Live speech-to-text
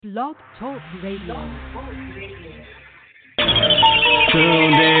Blog Talk Radio.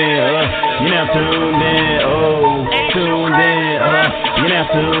 Tuned in, you're now tuned in, oh, tuned in, you're now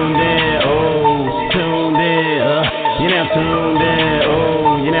tuned in, oh, tuned in, you're now tuned in,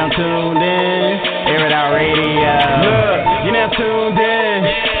 oh, you're now tuned in, Air It Out Radio. Look, you're now tuned in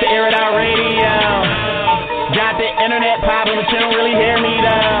to Air It Out Radio. Got the internet poppin', but you don't really hear me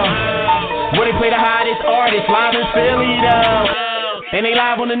though. Where they play the hottest artists live in Philly though, and they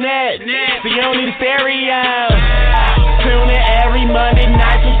live on the net, so you don't need a stereo. Tune in every Monday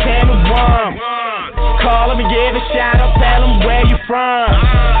night from 10 to 1. Call them and give a shout out, tell them where you from.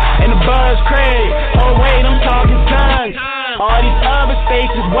 And the buzz crazy, oh wait, I'm talking tongues. All these other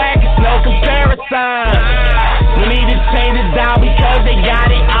stations whack, it's no comparison. We need to change it down because they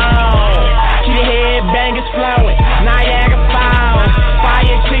got it on. Keep the headbangers flowing, Niagara Falls.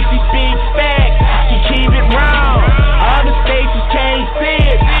 Fire chicks, she speaks facts, she keep it wrong. Other stations can't see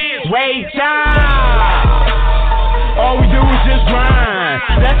it, wait time. All we do is just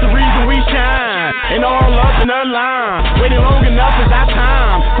grind, that's the reason we shine. And all up in the line, waiting long enough is our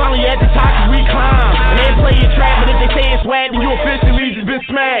time. Finally at the top as we climb. And they play your track, but if they say it's whack, then you officially just been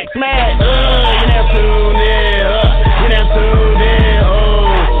smacked. You're not tuned in, you're not tuned in,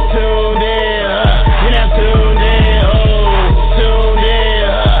 oh, tuned in, you're not tuned in, oh, tuned in,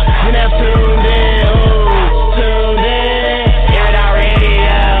 you're not tuned in, oh, tuned in, Air It Out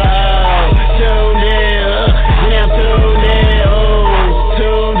Radio, tuned in, you're not tuned in, oh,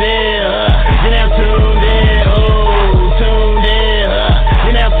 tuned in, you're not tuned in, oh, tuned in,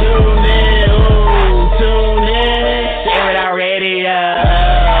 you're not tuned in, oh, tuned in, Air It Out Radio.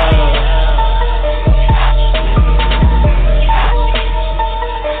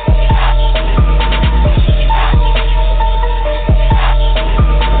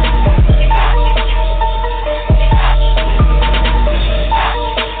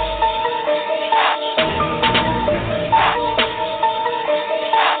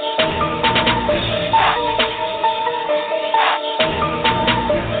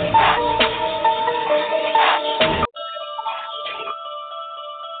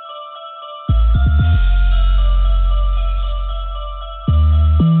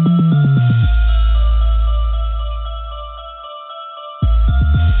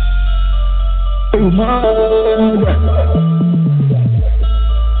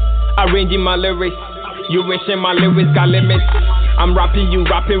 Arranging my lyrics, you wishing my lyrics got limits. I'm rapping, you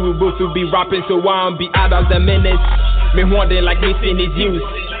rapping, we both will be rapping, so I won't be out of the minutes. Me wondering like missing his use.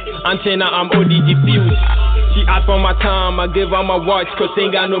 Antenna, I'm OD diffused. She asked for my time, I give her my watch, cause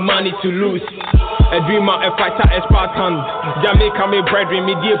ain't got no money to lose. A dreamer, a fighter, a Spartan. Jamaica, me brethren,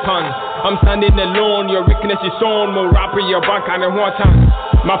 me dear pan. I'm standing alone, your weakness is on. Mo rapper, your back and the water.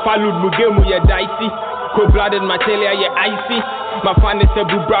 My falud mugemu, ya dicey. Cold-blooded, my tail, ya icy. My fan is a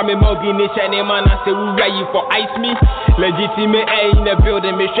bubra, me mogi, nation, man, I say, we ready for ice me. Legitimate air in the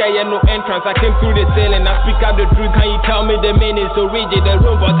building, me share no entrance. I came through the ceiling, I speak out the truth. Can you tell me the meaning? So rigid, the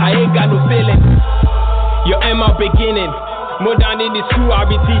room, but I ain't got no feeling. You're in my beginning. More than in the school, I'll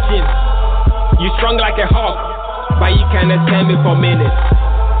be teaching. You strong like a hawk, but you can't stand me for minutes.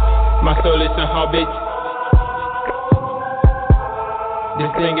 My soul is a hobbit. This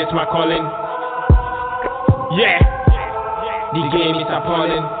thing is my calling. Yeah, the game is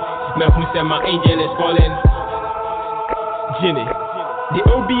appalling. Me who said my angel is falling. Ginny, the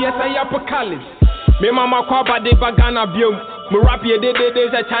OBS I apocalypse. Me mama kwa ba de bagana biom. Me rap ye de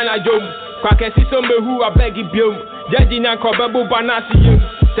say China jom. Kwa kesi so me who I beg you biom. Jaji nyanko bebo banasi yum.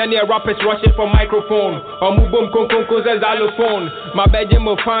 Send your rappers rushing for microphone. Or move boom kon a xylophone. My bedroom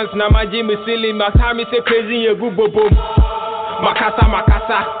of fans, na my Jimmy silly. My time is a crazy a boo boom. Makasa.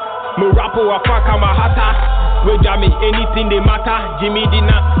 Me rapper wa faka my hata. We jam me anything they matter. Jimmy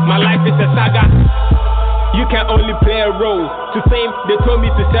Dina, my life is a saga. You can only play a role. To fame, they told me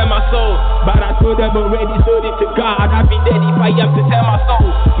to sell my soul. But I told them already, sold it to God. I'll be dead if I am to sell my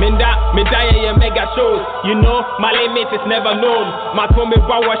soul. Me die yeah, mega shows. You know, my limit is never known. My phone me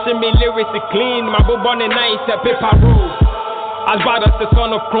bar washing me lyrics is clean. My book on the night, a paper roll. As bad as the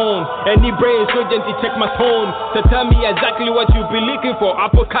son of clone. Any brain surgeon to check my tone. To tell me exactly what you be looking for.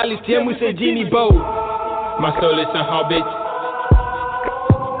 Apocalypse, here we say Genie Bow. My soul is a hobbit.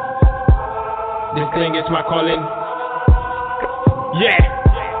 This thing is my calling. Yeah,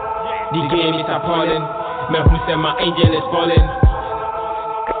 the game is appalling. Me who said my angel is falling.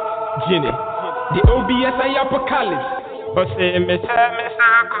 Ginny, the OBS I apocalypse. But say me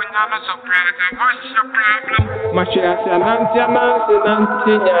kunya no surprise. What's your problem? My chest nanti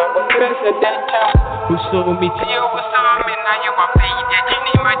nya but president. Who saw me to you, who saw me now you are paying the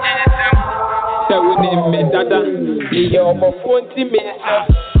Ginny my jessam. winning me dada. Yo mo fonti me sa.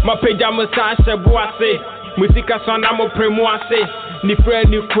 Ma pejama sa boase. Musika sona mo premoase. Ni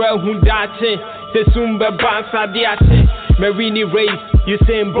friend hu dache. Se sumba bansa diache. Marini race, you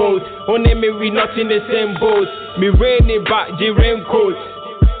same boat. Only me we not in the same boat. Me rainy back the raincoat.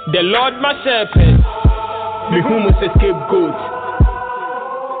 The Lord my shepherd. Me whom is a scapegoat.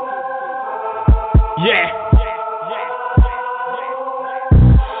 Yeah.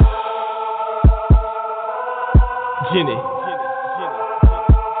 Ginny.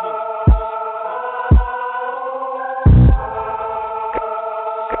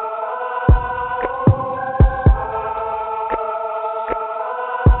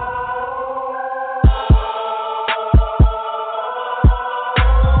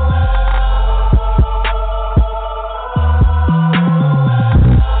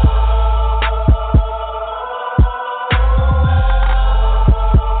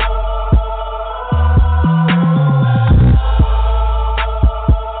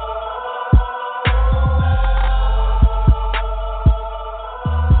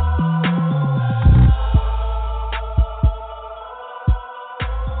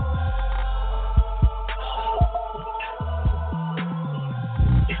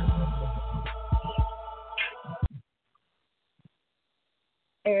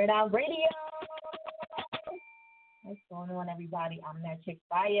 Air It Out Radio. What's going on, everybody? I'm that chick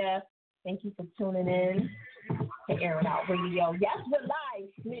Fire. Thank you for tuning in to Air It Out Radio. Yes, we're live,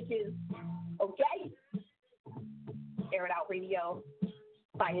 snitches. Okay? Air It Out Radio,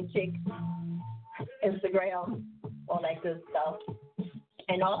 Fire Chick, Instagram, all that good stuff.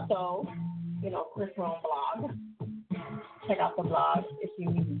 And also, click on blog. Check out the blog if you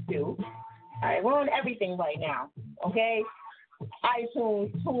need to. All right, we're on everything right now. Okay?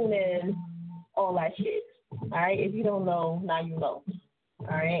 iTunes, TuneIn, all that shit. All right, if you don't know, now you know. All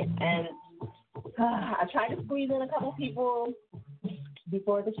right, and I tried to squeeze in a couple people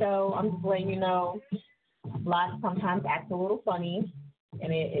before the show. I'm just letting you know, blogs sometimes act a little funny,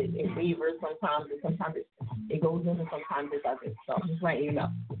 and it wavers sometimes, and sometimes it goes in, and sometimes it doesn't. So I'm just letting you know.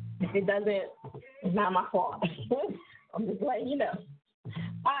 If it doesn't, it's not my fault. I'm just letting you know.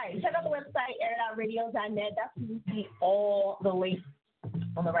 All right, check out the website, airitoutradio.net. That's where you see all the links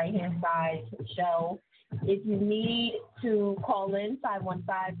on the right-hand side to the show. If you need to call in,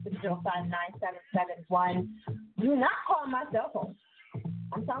 515-605-9771. Do not call my cell phone.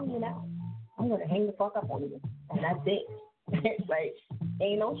 I'm telling you now. I'm going to hang the fuck up on you, and that's it. Like,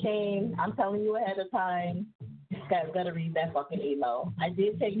 ain't no shame. I'm telling you ahead of time. You guys got to read that fucking email. I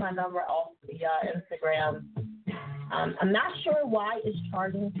did take my number off the Instagram. I'm not sure why it's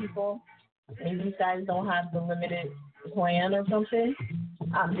charging people. Maybe you guys don't have the limited plan or something.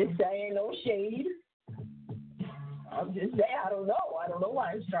 I'm just saying, no shade. I'm just saying, I don't know. I don't know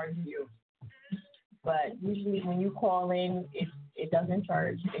why it's charging you. But usually when you call in, it doesn't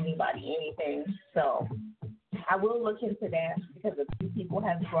charge anybody anything. So I will look into that because a few people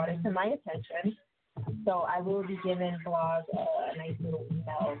have brought it to my attention. So I will be giving blog a nice little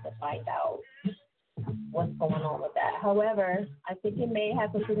email to find out what's going on with that. However, I think it may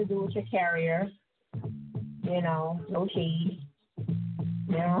have something to do with your carrier. No shade.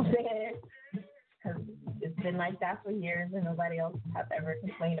 You know what I'm saying? Because it's been like that for years and nobody else has ever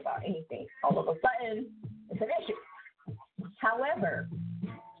complained about anything. All of a sudden, it's an issue. However,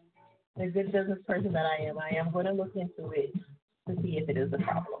 the good business person that I am going to look into it to see if it is a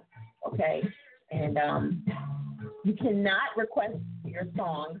problem. Okay? And you cannot request your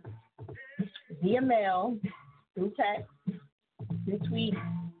song via mail, through text, through tweet,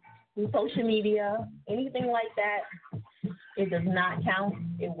 through social media, anything like that. It does not count.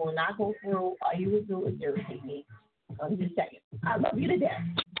 It will not go through. All you will do is irritate me. I'm just saying. I love you to death.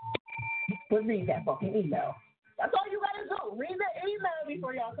 But read that fucking email. That's all you gotta do. Read the email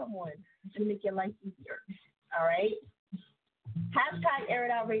before y'all come on to make your life easier. All right? Hashtag Air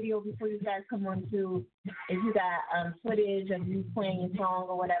It Out Radio before you guys come on too. If you got footage of you playing your song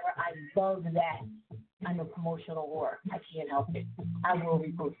or whatever, I love that. I'm a promotional whore. I can't help it. I will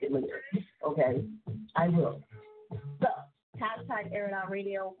repost it later. Okay? I will. So, hashtag Air It Out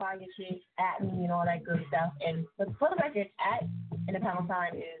Radio, find your shit, at me and all that good stuff. And for the record, at and the pound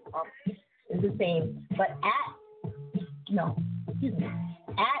sign is the same. But at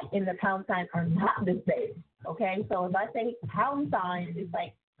and the pound sign are not the same. Okay, so if I say pound sign, it's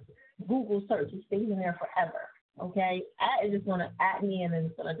like Google search. It stays in there forever. Okay, at is just going to at me and then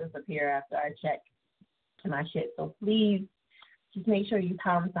it's going to disappear after I check my shit. So please just make sure you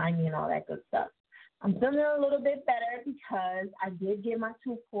pound sign me and all that good stuff. I'm feeling a little bit better because I did get my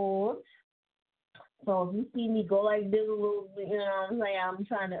tooth pulled. So if you see me go like this a little bit, you know what I'm saying? I'm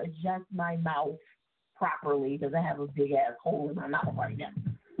trying to adjust my mouth properly because I have a big ass hole in my mouth right now.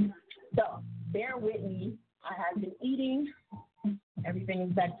 So bear with me. I have been eating. Everything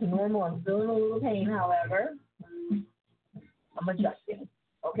is back to normal. I'm still in a little pain, however. I'm adjusting,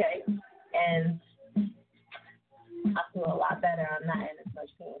 okay? And I feel a lot better. I'm not in as much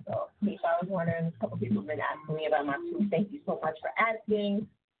pain. So in case I was wondering, a couple people have been asking me about my tooth. Thank you so much for asking.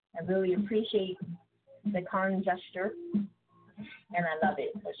 I really appreciate the kind gesture, and I love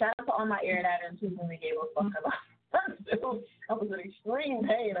it. So shout out to all my ear datters who really gave a fuck about I was in extreme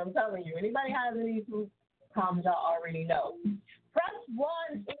pain, I'm telling you. Anybody has any tooth problems, y'all already know. Press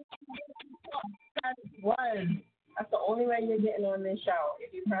 1. Press 1. That's the only way you're getting on this show,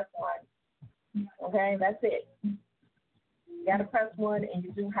 if you press 1. Okay, that's it. You got to press 1, and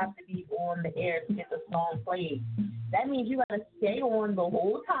you do have to be on the air to get the song played. That means you got to stay on the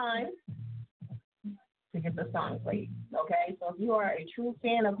whole time to get the song played, okay? So if you are a true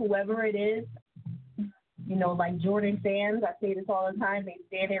fan of whoever it is, you know, like Jordan fans, I say this all the time, they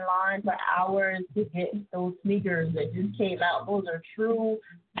stand in line for hours to get those sneakers that just came out. Those are true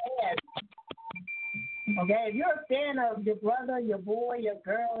fans. Okay, if you're a fan of your brother, your boy, your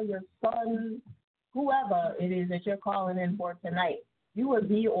girl, your son, whoever it is that you're calling in for tonight, you will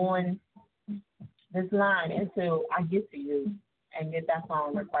be on this line until I get to you and get that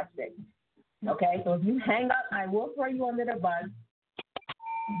song requested. Okay, so if you hang up, I will throw you under the bus.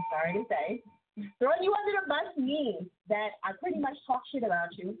 I'm sorry to say. Throwing you under the bus means that I pretty much talk shit about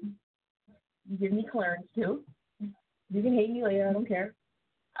you. You give me clearance too. You can hate me later, I don't care.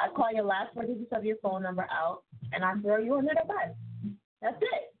 I call your last 4 digits of your phone number out, and I throw you under the bus. That's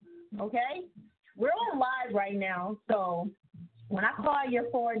it, okay? We're on live right now, so when I call your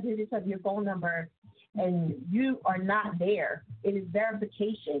 4 digits of your phone number and you are not there, it is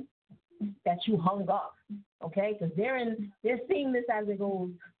verification that you hung up, okay? Because they're seeing this as it goes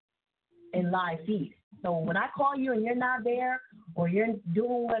in live feed. So when I call you and you're not there, or you're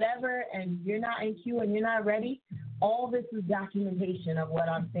doing whatever and you're not in queue and you're not ready, all this is documentation of what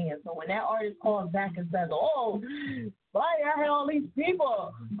I'm saying. So when that artist calls back and says, oh, why I had all these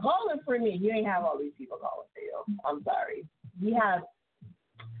people calling for me, you ain't have all these people calling for you. I'm sorry. We have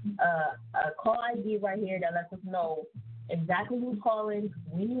a call ID right here that lets us know exactly who's calling,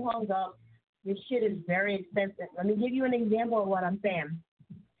 when you hung up. This shit is very expensive. Let me give you an example of what I'm saying.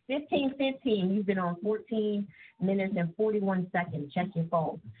 15:15, you've been on 14 minutes and 41 seconds. Check your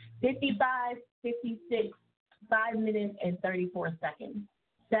phone. 55:56, 5 minutes and 34 seconds.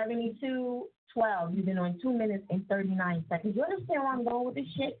 72:12, you've been on 2 minutes and 39 seconds. You understand where I'm going with this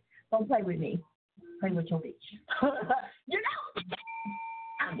shit? Don't play with me. Play with your bitch. You know?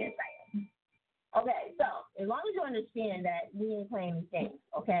 I'm just saying. Okay, so as long as you understand that we ain't playing these games,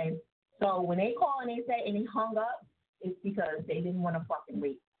 okay? So when they call and they say and they hung up, it's because they didn't want to fucking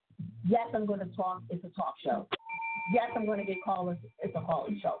wait. Yes, I'm going to talk. It's a talk show. Yes, I'm going to get callers. It's a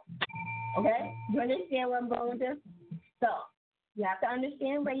calling show. Okay? You understand where I'm going with this? So you have to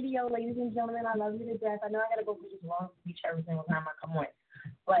understand radio, ladies and gentlemen. I love you to death. I know I got to go through this long speech every single time I come on.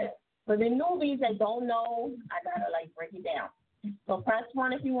 But for the newbies that don't know, I got to, break it down. So press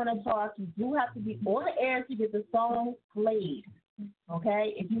 1 if you want to talk. You do have to be on the air to get the song played.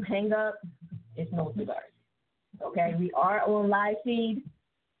 Okay? If you hang up, it's no cigars. Okay? We are on live feed,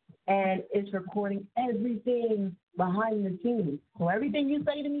 and it's recording everything behind the scenes. So everything you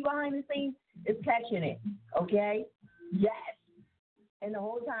say to me behind the scenes is catching it. Okay? Yes. And the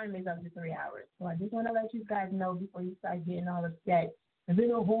whole time is up to 3 hours. So I just want to let you guys know before you start getting all upset. If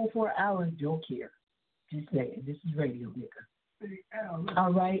it's a whole 4 hours, don't care. Just saying. This is radio, nigga.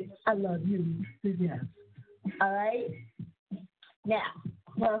 All right? I love you to death. All right? Now,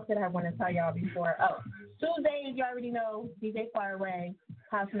 what else did I want to tell y'all before? Oh, Tuesdays, you already know, DJ Far Away,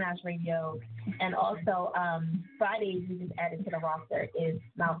 House Smash Radio, and also Fridays, we just added to the roster, is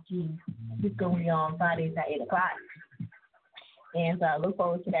Mouth G. He's going to be on Fridays at 8 o'clock. And so I look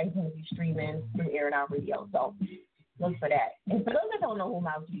forward to that. He's going to be streaming through Air It Out Radio, so look for that. And for those that don't know who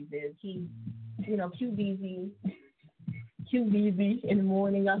Mouth G is, he's, QBZ in the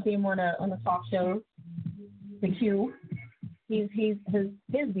morning. Y'all see him on a talk show, The Q. He's his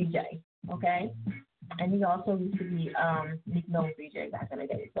DJ, okay? And he also used to be Nick Mill's DJ back in the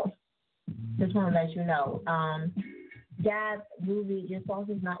day. So just want to let you know. Gab, Ruby, your song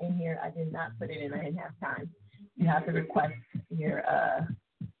is not in here. I did not put it in. I didn't have time. You have to request your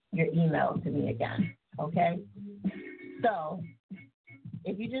email to me again, okay? So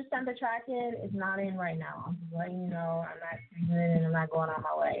if you just send the track in, it's not in right now. I'm just letting you know. I'm not using it and I'm not going on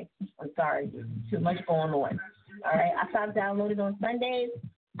my way. I'm sorry. Too much going on. All right? I stopped downloading on Sundays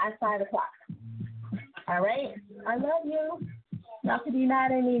at 5 o'clock. All right? I love you. Not to be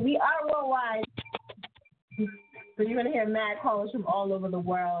mad at me. We are worldwide. So you're going to hear mad callers from all over the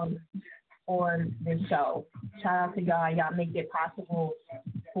world on this show. Shout out to y'all. Y'all make it possible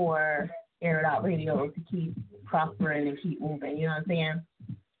for Air It Out Radio to keep prospering and keep moving. You know what I'm saying?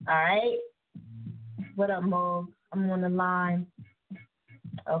 All right? What up, Mo? I'm on the line.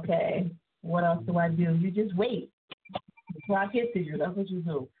 Okay. What else do I do? You just wait. Before I get to you, that's what you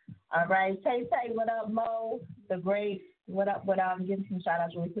do. All right. Tay, what up, Mo? The Great. What up, I'm getting some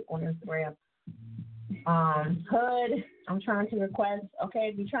shout-outs really quick on Instagram. Hood, I'm trying to request. Okay,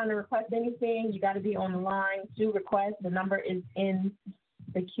 if you're trying to request anything, you got to be on the line to request. The number is in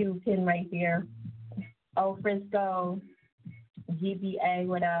the queue pin right there. Oh, Frisco, GBA,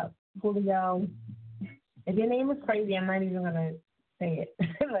 what up? Julio. If your name is crazy, I'm not even going to say it.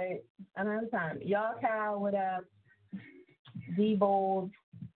 Like, I don't have time. Y'all, Cal, what up? D-Bold,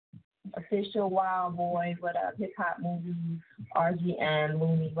 Official Wild Boy, what up? Hip Hop Movie, RGN,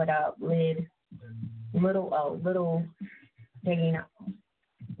 Looney, what up? Lid, Little, hanging out.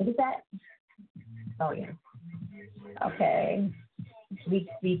 What is that? Oh, yeah. Okay. Speak,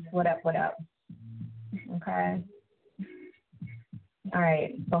 what up? Okay. All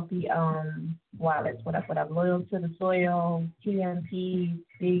right. Sophie, Wallace, what up? Loyal to the Soil, TMP,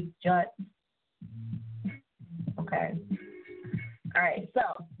 Big Jut. Okay. All right, so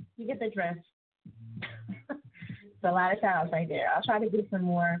you get the drift. It's a lot of shout-outs right there. I'll try to get some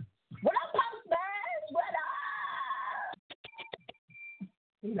more. What up, Postman? What up?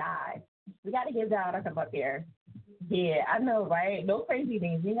 We live. We got to get Down to come up here. Yeah, I know, right? No crazy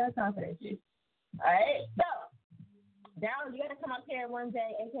things. We got time for that shit. All right, so Down, you got to come up here one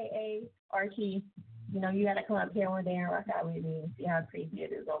day, a.k.a. Archie. You know, you got to come up here one day and rock out with me and see how crazy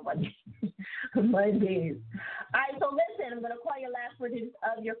it is on Monday. Mondays. All right, so listen, I'm going to call your last digits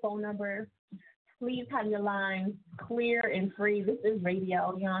of your phone number. Please have your line clear and free. This is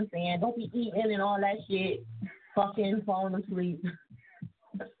radio, you know what I'm saying? Don't be eating and all that shit, fucking falling asleep.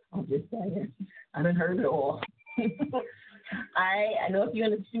 I'm just saying. I done heard it all. All right, I know if you're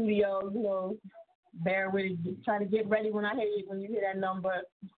in the studio, you know, bear with it. Try to get ready when you hear that number.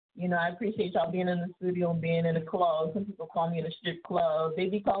 You know, I appreciate y'all being in the studio and being in the club. Some people call me in a strip club. They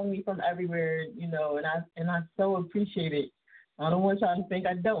be calling me from everywhere, you know, and I so appreciate it. I don't want y'all to think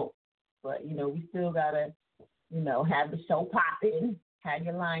I don't. But, you know, we still got to, you know, have the show popping, have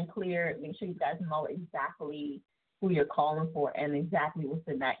your line clear, make sure you guys know exactly who you're calling for and exactly what's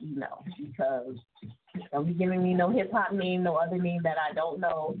in that email. Because don't be giving me no hip-hop name, no other name that I don't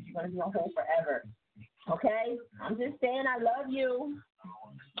know. You're going to be on hold forever. Okay? I'm just saying I love you.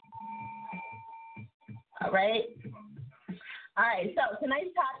 All right. So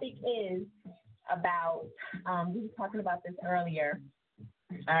tonight's topic is about, we were talking about this earlier.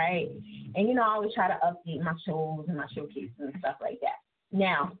 All right. And, you know, I always try to update my shows and my showcases and stuff like that.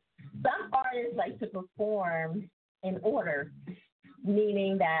 Now, some artists like to perform in order,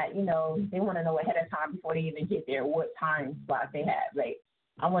 meaning that, you know, they want to know ahead of time before they even get there what time slot they have. Like,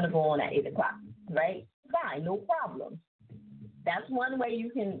 I want to go on at 8 o'clock, right? Fine, no problem. That's one way you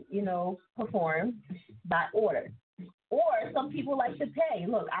can, you know, perform by order. Or some people like to pay.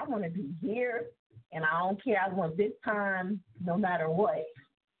 Look, I want to be here, and I don't care. I want this time no matter what.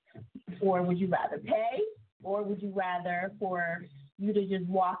 Or would you rather pay, or would you rather for you to just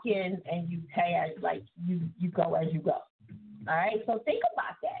walk in and you pay as, like, you go as you go? All right? So think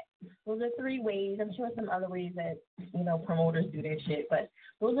about that. Those are three ways. I'm sure some other ways that, you know, promoters do their shit, but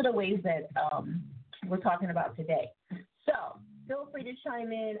those are the ways that we're talking about today. So feel free to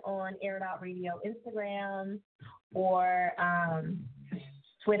chime in on Air It Out Radio Instagram or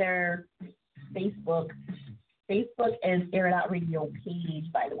Twitter, Facebook. Facebook is Air It Out Radio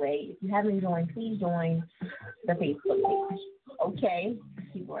page, by the way. If you haven't joined, please join the Facebook page. Okay?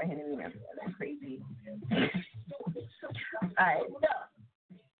 People are hitting me up. That's crazy. All right.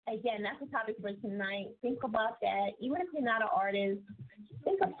 So, again, that's the topic for tonight. Think about that. Even if you're not an artist,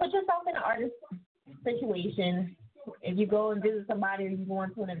 put yourself in an artist situation. If you go and visit somebody or you go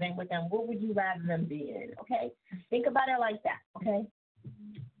into an event with them, what would you rather them be in? Okay? Think about it like that, okay?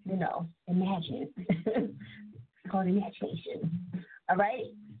 You know, imagine. It's called imagination. All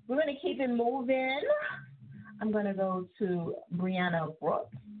right? We're going to keep it moving. I'm going to go to Brianna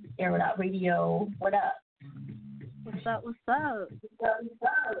Brooks, Air It Out Radio. What up? What's up?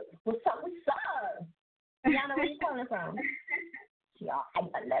 Brianna, where you calling from? Y'all, I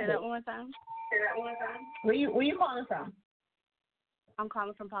love Say that one more time. Where you calling from? I'm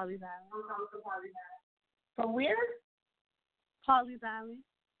calling from Polly's Island. From where? Polly's Island.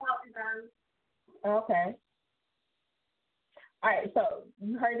 Okay. All right, so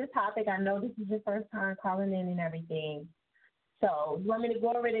you heard the topic. I know this is your first time calling in and everything. So you want me to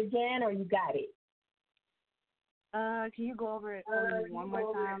go over it again, or you got it? Can you go over it one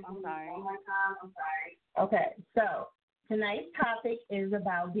more time? I'm sorry. Okay, so tonight's topic is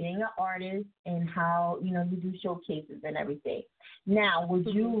about being an artist and how, you do showcases and everything. Now, would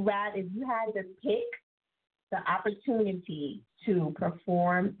you rather, if you had to pick the opportunity to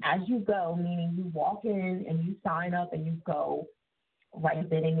perform as you go, meaning you walk in and you sign up and you go right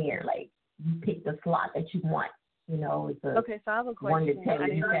then and there, like you pick the slot that you want, it's a okay, so I have a question. 1 to 10. I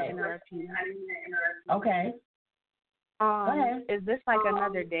didn't mean to interrupt you. Okay. Go ahead. Is this like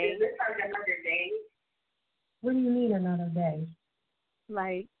another day? What do you mean another day?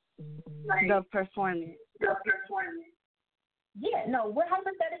 Like the performance. Yeah, no, we're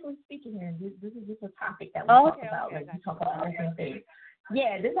hypothetically speaking here. This is just a topic that we talk about. Like, we talk about different things.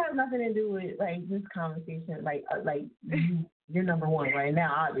 Yeah, this has nothing to do with, like, this conversation. Like you're number one right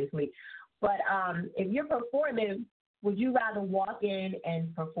now, obviously. But if you're performing, would you rather walk in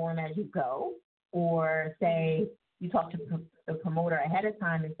and perform as you go, or say you talk to the promoter ahead of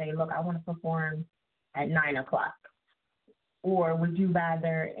time and say, look, I want to perform at 9 o'clock? Or would you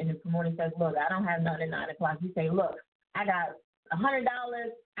rather, and the promoter says, look, I don't have none at 9 o'clock. You say, look, I got $100.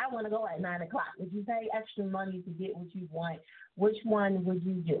 I want to go at 9 o'clock. Would you pay extra money to get what you want? Which one would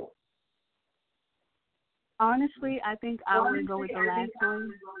you do? Honestly, I think I would go with the last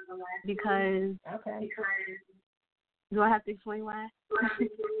one because. Okay. Do I have to explain why?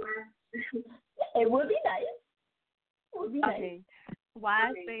 It would be nice. Okay. Why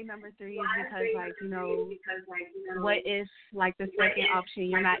I say number 3 is because, like, what if, like, the second option,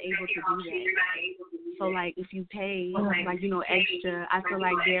 you're not able to do that? So, like, if you pay, like, extra, I feel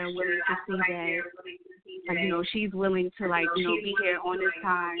like they're willing to see that, like, she's willing to, like, be here on this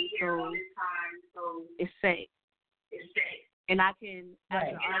time, so it's set. And I can, as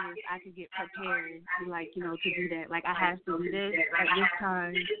an artist, I can get prepared, like, to do that. Like, I have to do this at this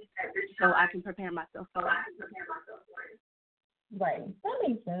time so I can prepare myself for it. Right. That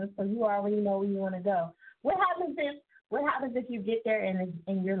makes sense. So you already know where you want to go. What happens if you get there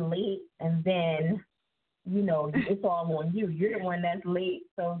and you're late, and then, it's all on you? You're the one that's late.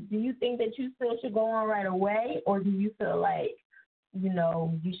 So do you think that you still should go on right away, or do you feel like,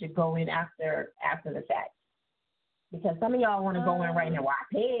 you should go in after the fact? Because some of y'all want to go in right now. Well, I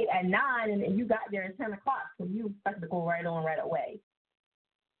paid at 9, and you got there at 10 o'clock, so you expect to go right on right away.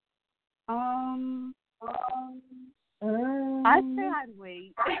 I say I'd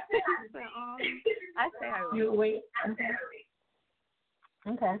wait. I say I'd wait. You wait.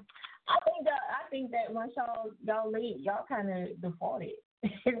 Okay. I think that once y'all late, y'all kind of defaulted.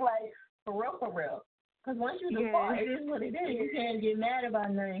 It's like for real. Because once you default, it is what it is. You can't get mad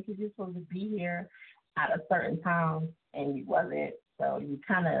about nothing because you're supposed to be here at a certain time and you wasn't. So you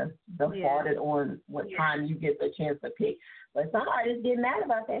kind of defaulted on what time you get the chance to pick. But some artists get mad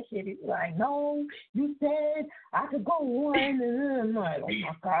about that shit. It's like, no, you said I could go on. And I'm like, oh,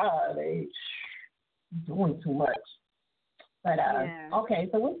 my God, they doing too much. But, okay,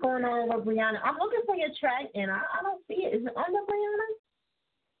 so what's going on with Brianna? I'm looking for your track, and I don't see it. Is it under Brianna?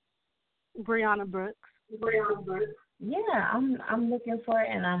 Brianna Brooks. Yeah, I'm looking for it,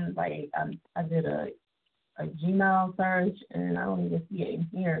 and I'm like, I did a Gmail search, and I don't even see it in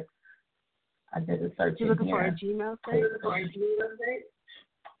here. I did a search. You looking for a Gmail search?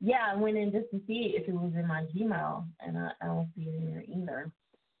 Yeah, I went in just to see if it was in my Gmail, and I don't see it in there either.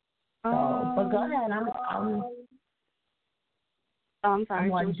 So, but go ahead. I'm sorry. I'm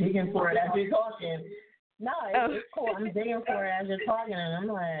like digging for it as you're talking. No, it's cool. I'm digging for it as you're talking, and I'm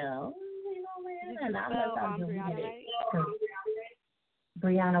like, oh, man, I deleted it.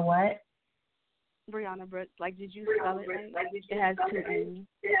 Brianna what? Brianna Brooks. Like, did you spell it right? It has 2 N's.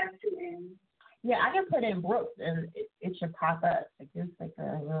 Yeah, I can put in Brooks, and it should pop up. Like, it's like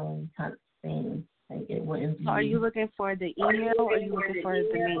a really kind of thing. Like, it wouldn't be. So are you looking for the email, or are you looking for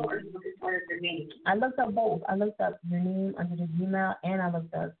the name? I looked up both. I looked up your name under the Gmail, and I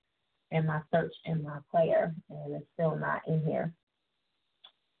looked up in my search in my player, and it's still not in here.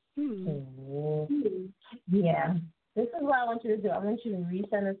 Yeah. This is what I want you to do. I want you to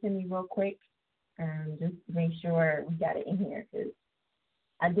resend it to me real quick, and just to make sure we got it in here, because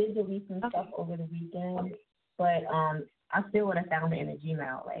I did delete some stuff over the weekend, but I still would have found it in the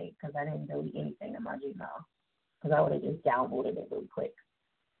Gmail, like, because I didn't delete anything in my Gmail, because I would have just downloaded it really quick.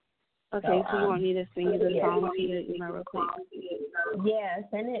 Okay, so you want me to send you the song to your email real quick? Yeah,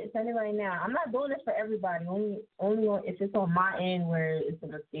 send it right now. I'm not doing this for everybody. Only if it's on my end where it's a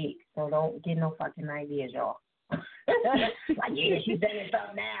mistake. So don't get no fucking ideas, y'all. Like, yeah, she's saying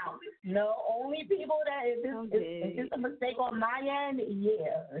something now. No, only people that if it's a mistake on my end,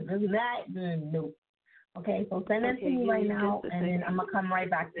 yeah. If it's not, then no. Okay, so send it to me right now, and then I'm gonna come right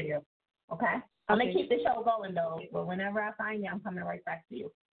back to you. Okay? I'm gonna keep the show going though, but whenever I find you, I'm coming right back to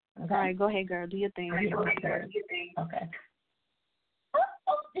you. Okay? All right, go ahead, girl. Do your thing. Okay.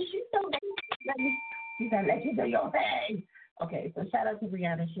 Oh, she's so nice. She's gonna let you do your thing. Okay, so shout out to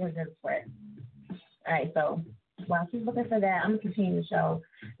Brianna. She was good for it. All right, so while she's looking for that, I'm gonna continue the show.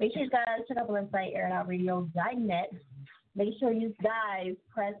 Make sure you guys check out the website, airitoutradio.net. Make sure you guys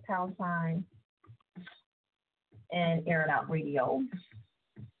press pound sign and Air It Out Radio.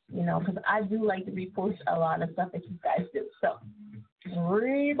 You know, because I do like to repost a lot of stuff that you guys do. So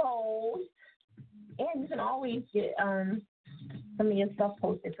repost, and you can always get some of your stuff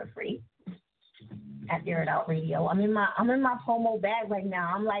posted for free at Air It Out Radio. I'm in my promo bag right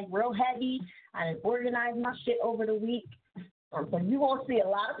now. I'm like real heavy. I organized my shit over the week. So you're going to see a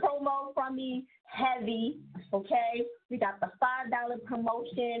lot of promos from me, heavy, okay? We got the $5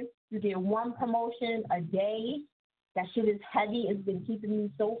 promotion. You get one promotion a day. That shit is heavy. It's been keeping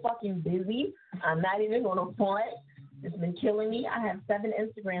me so fucking busy. I'm not even going to front. It's been killing me. I have 7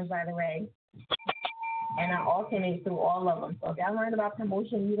 Instagrams, by the way. And I alternate through all of them. So if y'all learn about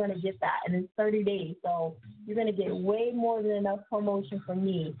promotion, you're going to get that. And it's 30 days. So you're going to get way more than enough promotion from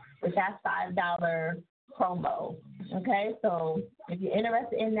me with that $5 promo. Okay? So if you're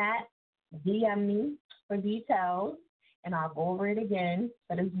interested in that, DM me for details, and I'll go over it again.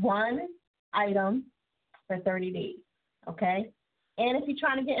 But it's one item for 30 days. Okay? And if you're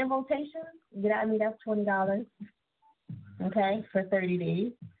trying to get in rotation, get at me. That's $20. Okay? For 30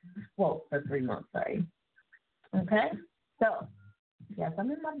 days. Well, for 3 months, sorry. Okay? So, yes,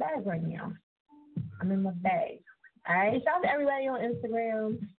 I'm in my bag right now. I'm in my bag. All right? Shout out to everybody on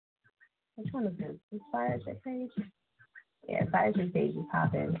Instagram. Which one is this? Is Fire Check page? Yeah, Fire Check page is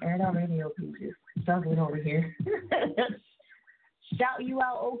popping. Air It Out Radio page is struggling over here. Shout you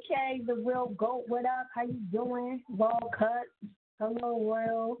out, okay? The Real Goat, what up? How you doing? Ball cut. Hello,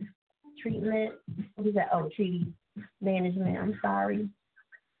 Royal. Treatment. What is that? Oh, treaty management. I'm sorry.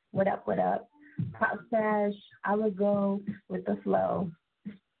 What up, what up? Pop stash, I would go with the flow.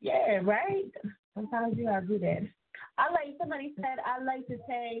 Yeah, right? Sometimes you gotta do that. Somebody said, I like to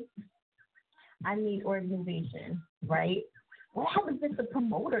say, I need organization, right? What happens if the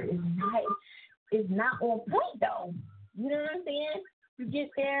promoter is not on point, though? You know what I'm saying? You get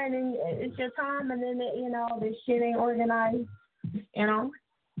there, and then it's your time, and then, this shit ain't organized,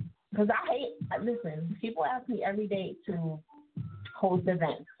 Because listen, people ask me every day to host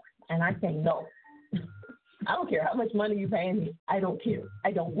events. And I say no. I don't care how much money you're paying me. I don't care.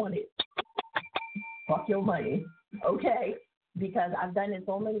 I don't want it. Fuck your money, okay? Because I've done it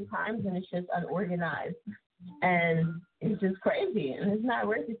so many times and it's just unorganized, and it's just crazy, and it's not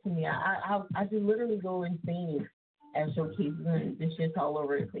worth it to me. I do literally go insane at showcases, and this shit's all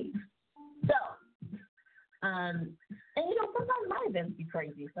over the place. So, sometimes my events be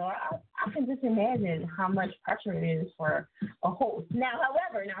crazy, so I can just imagine how much pressure it is for a host. Now,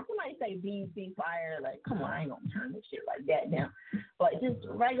 however, somebody say BC Fire, like, come on, I ain't gonna turn this shit like that now. But just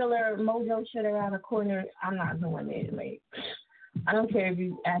regular mojo shit around the corner, I'm not doing it. Like, I don't care if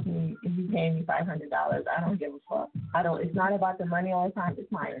you ask me, if you pay me $500, I don't give a fuck. It's not about the money all the time,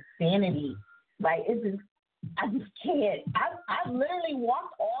 it's my insanity. Like, I just can't. I literally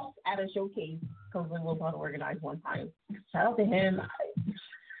walked off at a showcase because we were unorganized one time. Shout out to him. I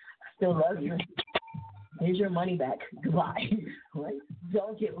still love you. Here's your money back. Goodbye. Like,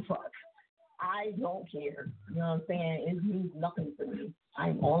 don't give a fuck. I don't care. You know what I'm saying? It means nothing to me.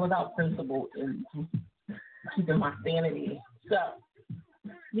 I'm all about principle and keeping my sanity. So,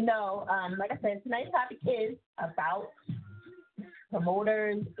 like I said, tonight's topic is about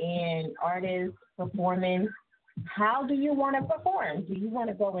promoters and artists performing. How do you want to perform? Do you want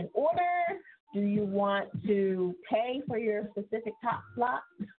to go in order? Do you want to pay for your specific top slot?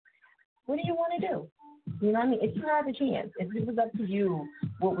 What do you want to do? You know what I mean? If you had the chance, if it was up to you,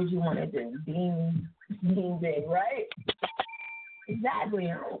 what would you want to do? Being big, right?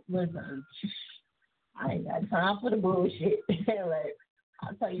 Exactly. Listen, I ain't got time for the bullshit. Like,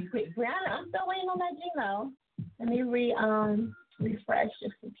 I'll tell you quick. Brianna, I'm still waiting on that Gmail. Let me refresh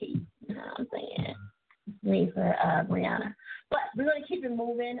just in case. You know what I'm saying? Wait for Brianna. But we're going to keep it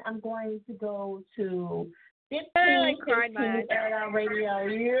moving. I'm going to go to 15 Air Out Radio.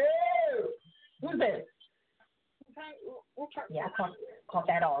 Yeah. Who's this? Yeah, I caught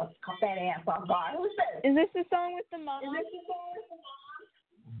that off. Caught that ass off guard. Who's this? Is this the song with the mom?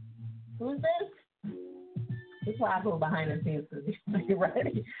 Who's this? That's why I go behind the scenes to be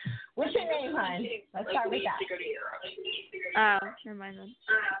ready. What's your name, hon? Let's start with that. Never mind.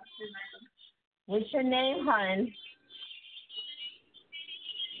 What's your name, hon?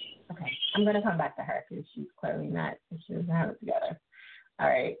 Okay, I'm gonna come back to her because she's clearly not. She doesn't have it together. All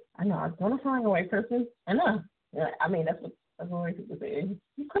right, I know. I was gonna find a white person. I know. Yeah, I mean, that's what white people say.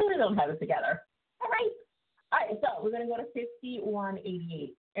 You clearly don't have it together. All right. So we're gonna go to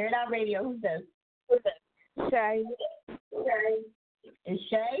 5188. Air It Out Radio. Who's this? Shay. Is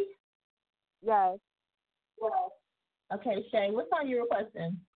Shay? Yes. Okay, Shay. What song you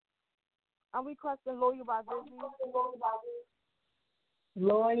requesting? I'm requesting Loyal by Disney.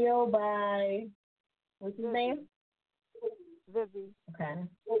 Loyal by, what's his name? Vivi. Okay.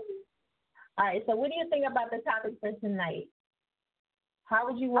 All right, so what do you think about the topic for tonight? How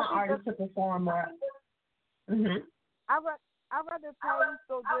would you want artists to perform more? Mm-hmm. I'd rather pay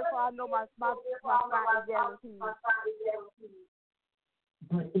so therefore I know my spot is guaranteed.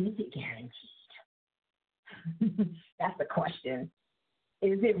 But is it guaranteed? That's the question.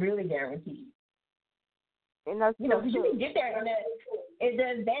 Is it really guaranteed? And that's because you can get there and if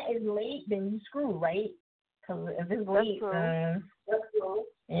the event is late, then you screw, right? Because if it's late, that's true.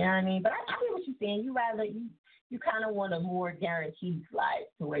 You know what I mean? But I get what you're saying. You rather you kind of want a more guaranteed slide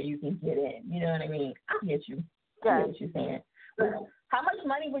to where you can get in. You know what I mean? I get you. I get what you're saying. How much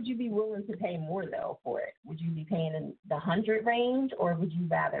money would you be willing to pay more though for it? Would you be paying in the 100 range, or would you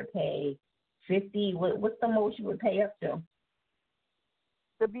rather pay 50? What's the most you would pay up to?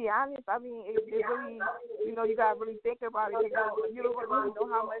 To be honest, I mean, it really, you got to really think about it. You don't really know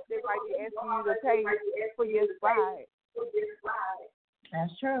how much they might be asking you to pay for your slide.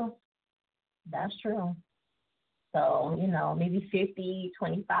 That's true. So, maybe 50,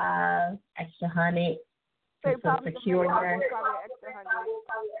 25, extra 100 to secure your.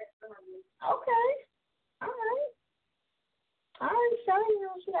 Okay. All right, Shelly,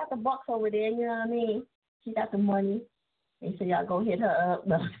 she got the bucks over there, you know what I mean? She got the money. Make sure y'all go hit her up.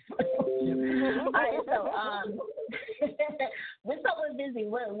 No. All right, so what's up with Busy?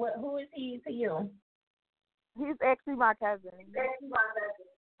 Who is he to you? He's actually my cousin.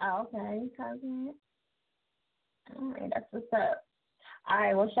 Oh, okay, cousin. All right, that's what's up. All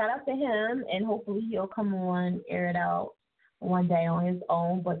right, well, shout out to him, and hopefully he'll come on, air it out one day on his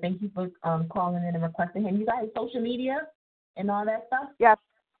own. But thank you for calling in and requesting him. You got his social media and all that stuff? Yes.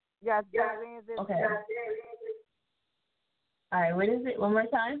 Okay. All right, what is it? One more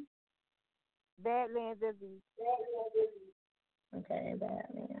time? Badland Busy. Okay,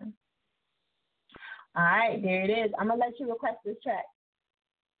 Badland. All right, there it is. I'm going to let you request this track.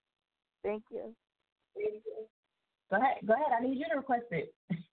 Thank you. Go ahead. I need you to request it.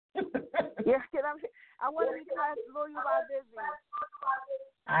 Yeah, I want to request Loyal by Busy.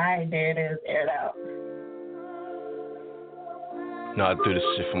 All right, there it is. Air it out. No, I do this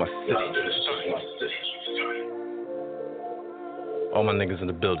shit for my city. All my niggas in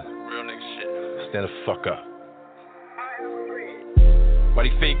the building. Real nigga shit. Stand the fuck up. Why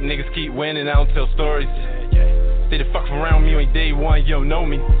these fake niggas keep winning? I don't tell stories. Stay the fuck around me on day one, you don't know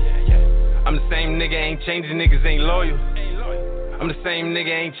me. I'm the same nigga, ain't changing, niggas ain't loyal. I'm the same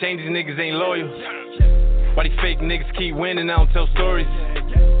nigga, ain't changing, niggas ain't loyal. Why these fake niggas keep winning? I don't tell stories.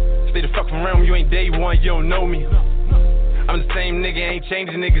 Stay the fuck around me, you ain't day one, you don't know me. I'm the same nigga, ain't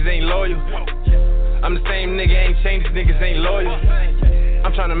changing, niggas ain't loyal. I'm the same nigga, ain't changing, niggas ain't loyal.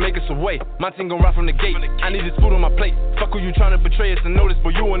 I'm tryna make us a way. My team gon' ride from the gate. I need this food on my plate. Fuck who you tryna betray us and notice,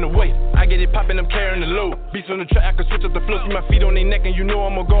 but you in the way. I get it poppin', I'm carrying the load. Beats on the track, I can switch up the flow. See my feet on their neck, and you know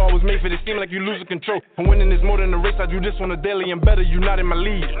I'ma go. I was made for this team like you losing control. And winning is more than a race. I do this on a daily and better. You not in my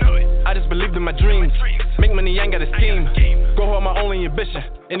league. I just believed in my dreams. Make money, I ain't got a scheme. Go hard, my only ambition.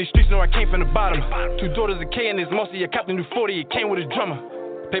 In these streets, know I came from the bottom. 2 daughters of K, and it's mostly a captain do 40. It came with a drummer.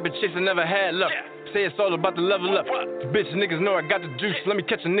 Paper chase, I never had luck. Say it's all about the level up. Bitch, niggas know I got the juice. Let me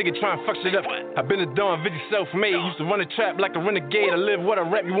catch a nigga try and fuck shit up. I been a Don, Viggy self-made. Used to run a trap like a renegade. I live what I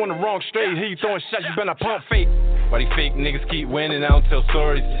rap, you on the wrong straight. Here you throwing shots, you better pump fake. Why these fake niggas keep winning? I don't tell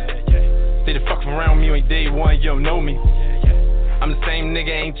stories. Stay the fuck around me on day one, you don't know me. I'm the same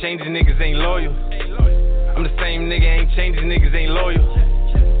nigga, ain't changing, niggas ain't loyal. I'm the same nigga, ain't changing, niggas ain't loyal.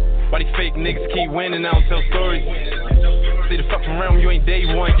 Why these fake niggas keep winning? I don't tell stories. Stay the fuck around me, you ain't day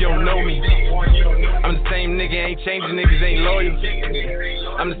one, you don't know me. I'm the same nigga, ain't changing, niggas ain't loyal.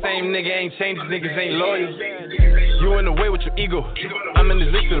 I'm the same nigga, ain't changing, niggas ain't loyal. You in the way with your ego. I'm in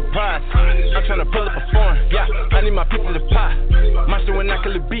the list of the prize. I'm tryna pull up a foreign. Yeah, I need my piece of the pie. My shit when I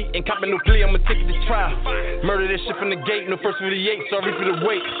kill a beat, ain't copping no plea, I'ma take it to trial. Murder this shit from the gate, no first 58, sorry for the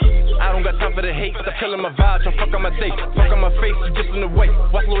wait. I don't got time for the hate. Stop killing my vibe, tryna fuck on my date. Fuck on my face, you just in the way.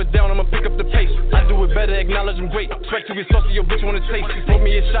 Why slow it down, I'ma pick up the pace. I do it better, acknowledge I'm great. Expect to be saucy, your bitch wanna taste. Throw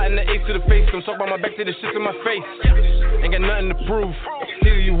me a shot in the ace to the face. Don't talk about my back to the shit in my face. Ain't got nothing to prove.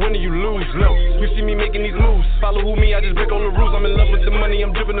 Either you win or you lose. No, you see me making these moves. Follow who me, I just break all the rules. I'm in love with the money,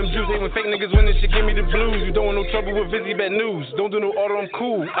 I'm dripping them juice. Hate when fake niggas win this shit, give me the blues. You don't want no trouble with Vizzy, bad news. Don't do no order, I'm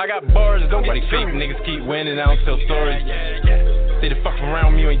cool. I got bars, don't get fake. Niggas keep winning, I don't tell stories. They the fuck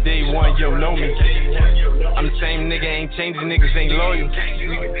around me on day one, yo, know me. I'm the same nigga, ain't changing, niggas ain't loyal.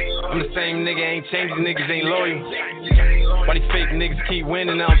 I'm the same nigga, ain't changing, niggas ain't loyal. Why these fake niggas keep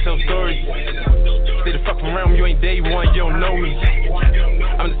winning, I don't tell stories. They the fuck around me, you ain't day one, you don't know me.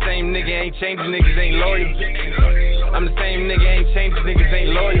 I'm the same nigga, ain't changing, niggas ain't loyal. I'm the same nigga, ain't changing, niggas ain't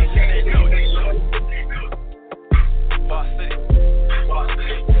loyal.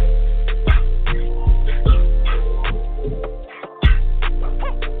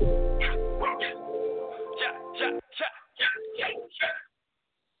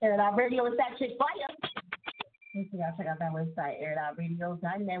 Air It Out Radio is that chick fire. Make sure y'all check out that website,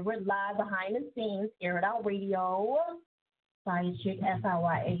 airitoutradio.net. We're live behind the scenes, Air It Out Radio. Fire chick,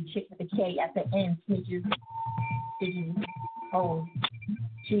 F-I-Y-A, chick with a K at the end. Snitches, hoes,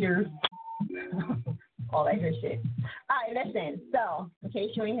 cheaters, all that good shit. All right, listen. So, in case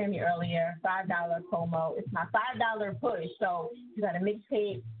you didn't hear me earlier, $5 promo. It's my $5 push. So, you got a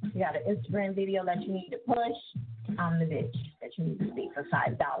mixtape, you got an Instagram video that you need to push. I'm the bitch that you need to see for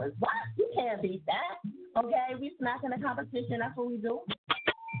 $5. What? You can't beat that. Okay, we smacking the competition. That's what we do.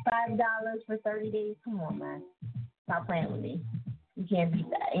 $5 for 30 days. Come on, man. Stop playing with me. You can't beat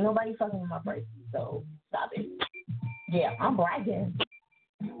that. Ain't nobody fucking with my prices, so stop it. Yeah, I'm bragging.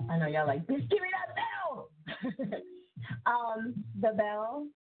 I know y'all like, bitch, give me that bell.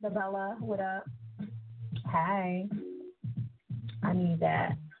 the Bella, what up? Hi. I need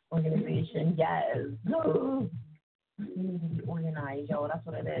that organization. Yes. You need to be organized, yo. That's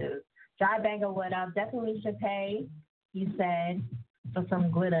what it is. Dry Banger, what up? Definitely should pay, he said, for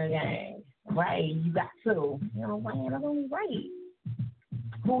some glitter gang. Right, you got to. You know what I'm saying? That's only right.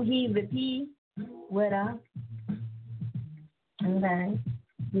 Who he, the P, what up? Okay.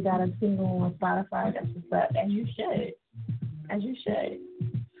 You got a single on Spotify. That's what's up. As you should. As you should.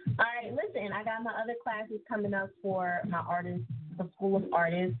 All right, listen, I got my other classes coming up for my artists, the School of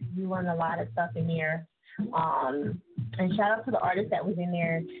Artists. You learn a lot of stuff in there. And shout out to the artists that was in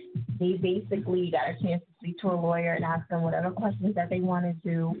there. They basically got a chance to speak to a lawyer and ask them whatever questions that they wanted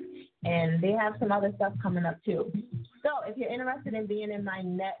to. And they have some other stuff coming up too. So if you're interested in being in my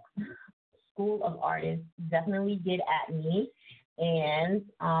next School of Artists, definitely get at me. And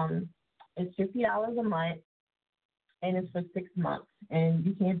it's $50 a month, and it's for 6 months. And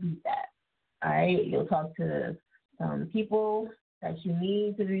you can't beat that. All right? You'll talk to some people that you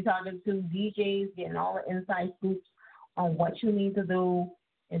need to be talking to, DJs, getting all the inside scoops on what you need to do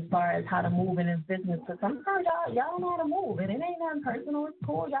as far as how to move in this business. Because sometimes y'all don't know how to move, and it ain't nothing personal. It's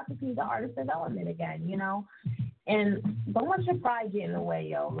cool. Y'all can see the artist development again, you know. And don't let your pride get in the way,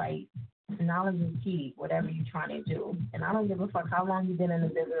 yo. Like, knowledge is key, whatever you're trying to do. And I don't give a fuck how long you've been in the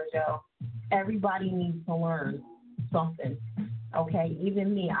business, yo. Everybody needs to learn something, okay?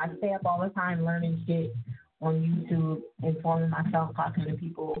 Even me, I stay up all the time learning shit on YouTube, informing myself, talking to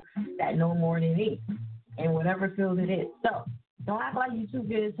people that know more than me in whatever field it is. So don't act like you're too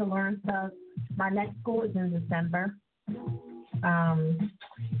good to learn stuff. My next school is in December. And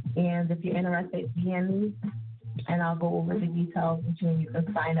if you're interested, DM me, and I'll go over the details until you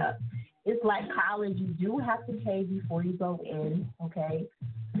can sign up. It's like college. You do have to pay before you go in, okay?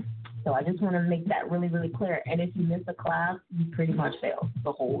 So I just want to make that really, really clear. And if you miss a class, you pretty much fail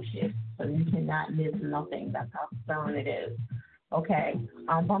the whole shit. So you cannot miss nothing. That's how stern it is. Okay.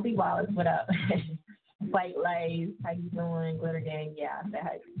 Bumpy Wallace, what up? Fight Life, how you doing? Glitter Gang, yeah. I said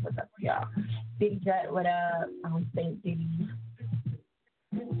hi. What's up, y'all? Big Jet, what up? Saint Diddy.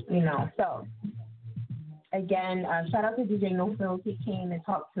 You know, so again, shout out to DJ No Frills. He came and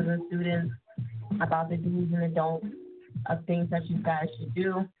talked to the students about the do's and the don'ts of things that you guys should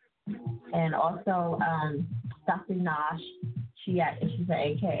do. And also, Dr. Nosh, she's an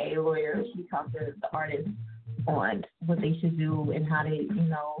AKA lawyer. She talked to the artists on what they should do and how they,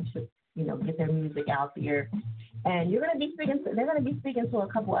 get their music out there. And they're going to be speaking to a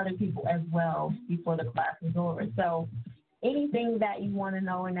couple other people as well before the class is over. So anything that you want to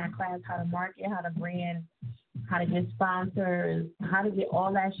know in that class, how to market, how to brand, how to get sponsors, how to get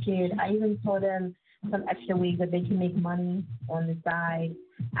all that shit. I even told them some extra ways that they can make money on the side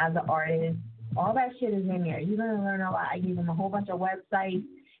as an artist. All that shit is in there. You're going to learn a lot. I gave them a whole bunch of websites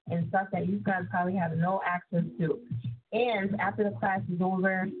and stuff that you guys probably have no access to. And after the class is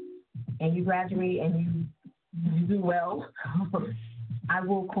over, and you graduate and you do well, I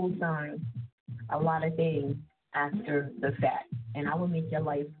will co-sign a lot of things after the fact, and I will make your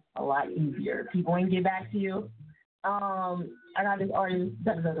life a lot easier. People ain't get back to you. I got this artist,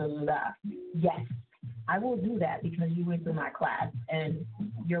 da da da da da. Yes, I will do that because you went through my class and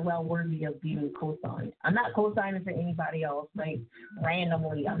you're well worthy of being co-signed. I'm not co-signing for anybody else, like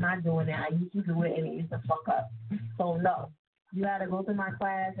randomly. I'm not doing that. I used to do it and it used to fuck up. So no, you got to go through my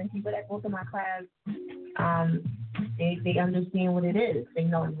class, and people that go through my class, they understand what it is. They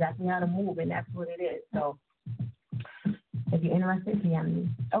know exactly how to move, and that's what it is. So if you're interested, DM me.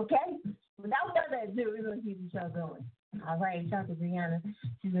 Okay? Without further ado, we're going to keep the show going. All right, shout out to Brianna.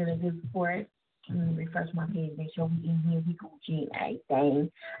 She's been a good sport. I'm going to refresh my page, make sure we in here, we Gucci,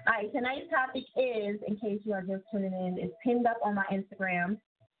 everything. All right, tonight's topic is, in case you are just tuning in, it's pinned up on my Instagram,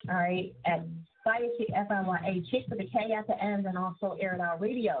 all right, at Fire Chick, F-I-Y-A, Chick with a K at the end, and also Air It Out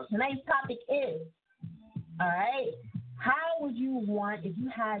Radio. Tonight's topic is, all right, how would you want, if you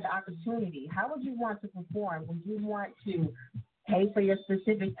had the opportunity, how would you want to perform? Would you want to pay for your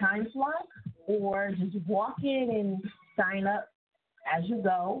specific time slot, or just walk in and sign up as you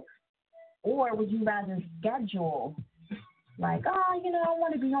go? Or would you rather schedule, like, I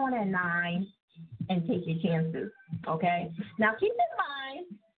want to be on at 9 and take your chances, okay? Now, keep in mind,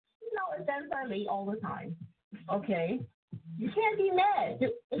 events are late all the time, okay? You can't be mad.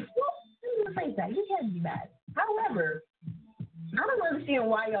 Let me rephrase that. You can't be mad. However, I don't understand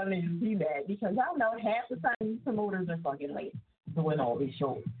why y'all niggas be mad, because y'all know half the time these promoters are fucking late doing all these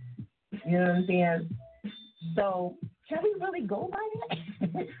shows. You know what I'm saying? So, can we really go by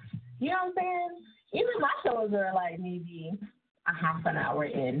that? You know what I'm saying? Even my shows are like maybe a half an hour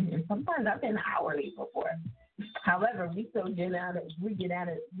in, and sometimes I've been an hour late before. However, we still get out of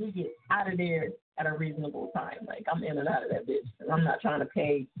there at a reasonable time. Like, I'm in and out of that bitch. I'm not trying to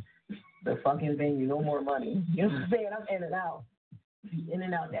pay the fucking venue no more money. You know what I'm saying? I'm in and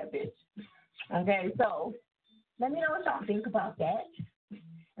out that bitch. Okay, so let me know what y'all think about that.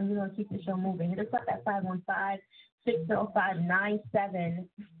 And we're going to keep the show moving. Hit us up at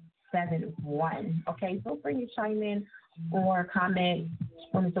 515-605-9771. Okay, feel free to chime in or comment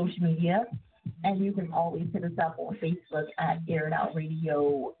on the social media. And you can always hit us up on Facebook at Air It Out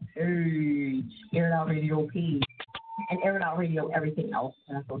Radio page, Air It Out Radio page, and Air It Out Radio everything else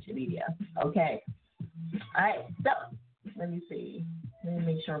on social media. Okay. All right. So let me see. Let me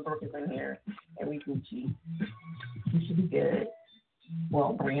make sure Brooke is in here and we Gucci. We should be good.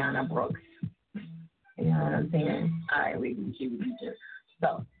 Well, Brianna Brooks. You know what I'm saying? All right, we Gucci.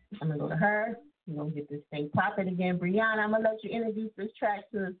 So I'm gonna go to her. We're gonna get this thing popping again. Brianna, I'm gonna let you introduce this track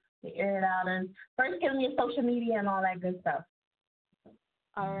to the Air It Outers. First, give me your social media and all that good stuff.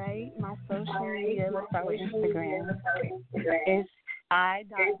 All right, my social media, let's start with Instagram. It's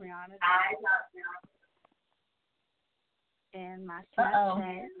I.Brianna. And my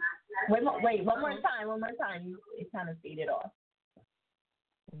Snapchat. Wait, one more time. It kind of faded off.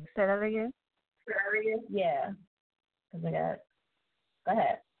 Say that again? Yeah. Because I got, go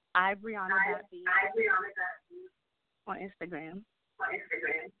ahead. I.Brianna.B on Instagram.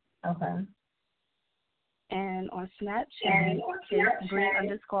 Okay. And on Snapchat, it's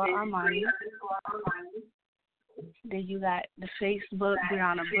Bri_Armani. Then you got the Facebook,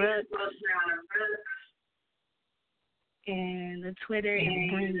 Brianna Brooks. And the Twitter is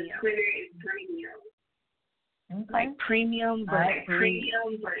Premium. Okay. Like premium, but premium.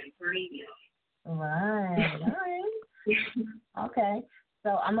 Right. Okay. So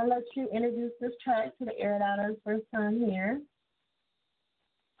I'm going to let you introduce this track to the Air It Outers first time here.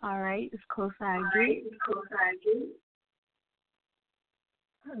 All right. It's Close I Get.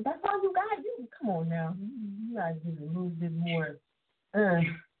 That's all you got. You come on now. You guys give a little bit more.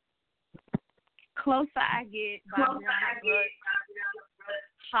 Closer I Get by Brianna Brooks.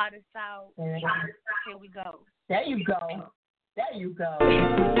 Hottest out. Here we go. There you go.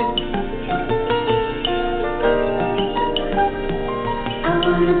 I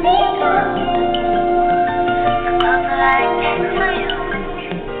wanna be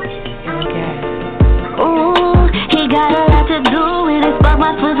ooh, he got a lot to do with it. Spark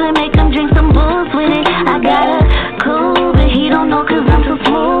my pussy, make him drink some booze with it. I got a cool, but he don't know 'cause I'm too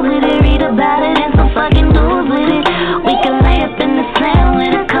smooth with it. Read about it in some fucking news with it. We can lay up in the sand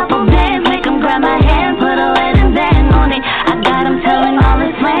with a couple bands. Make him grab my hand, put a wedding band on it. I got him telling all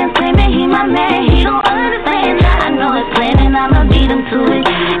his friends, claiming he my man. He don't understand. I know his plan and I'ma beat him to it.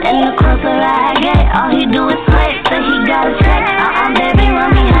 And the closer I get, all he do is sweat. So he got a check. Baby,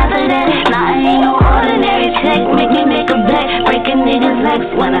 run me half of that. Nah, I ain't no ordinary check. Make me make a bet. Breaking niggas'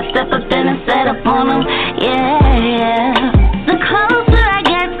 legs when I step up in and set up on them. Yeah. The closer I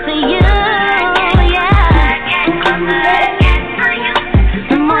get to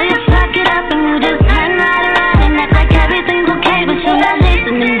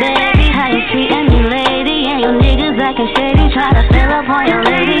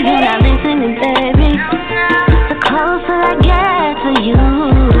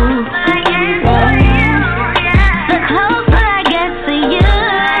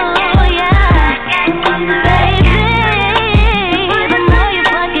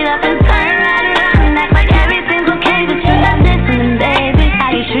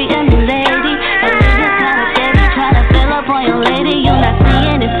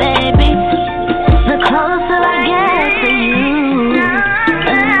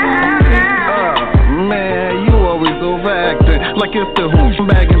like it's the who's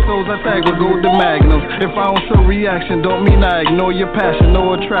bagging souls I tag with golden magnums. If I don't show reaction, don't mean I ignore your passion,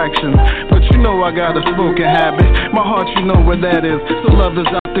 no attraction. But you know I got a smoking habit. My heart, you know where that is. So love is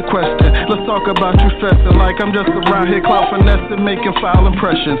out the question. Let's talk about you stressing like I'm just around here cloud finessing, making foul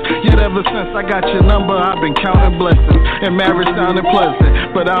impressions. Yet ever since I got your number, I've been counting blessings. And marriage sounded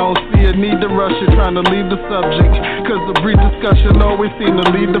pleasant, but I don't see a need to rush it, trying to leave the subject. Cause a brief discussion always seem to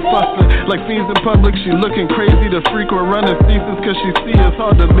lead to fussing. Like fiends in public, she looking crazy. The frequent running seasons cause she see it's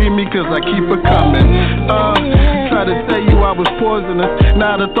hard to leave me cause I keep her coming. Try to tell you I was poisonous.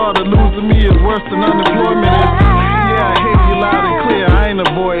 Now the thought of losing me is worse than unemployment is. Yeah, I hate you loud and clear, I ain't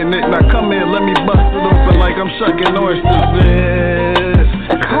avoiding it. Now come here, let me bust it open like I'm shucking oysters.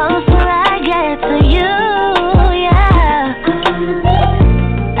 The closer I get to you, yeah,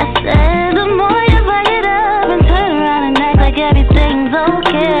 I said the more you back it up and turn around and act like everything's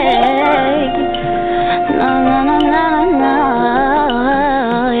okay. No, no, no, no, no,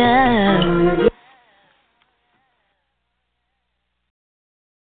 yeah.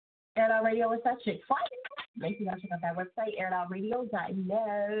 Air Radio is that chick fire. Make sure y'all check out that website, airoutradio.net.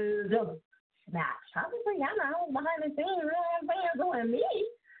 Now, shout out to Brianna. I was behind the scenes, really doing me.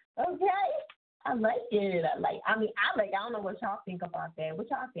 Okay? I like it. I don't know what y'all think about that. What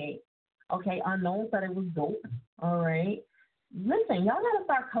y'all think? Okay, Unknown said it was dope. All right. Listen, y'all gotta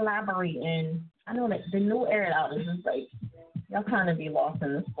start collaborating. I know that the new Air Out is just like, y'all kind of be lost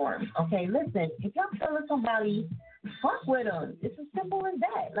in the storm. Okay, listen, if y'all feeling somebody, fuck with them. It's as simple as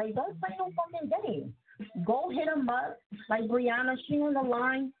that. Like, don't play no fucking game. Go hit them up. Like Brianna, she on the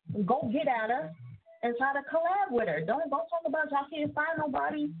line. Go get at her and try to collab with her. Don't talk about y'all can't find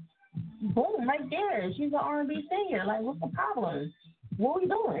nobody. Boom, right there. She's an R&B singer. Like, what's the problem? What are we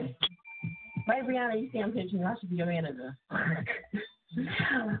doing? Right, Brianna, you see I'm pitching you. I should be your manager.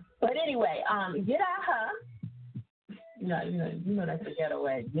 But anyway, get at her. You know that's the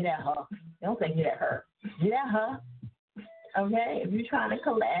getaway. Get at her. Don't say get at her. Get at her. Okay, if you're trying to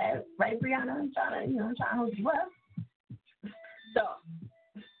collab, right, Brianna? I'm trying to hook you up. So,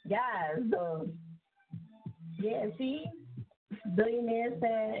 guys, see, Billionaire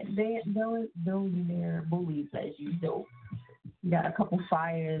said, Billionaire Bully says you dope. You got a couple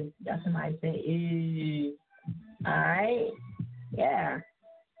fires. Got somebody say, ew. All right, yeah,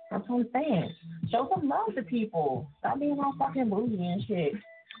 that's what I'm saying. Show some love to people. Stop being all fucking bougie and shit.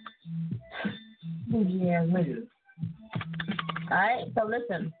 Bougie ass niggas. All right, so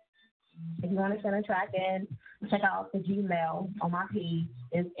listen, if you want to send a track in, check out the Gmail on my page.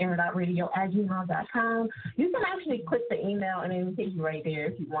 It's air.radio@gmail.com. You can actually click the email and it will take you right there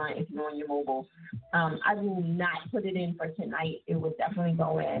if you're on your mobile. I will not put it in for tonight. It will definitely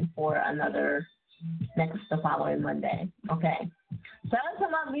go in for the following Monday. Okay. Shout out to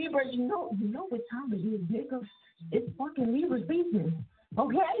my Libras. You know what time it is, nigga. It's fucking Libra season.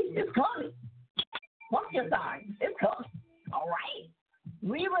 Okay? It's coming. Fuck your sign. It's coming. All right.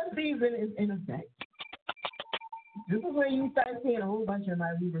 Libra season is in effect. This is where you start seeing a whole bunch of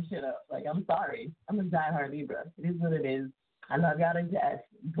my Libra shit up. Like, I'm sorry. I'm a diehard Libra. It is what it is. I love y'all to death,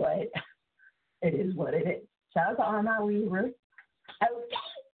 but it is what it is. Shout out to all my Libras. Okay.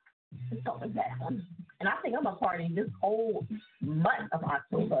 It's coming down. And I think I'm going to party this whole month of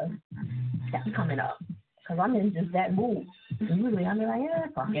October that's coming up. Because I'm in just that mood. Usually I'm like, yeah,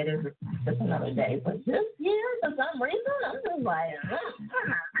 fuck it, it's just another day. But this year, for some reason, I'm just like,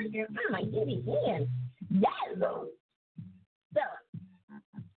 I'm going to get it in. Yes, though. So,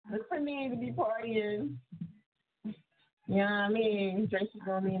 look for me to be partying. You know what I mean? Drinks is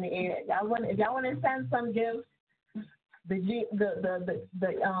going to be in the air. If y'all want to send some gifts, the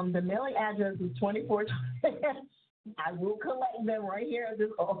mailing address is 24. I will collect them right here at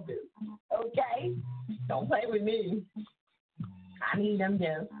this office. Okay? Don't play with me. I need them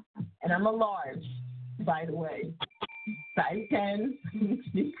gifts. And I'm a large, by the way. Size 10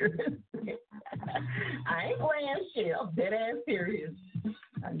 sneakers. I ain't playing shit. I'm dead ass serious.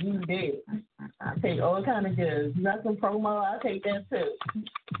 I need it. I'll take all kind of goods. You got some promo, I'll take that too.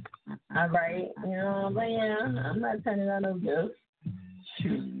 All right. You know what I'm saying? I'm not sending out no gifts.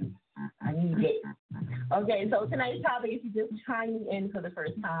 Shoot. I need it. Okay, so tonight's topic, if you just chiming in for the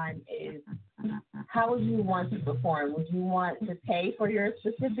first time, is how would you want to perform? Would you want to pay for your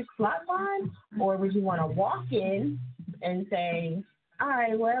specific slot line, or would you want to walk in and say, all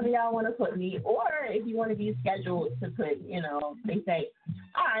right, wherever y'all want to put me, or if you want to be scheduled to put, they say,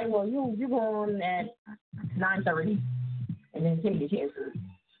 all right, well, you're going at 9:30, and then take your chances.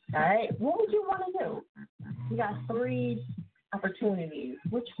 All right, what would you want to do? You got 3 opportunities.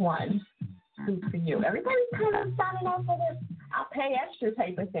 Which one suits for you? Everybody's kind of signing off for this. I'll pay extra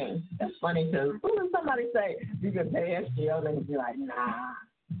type of thing. That's funny too. As soon as somebody say you can pay extra, y'all gonna be like,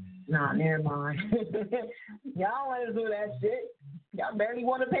 nah, never mind. Y'all want to do that shit. Y'all barely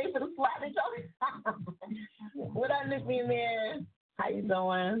want to pay for the slap at y'all. What up, Nicky man? How you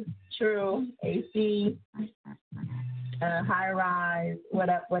doing? True. AC. High Rise. What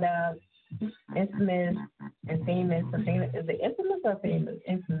up? Infamous and famous. Is it infamous or famous?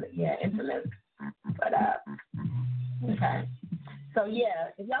 Infamous. Yeah, infamous. What up? Okay. So,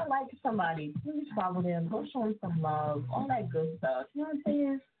 yeah, if y'all like somebody, please follow them. Go show them some love. All that good stuff. You know what I'm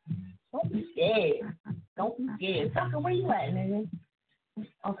saying? Don't be scared. Sucker, where you at, nigga?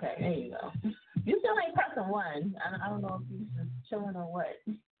 Okay, there you go. You still ain't pressing one. I don't know if you just chilling or what.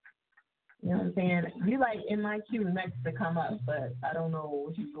 You know what I'm saying? You like in my queue next to come up, but I don't know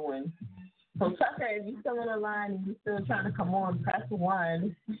what you're doing. So, Tucker, if you're still on the line and you're still trying to come on, press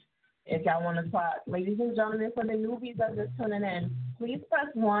one. If y'all want to talk. Ladies and gentlemen, for the newbies that are just tuning in, please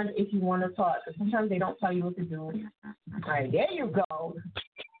press one if you want to talk. Because sometimes they don't tell you what to do. All right, there you go.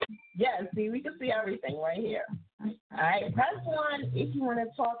 Yes, see, we can see everything right here. All right, press one if you want to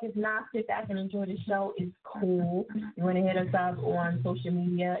talk. If not, sit back and enjoy the show. It's cool. You want to hit us up on social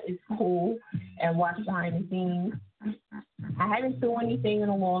media. It's cool. And watch behind the scenes. I haven't seen anything in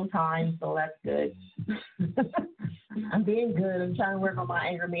a long time, so that's good. I'm being good. I'm trying to work on my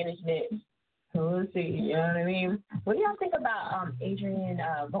anger management. So let's see. You know what I mean? What do y'all think about Adrian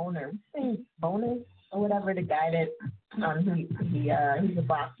Boner? Boner or whatever, the guy that he's a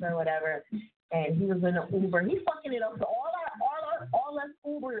boxer or whatever, and he was in an Uber. He's fucking it up for all us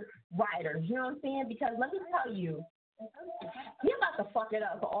Uber riders. You know what I'm saying? Because let me tell you, he's about to fuck it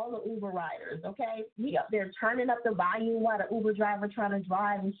up for all the Uber riders, okay? He up there turning up the volume while the Uber driver trying to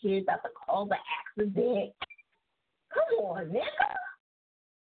drive and shit, about to call the accident. Come on, nigga.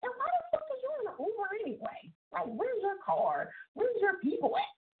 And why the fuck are you in the Uber anyway? Like, where's your car? Where's your people at?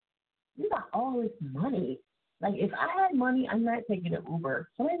 You got all this money. Like, if I had money, I'm not taking an Uber.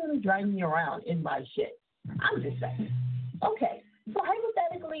 Somebody's going to drive me around in my shit. I'm just saying. Okay, so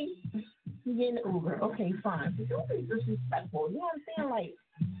hypothetically, you get an Uber. Okay, fine. But don't be disrespectful. You know what I'm saying? Like,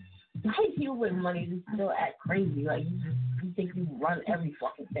 why people with money just still act crazy? Like, you think you run every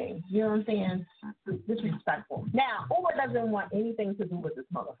fucking thing. You know what I'm saying? Disrespectful. Now, Uber doesn't want anything to do with this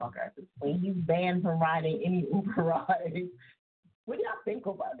motherfucker at this point. He's banned from riding any Uber rides. What do y'all think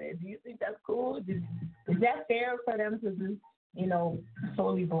about it? Do you think that's cool? Is that fair for them to just,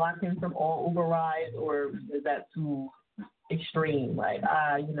 totally block him from all Uber rides, or is that too extreme? Like,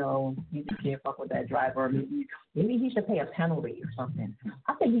 you just can't fuck with that driver. Maybe he should pay a penalty or something.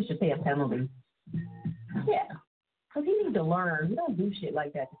 I think he should pay a penalty. Yeah, because he needs to learn. You don't do shit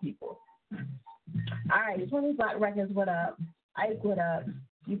like that to people. All right, 20 Black Records, what up? Ike, what up?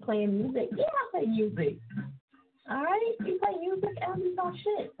 You playing music? Yeah, I play music. All right, we play music and we talk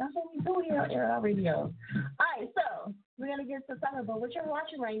shit. That's what we do here at Air Radio. All right, so we're going to get to something, but what you're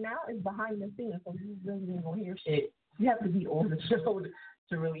watching right now is behind the scenes, so you really ain't going to hear shit. You have to be on the show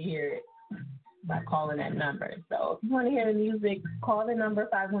to really hear it by calling that number. So if you want to hear the music, call the number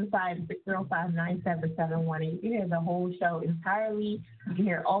 515-605-9771, and you can hear the whole show entirely. You can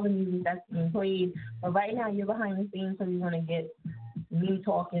hear all the music that's being played. But right now, you're behind the scenes, so you want to get me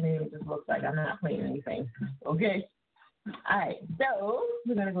talking, and it just looks like I'm not playing anything. Okay? All right, so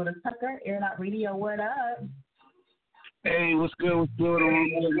we're going to go to Tucker, Air Radio. What up? Hey, what's good?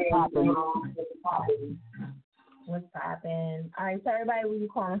 What's poppin'? All right, so everybody, where you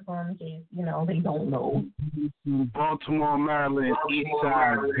calling from in case, they don't know. Baltimore, Maryland, East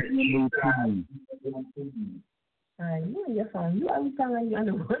Side. All right, you on your phone. You always sound like you're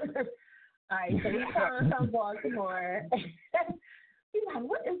underwater. All right, so we're calling from Baltimore. He's like,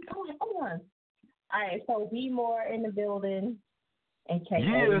 what is going on? All right, so Be More in the building and KA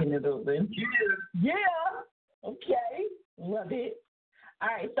in the building. Yeah. Okay. Love it. All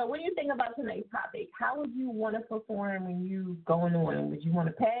right, so what do you think about tonight's topic? How would you want to perform when you going on? Would you want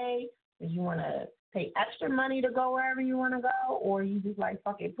to pay? Would you want to pay extra money to go wherever you want to go? Or you just like,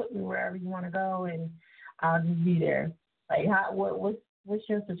 fuck it, put me wherever you want to go and I'll just be there? Like, what's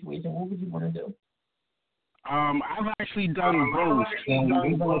your situation? What would you want to do? I've actually done both.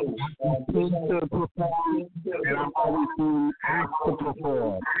 To perform, and I've always been asked to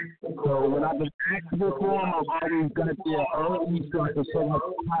perform. So when I've been asked to perform, I've always got there early to so much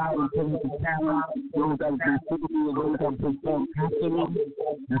time and so much talent. Those that have been typically and those that have performed after me.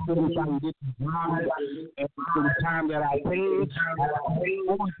 And so much I can get the time and for the time that I paid,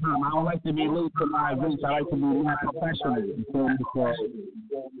 overtime. I don't like to be late to my events. I like to be more professional.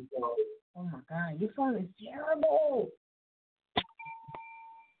 Oh my God, your phone is terrible.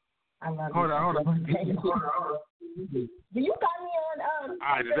 I love Hold on. Do you got me on? All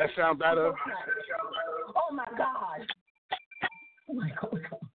right, does that sound better? Oh my God. Oh my God.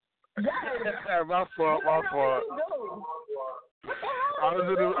 Yes. My fault. I was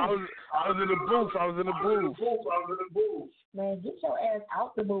in the booth. Man, get your ass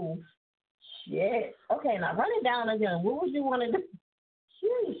out the booth. Shit. Okay, now run it down again. What would you want to do?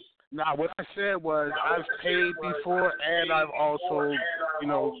 Sheesh. Nah, what I said was I've paid before, and I've also,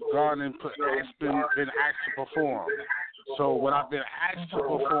 gone and been asked to perform. So when I've been asked to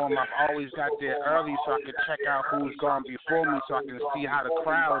perform, I've always got there early so I can check out who's gone before me, so I can see how the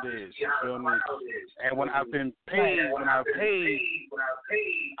crowd is. You feel me? And when I've paid,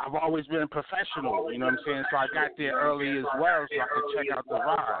 I've always been professional. You know what I'm saying? So I got there early as well, so I could check out the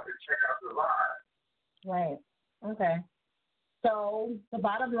vibe. Right. Okay. So the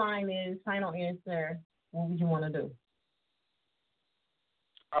bottom line is, final answer, what would you want to do?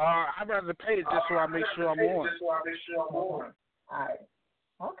 I'd rather pay it just so I make sure I'm on. All right.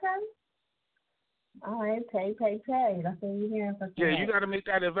 Okay. All right. Pay. That's what you're hearing for today. Yeah, you got to make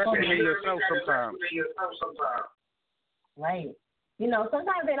that investment in yourself sometimes. Right.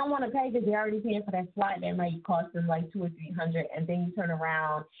 Sometimes they don't want to pay because they're already paying for that slot that might cost them like $200 or $300, and then you turn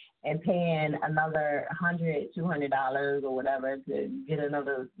around and paying another $100, $200 or whatever to get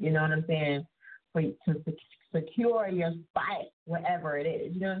another. You know what I'm saying? To secure your spot wherever it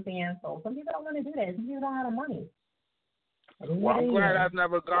is. You know what I'm saying? So some people don't want to do that. Some people don't have the money. Well, I'm glad I've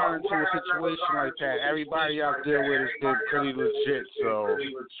never gone into a situation like that. Everybody I've dealt with has been pretty legit, so,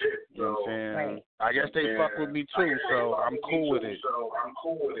 you know what I'm saying? Right. I guess they fuck with me too, so I'm cool with it.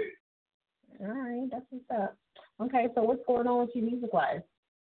 All right, that's what's up. Okay, so what's going on with you music-wise?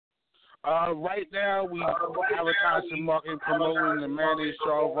 Right now, we advertising, marketing, promoting the Mayonnaise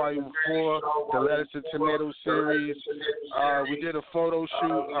Jar Volume 4, the Lettuce and Tomato series. We did a photo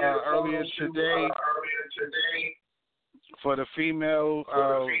shoot earlier today for the female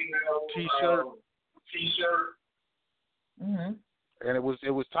T-shirt. Mm-hmm. And it was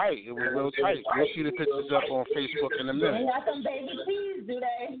tight. It was real tight. You'll see the pictures up on Facebook in a minute. They got some baby tees, do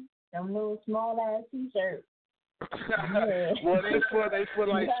they? Them little small ass T-shirts. Yeah. Well, they for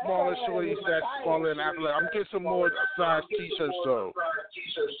like smaller shorties that's smaller than athletic. I'm getting some more size T-shirts though.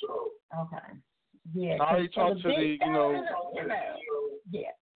 Okay. Yeah. I already talked to the,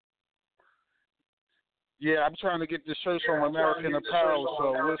 Yeah. Yeah, I'm trying to get the shirts from American Apparel,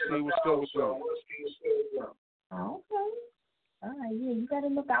 so we'll see what's good with them. Okay. All right, yeah, you got to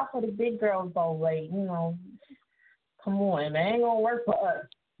look out for the big girls, though. Like, come on, man, ain't gonna work for us.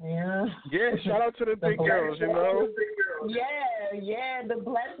 Yeah. Yeah, shout out to the big girls, Yeah, the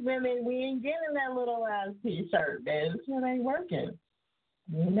blessed women, we ain't getting that little ass T-shirt, man. This one ain't working.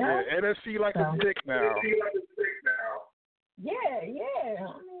 Yeah, NFC like a dick now. Yeah. I mean,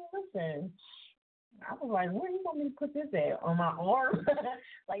 listen. I was like, where you want me to put this at? On my arm?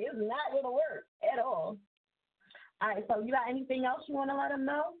 Like, it's not going to work at all. All right, so you got anything else you want to let them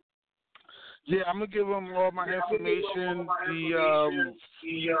know? Yeah, I'm going to give them all my information. The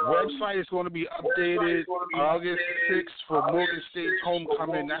website is going to be updated August 6th for Morgan State's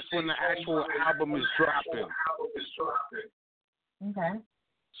Homecoming. That's when the actual album is dropping. Okay.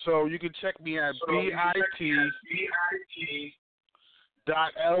 So you can check me at bit.ly/TUCKFLAV5000.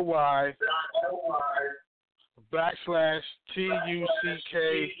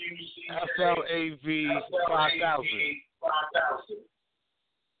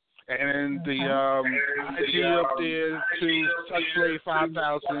 And then the IG up there to Touchplay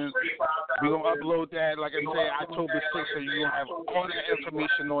 5000. We're going to upload that, like I say, October 6th, so you're going to have all that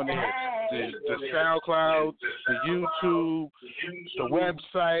information on there. The SoundCloud, the YouTube, the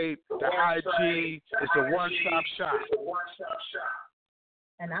website, the IG. It's a one-stop shop.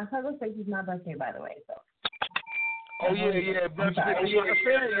 And October 6th is my birthday, by the way, so. Oh, yeah. That's big. You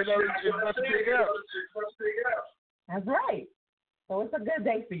understand, it's about to big up. That's right. So it's a good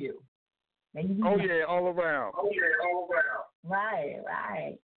day for you. All around. Right.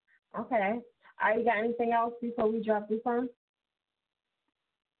 Okay. All right, you got anything else before we drop this on?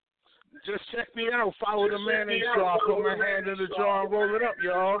 Just check me out. Follow the Mayonnaise Jar. Put my hand in the jar and roll it up,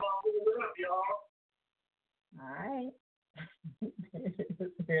 y'all. All right.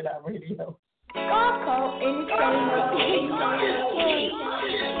 Hear it out radio. Coco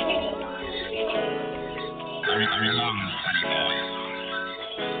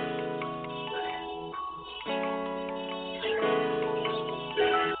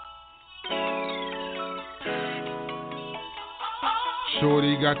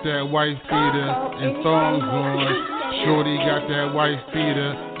Shorty got that white feeder and thongs on. Shorty got that white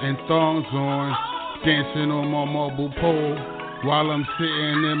feeder and thongs on. Dancing on my marble pole. while I'm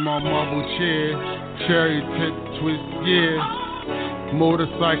sitting in my marble chair. Cherry tip twist, yeah.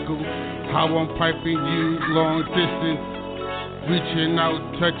 Motorcycle, how I'm piping you long distance. Reaching out,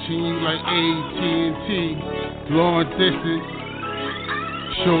 touching you like AT&T. Long distance.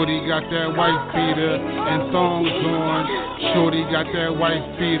 Shorty got that white beater and thongs on. Shorty got that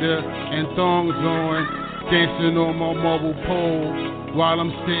white beater and thongs on. Dancing on my marble pole while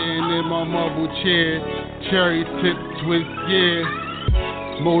I'm sitting in my marble chair. Cherry tip twist, yeah.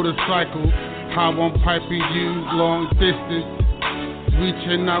 Motorcycle, how I'm piping you long distance.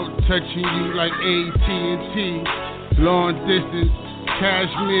 Reaching out, touching you like AT&T. Long distance,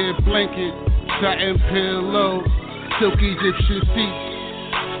 cashmere blanket, satin pillow, silky Egyptian seats.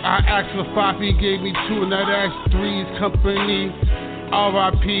 I asked for 5, he gave me 2, and that asked 3's company.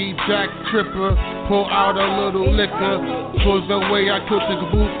 R.I.P. Jack Tripper, pull out a little liquor. Towards the way I killed the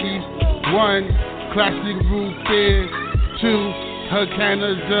kabuki. 1, classic root beer. 2, her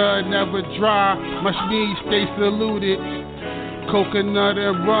Canada never dry. My knees stay saluted. Coconut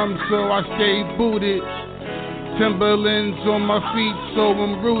and rum, so I stay booted. Timberlands on my feet, so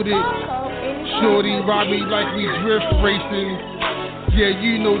I'm rooted. Shorty ride me like we drift racing. Yeah,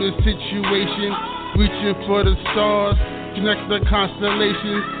 you know the situation. Reaching for the stars, connect the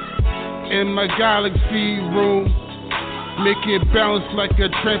constellations. In my galaxy room, make it bounce like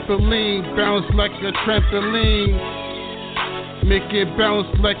a trampoline. Bounce like a trampoline. Make it bounce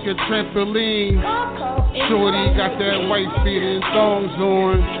like a trampoline. Shorty got that white beater and thongs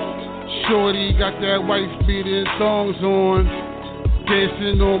on. Shorty got that white beater and thongs on.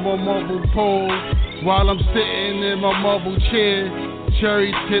 Dancing on my marble pole while I'm sitting in my marble chair.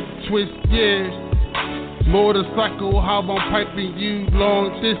 Cherry tip twist, yeah. Motorcycle, how I'm piping you long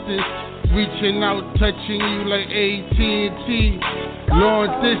distance. Reaching out, touching you like AT&T.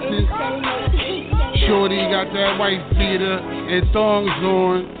 Long distance. Shorty got that white beater and thongs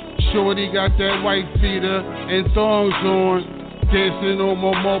on. Shorty got that white beater and thongs on. Dancing on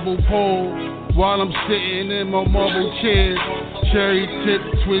my marble pole while I'm sitting in my marble chair. Cherry tip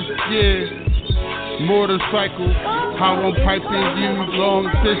twist, yeah. Motorcycle, how I'm piping you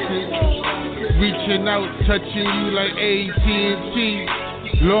long distance. Reaching out, touching you like AT&T.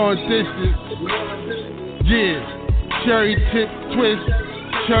 Long distance, yeah. Cherry tip twist,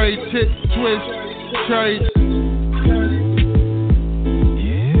 cherry tip twist, cherry.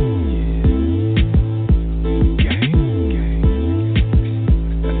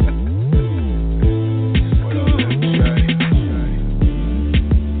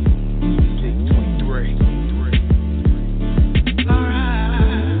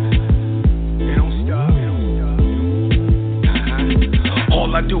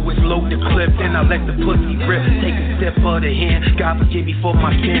 Then I let the pussy rip, take a step of the hand. God forgive me for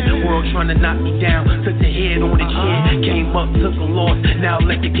my sin. World trying to knock me down, took the head on the chin. Came up, took a loss, now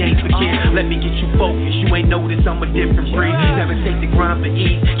let the games begin. Let me get you focused, you ain't noticed I'm a different breed. Never take the grind for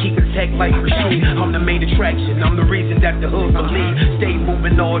ease, keep it tech like Rashid. I'm the main attraction, I'm the reason that the hood believe. Stay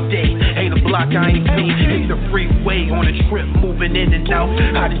moving all day, ain't a block I ain't seen. It's the freeway on a trip, moving in and out.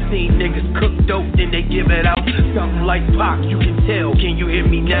 I done seen niggas cook dope, then they give it out. Something like Pac, you can tell, can you hear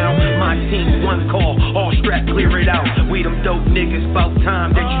me now? My team, one call, all strapped, clear it out. We them dope niggas, about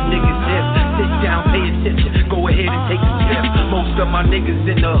time that you niggas hip. Sit down, pay attention, go ahead and take a step. Most of my niggas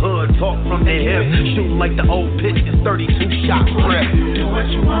in the hood talk from their hip. Shooting like the old Pistons, 32 shot prep. Do what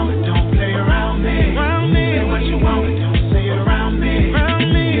you want, but don't play around me. Say what you want, but don't say it around me.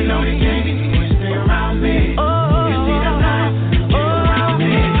 You know the game, you can stay around me. You see the knife, get around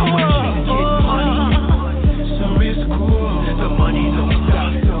me. Know what you get money, so it's cool. The money don't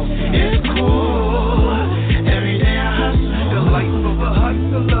stop, so it's cool. Every day I hustle, the life of a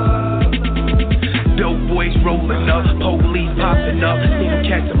hustler. Dope boys rolling up, police popping up. See them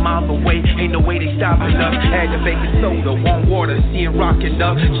cats a mile away, ain't no way they stopping us. Had to bake a soda, warm water, see it rocking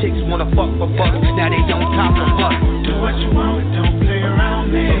up. Chicks wanna fuck for bucks, now they on top of us. Do what you want, but don't play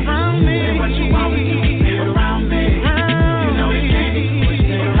around me. Say what you want, but don't play around me. You know the game, you can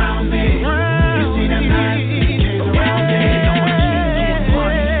stay around me. You see them knives, you came around me. Know what you get money, so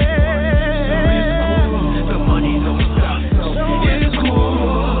it's cool. The money don't stop, so it's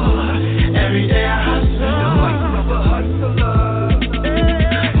cool. Every day I hustle, the life of a hustler.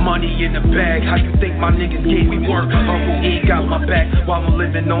 Money in the bag, how you think my niggas gave me work? Uncle E got my back while I'm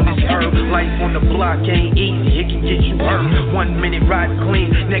living on this herb. Life on the block ain't easy, it can get you hurt. 1 minute riding clean,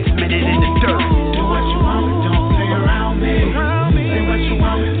 next minute in the dirt. Do what you want, but don't play around me. Say what you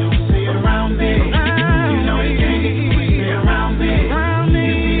want, but don't say it around me. You know the game, you can stay around me.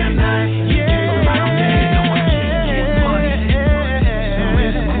 You see them knives, you came around me. Know what you get money, so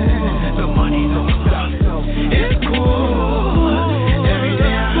it's cool. The money don't stop, so it's cool.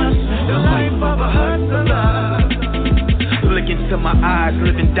 eyes,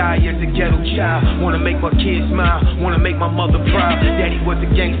 live and die as a ghetto child. Wanna make my kids smile, wanna make my mother proud. Daddy was a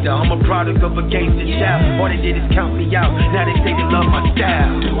gangster, I'm a product of a gangster child. All they did is count me out, now they say they love my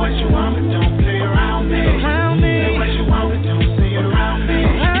style. Do what you want, but don't play around me. Do what you want, but don't say it around me.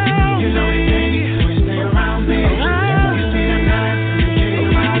 You know they can't even stay around me. You see the night,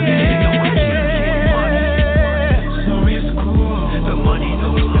 you can't around me. So it's cool, the money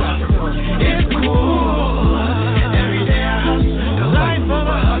don't stop. It's cool, every day I hustle, the life of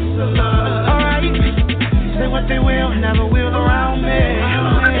a hustler. Alright, say what they will, never will around me.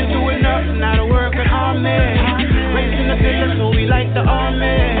 Been through enough, now to work with army. Raised in the village, so we like the army.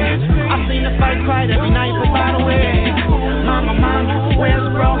 I seen the fight cried every night, but by the way, mama, where's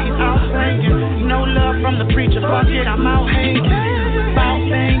bro? He's out singing. No love from the preacher, fuck it, I'm out hanging. About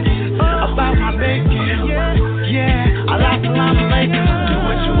thinking, about my bacon. Yeah, I like the llama bacon. Do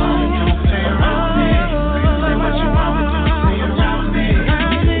what you want, don't play around me. Say what you want, but don't say around me.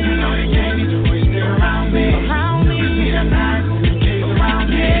 You know they can't even stay around me. You see the knives and the cave around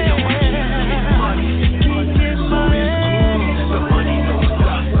me.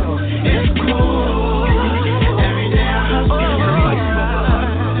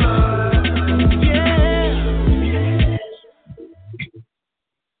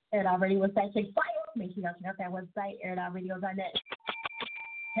 Air It Out Radio was that chick fire. Make sure y'all check out that website, airitoutradio.net.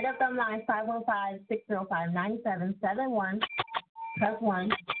 Hit up them lines, 515-605-9771. Press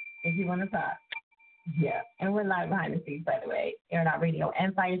 1 if you want to talk. Yeah, and we're live behind the scenes, by the way. Air It Out Radio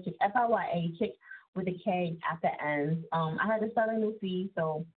and Fire Chick, F-I-Y-A, chick with a K at the end. I had to start a new feed,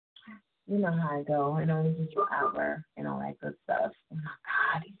 so you know how I go. I know it's just an hour and all that good stuff. Oh, my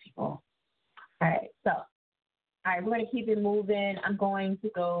God, these people. All right, so. All right, we're going to keep it moving. I'm going to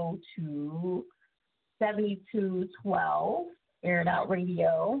go to 7212, Air It Out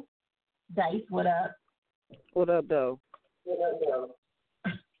Radio. Dice, what up? What up, though?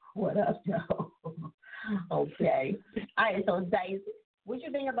 What up, though? Okay. All right, so Dice, what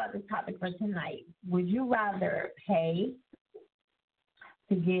you think about this topic for tonight? Would you rather pay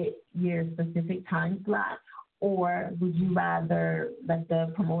to get your specific time slot, or would you rather let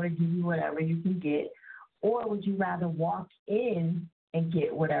the promoter give you whatever you can get? Or would you rather walk in and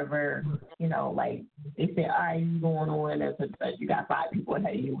get whatever, you know, like they say, all right, you going on as you got 5 people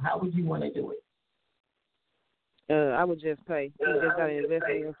ahead of you. How would you want to do it? I would just pay. You just got to invest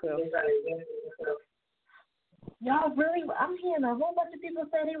in yourself. Y'all really, I'm hearing a whole bunch of people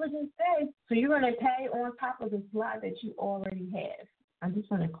say they would just pay. So you're going to pay on top of the slot that you already have. I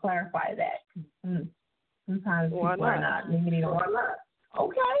just want to clarify that. Sometimes people are not. Maybe they don't.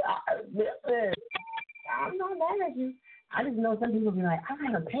 Okay, listen. I'm not mad at you. I just know some people be like, I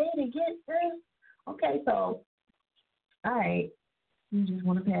gotta pay to get this. Okay, so, all right. You just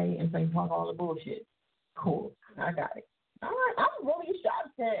want to pay and say, fuck all the bullshit. Cool. I got it. All right. I'm really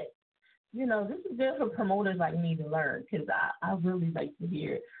shocked that, you know, this is good for promoters like me to learn, because I really like to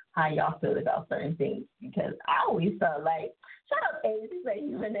hear how y'all feel about certain things, because I always felt like, shut up, Ace. He's like,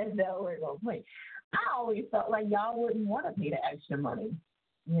 you and that bell, we're going to play. I always felt like y'all wouldn't want to pay the extra money.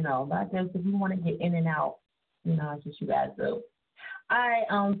 You know, but I guess if you want to get in and out, you know, that's what you guys do. All right,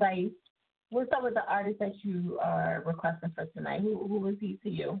 Vice, what's up with the artist that you are requesting for tonight? Who is he to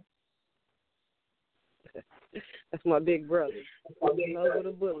you? That's my big brother.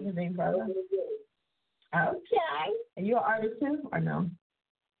 Your big brother. Okay. Are you an artist too, or no?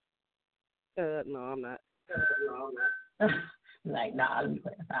 No, I'm not. Like, nah, let me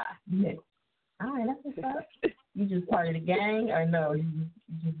clarify. Yeah. All right, that's what's up. You just part of the gang, or no? You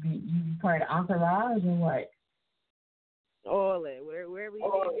part of the entourage, or what? All that, wherever you need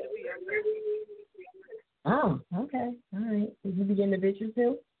me to be. Oh, okay, all right. Did you begin the bitches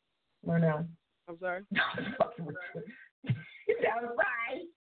too, or no? I'm sorry. No, I'm just fucking with you. I'm right.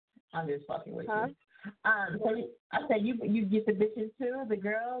 I'm just fucking with you. So I said you get the bitches too, the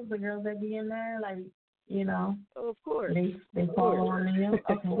girls that be in there, like, you know. Oh, of course. They follow on you.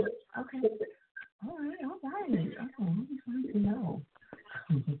 Okay. Okay. All right. Okay, I'm to know.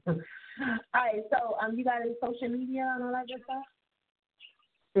 All right, so you got any social media and all that good stuff?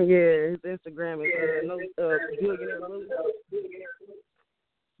 Yeah, his Instagram is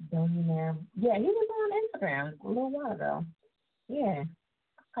Billionaire. Yeah, he was on Instagram a little while ago. Yeah.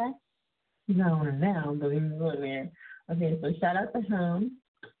 Okay. He's not on it now, but he was on there. Okay, so shout out to him.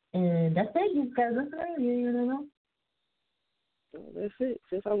 And that's it, you guys. That's right. You know. That's it.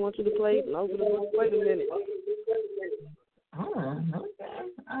 Since I want you to play, I'm going to wait a minute. Oh,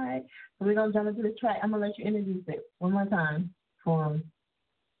 okay. All right. So we're going to jump into the track. I'm going to let you introduce it one more time for him.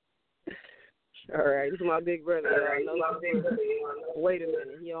 All right. This is my big brother. I know. Wait a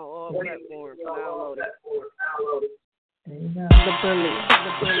minute. He on all platforms. Download it. There you go. The bully.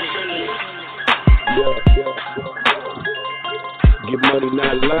 Yeah. Get money,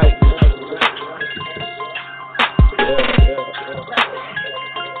 not life. Yeah.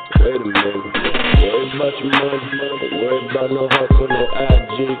 Wait a minute. Worry about your money. Worry about no hustle, no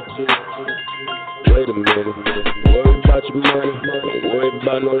IG. Wait a minute. Worry about your money. Worry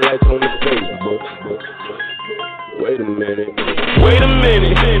about no likes on the Facebook. Wait a minute. Wait a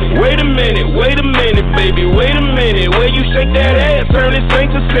minute, baby, wait a minute. Where you shake that ass, turn it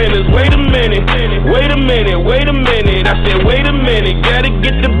saints to sinners. Wait a minute. I said, wait a minute, gotta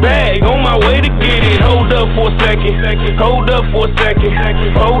get the bag, on my way to get it. Hold up for a second. I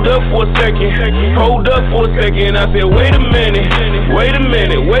said, wait a minute.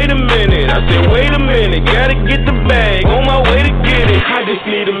 I said, wait a minute, gotta get the bag, on my way to get it. I just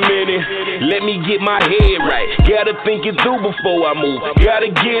need a minute, let me get my head right. Gotta think it through before I move.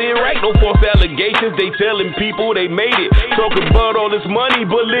 Gotta get it right, no false allegations. They telling people they made it. Talk about all this money,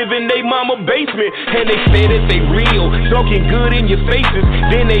 but live in they mama basement. And they say that they real, talking good in your faces.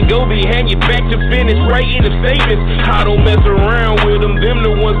 Then they go behind your back to finish writing the statements. I don't mess around with them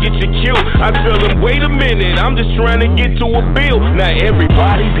the ones get you killed. I tell them, wait a minute, I'm just trying to get to a bill. Now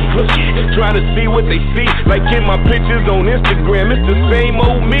everybody be looking, trying to see what they see. Like in my pictures on Instagram, it's the same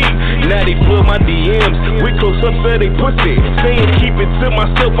old me. Now they flood my DMs with close ups of they pussy, saying keep it to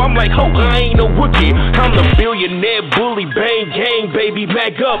myself. I'm like, ho, I ain't no rookie. I'm the billionaire bully, bang gang, baby,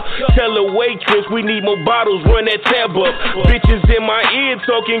 back up. Tell the waitress we need more bottles, run that tab up. Bitches in my ear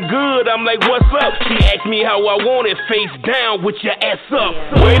talking good, I'm like, what's up? She asked me how I want it, face down with your ass up.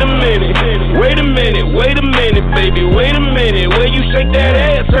 Wait a minute, baby, wait a minute. Where you shake that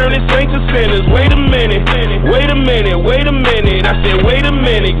ass, turn it saints to sinners. Wait a minute. I said, wait a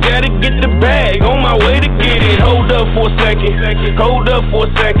minute, gotta get the bag, on my way to get it. Hold up for a second.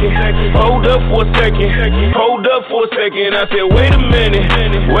 I said, wait a minute. I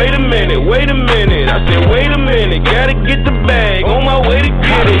said, wait a minute, gotta get the bag, on my way to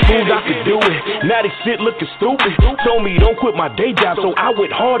get it. Soon I could do it, now this shit looking stupid. Told me don't quit my day job, so I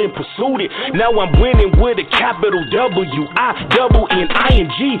went hard and pursued it. Now I'm winning with a capital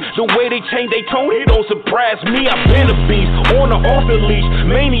W-I-double-N-I-N-G. The way they change they tone, it don't surprise me. I've been a beast, on or off the leash,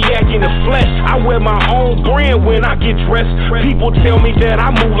 maniac in the flesh. I wear my own brand when I get dressed. People tell me that I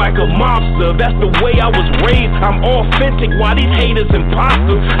move like a mobster, that's the way I was raised. I'm authentic, while these haters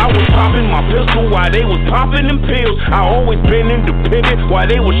imposters. I was popping my pistol while they was popping them pills. I always been independent while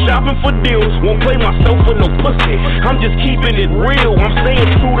they was shopping for deals. Won't play myself for no pussy, I'm just keeping it real. I'm staying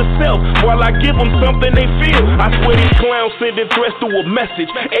true to self while I give them something they feel. I swear these clowns sending threats through a message,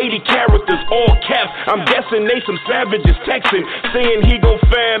 80 characters, all caps. I'm guessing they some savages texting, saying he gon'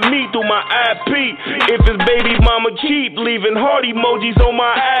 find me through my IP. If his baby mama keep leaving heart emojis on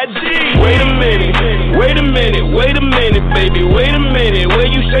my IG. Wait a minute, baby, wait a minute. Where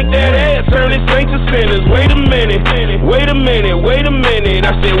you shake that ass, turn it saints to sinners. Wait a minute. I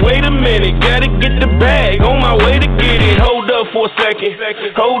said, wait a minute, gotta get the bag, on my way to get it. Hold up for a second. I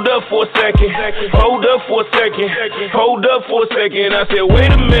said,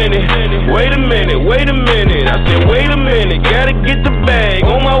 wait a minute. I said, wait a minute, gotta get the bag,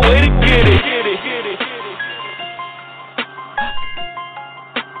 on my way to get it.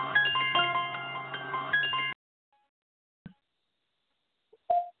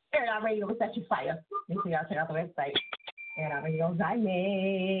 Air Radio will set you fire. Make sure y'all check out the website. Air Radio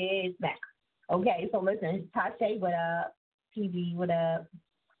back. Okay, so listen, Tasha, what up? TV, what up?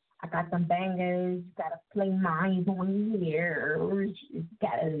 I got some bangers. Gotta play mine on here.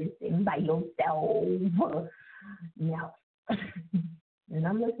 Gotta listen by yourself. No. And when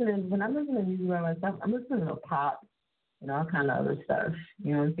I'm listening to music by myself, I'm listening to pop and all kind of other stuff.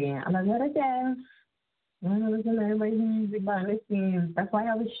 You know what I'm saying? I'm like, what a jazz. I want to listen to everybody's music by listening. That's why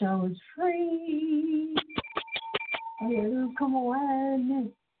our show is free. Yeah, come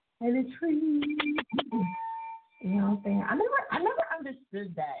on. And it's free. You know what I'm saying? I never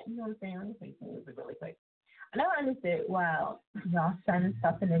understood that. You know what I'm saying? Let me say something really quick. I never understood why y'all send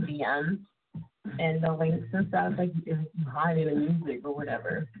stuff in the DMs and the links and stuff, like it's hiding the music or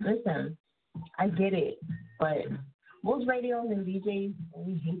whatever. Listen, I get it, but most radios and DJs,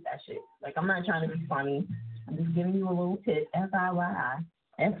 we hate that shit. Like, I'm not trying to be funny. I'm just giving you a little tip. FYI.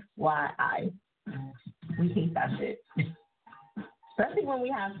 We hate that shit. Especially when we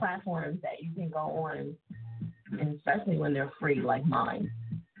have platforms that you can go on, and especially when they're free, like mine.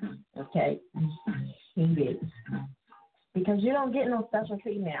 Okay? Hate it. Because you don't get no special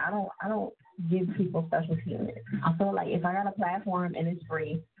treatment. I don't give people special treatment. I feel like if I got a platform and it's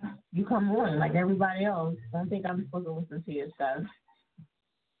free, you come on like everybody else. Don't think I'm supposed to listen to your stuff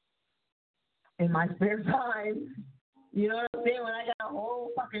in my spare time. You know what I'm saying? When I got a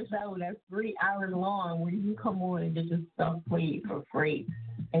whole fucking show that's 3 hours long where you can come on and get your stuff played for free.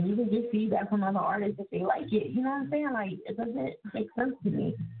 And you can get feedback from other artists if they like it. You know what I'm saying? Like, it doesn't make sense to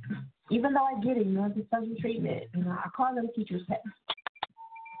me. Even though I get it, you know, it's a special treatment. You know, I call them teacher's pets.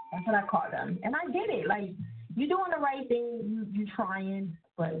 That's what I call them. And I get it. Like, you're doing the right thing. You're trying,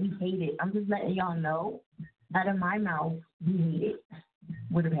 but we hate it. I'm just letting y'all know, out of my mouth, we hate it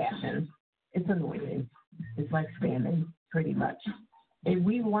with a passion. It's annoying. It's like spamming, pretty much. If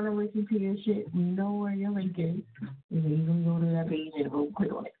we want to listen to your shit, we know where your link is. And then you can go to that page and go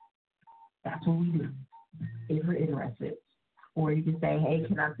click on it. That's what we do, if we're interested. Or you can say, hey,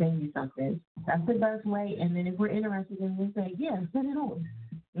 can I send you something? That's the best way. And then if we're interested, then we'll say, yeah, send it on.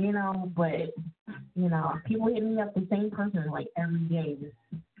 You know, but, you know, people hit me up the same person, like, every day.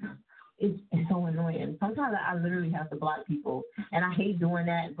 It's so annoying. Sometimes I literally have to block people. And I hate doing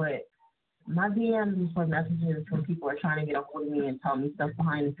that, but my DMs is for messages when people are trying to get a hold of me and tell me stuff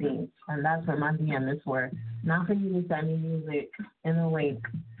behind the scenes. And that's what my DM is for. Not for you to send me music in the link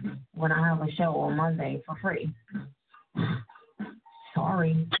when I have a show on Monday for free.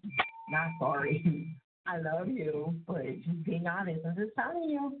 Sorry. Not sorry. I love you, but just being honest. I'm just telling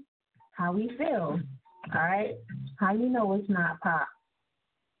you how we feel. All right? How you know it's not pop?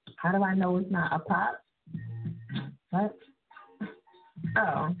 How do I know it's not a pop? What?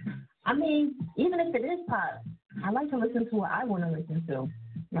 Oh. I mean, even if it is pop, I like to listen to what I want to listen to. You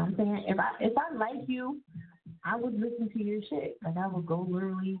know what I'm saying? If I like you, I would listen to your shit. Like, I would go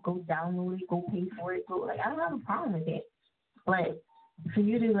download it, go pay for it. I don't have a problem with it. But for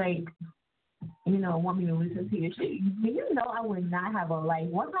you to, like, you know, want me to listen to your shit, you know I would not have a life.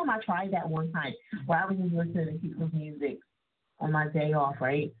 One time I tried that one time where I was just listening to people's music on my day off,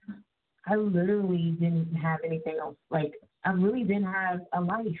 right? I literally didn't have anything else. Like, I really didn't have a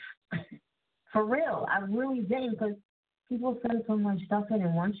life. For real. I really didn't, because people send so much stuff in,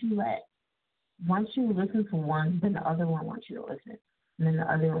 and once you listen to one, then the other one wants you to listen. And then the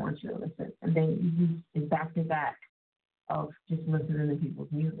other one wants you to listen. And then you just back to back of just listening to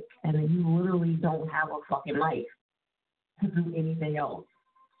people's music. And then you literally don't have a fucking life to do anything else.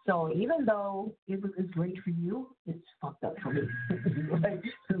 So even though it's great for you, it's fucked up for me. Like,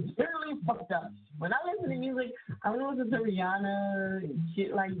 it's literally fucked up. When I listen to music, I listen to Rihanna and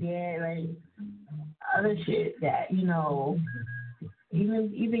shit like that, like other shit that, you know,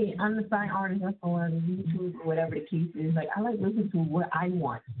 even unsigned artists on YouTube or whatever the case is. Like, I like listening to what I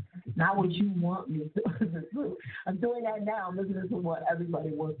want, not what you want me to listen to. I'm doing that now. I'm listening to what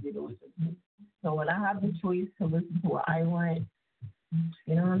everybody wants me to listen to. So when I have the choice to listen to what I want,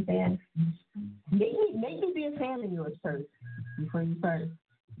 you know what I'm saying? Make me be a fan of yours first before you start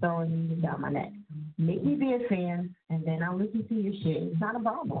throwing music down my neck. Make me be a fan, and then I'll listen to your shit. It's not a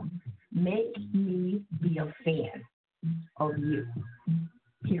problem. Make me be a fan of you,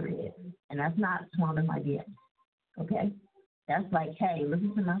 period. And that's not swamping my DMs, okay? That's like, hey,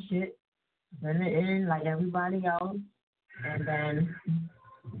 listen to my shit, send it in like everybody else, and then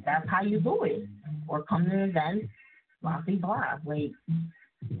that's how you do it. Or come to an event, blah, blah, blah. Like,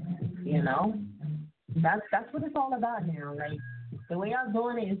 you know, that's what it's all about now. Like, the way y'all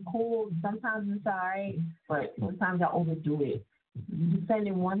doing it is cool. Sometimes it's all right, but sometimes y'all overdo it. You just send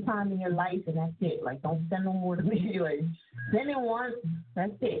it one time in your life, and that's it. Like, don't send no more to me. Like, send it once,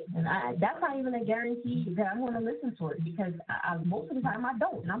 that's it. And that's not even a guarantee that I'm going to listen to it, because most of the time I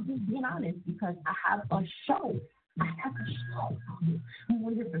don't. And I'm just being honest, because I have a show. I'm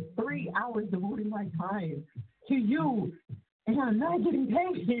here for 3 hours devoting my time to you, and I'm not getting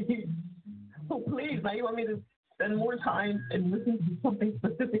paid. So please, now you want me to spend more time and listen to something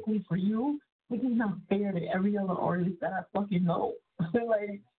specifically for you? This is not fair to every other artist that I fucking know.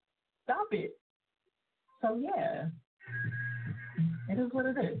 Like, stop it. So yeah, it is what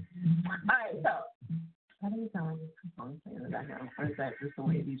it is. All right, so how do you sound like a song playing in the background? Or is that just the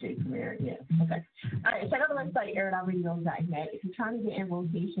way DJ Premier? Yeah. Okay. All right. Check out the website, airitoutradio.net. If you're trying to get in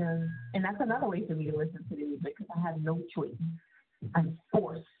rotation, and that's another way for me to listen to the music, because I have no choice. I'm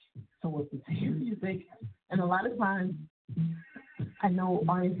forced to listen to your music, and a lot of times I know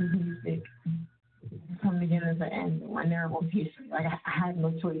artists' music from beginning to end when they're in rotation. Like, I had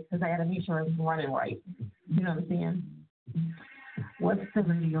no choice, because I got to make sure it's running right. You know what I'm saying? What's the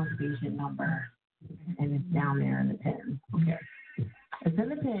radio station number? And it's down there in the pin. Okay. It's in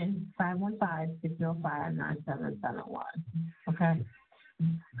the pin, 515-605-9771. Okay.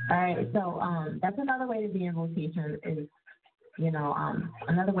 All right. So that's another way to be in rotation is, you know,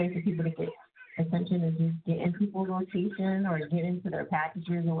 another way for people to get attention is just get in people's rotation or get into their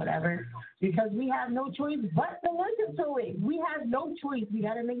packages or whatever, because we have no choice but to listen to it. We have no choice. We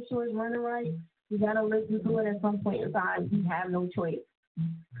got to make sure it's running right. You gotta listen to it at some point in time. You have no choice.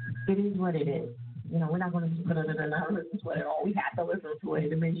 It is what it is. You know, we're not gonna just not listen to it at all. We have to listen to it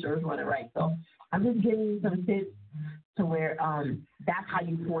to make sure it's running right. So I'm just giving you some tips to where that's how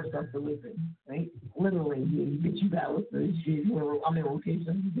you force us to listen, right? Literally, you gotta listen to this shit. I'm in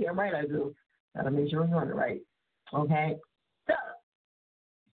rotation. Yeah, right, I do. Gotta make sure it's running right. Okay? So,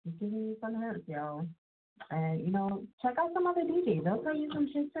 just giving you some hints, y'all. And, you know, check out some other DJs. They'll tell you some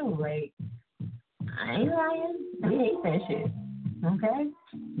shit, too. Like, I ain't lying. They hate that shit. Okay?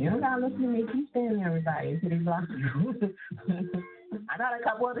 You don't gotta listen to me. Keep spamming everybody until they block you. I got a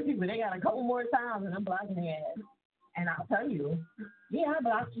couple other people. They got a couple more times, and I'm blocking their ass. And I'll tell you, yeah, I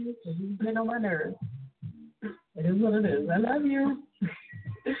blocked you because you've been on my nerves. It is what it is. I love you.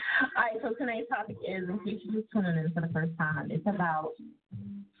 All right, so tonight's topic is, in case you're just tuning in for the first time, it's about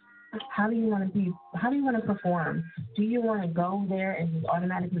how do you want to perform? Do you want to go there and just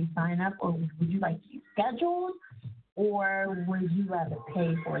automatically sign up, or would you like to be scheduled, or would you rather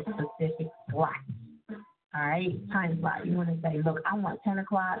pay for a specific slot? All right, time slot. You want to say, look, I want 10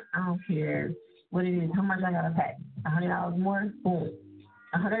 o'clock. I don't care what it is, how much I got to pay. $100 more? Boom.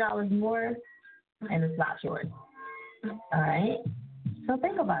 $100 more, and the slot's yours. All right? So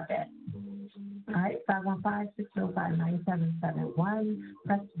think about that. All right, 515-605-9771.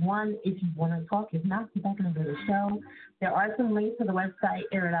 Press 1 if you want to talk. If not, get back into the show. There are some links to the website,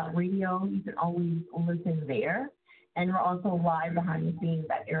 Air It Out Radio. You can always listen there. And we're also live behind the scenes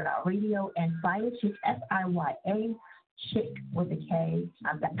at Air It Out Radio and Siya Chick, SIYA, Chick with a K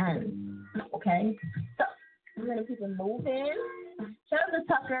at the end. Okay? So, we're going to keep it moving. Shout out to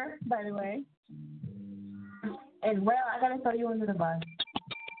Tucker, by the way. And, well, I got to throw you under the bus.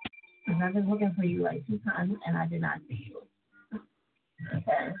 Because I've been looking for you like 2 times, and I did not see you.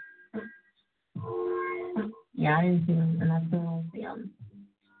 Okay? Yeah, I didn't see him, and I still don't see him.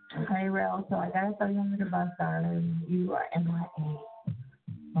 Okay, Rel, so I got to throw you under the bus, darling. You are MIA.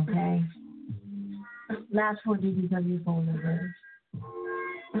 Okay? Last 4 digits of your phone number,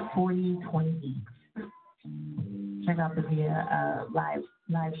 4028. Check out the live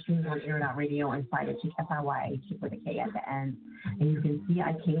stream on Air It Out Radio and Siya Chick, SIYA, Chick with a K at the end. And you can see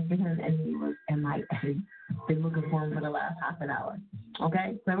I came to him and he was MIA. Been looking for him for the last half an hour.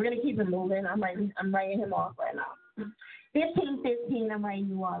 Okay? So we're going to keep it moving. I'm writing him off right now. 1515, I'm writing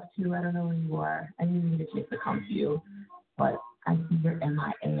you off too. I don't know where you are. I need a chick to come to you. But I see your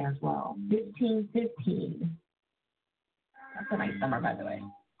MIA as well. 1515. That's a nice number, by the way.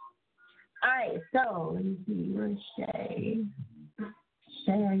 All right, so let me see. Where's Shay?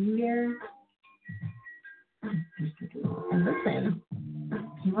 Shay, are you here? And listen,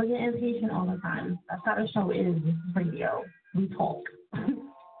 people get impatient all the time. That's how the show is. This is radio. We talk.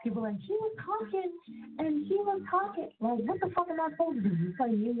 People are like, she was talking, and she was talking. Like, what the fuck am I supposed to do? You play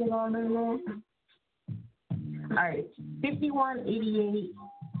music all night long? All right, 5188,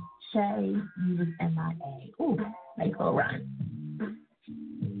 Shay, you was MIA. Ooh, nice little rhyme.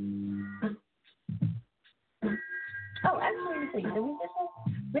 Oh, actually, let me see. Did we get that?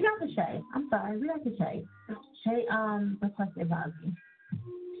 We got the Shay. I'm sorry, we got the Shay. Shay, requested Bobby.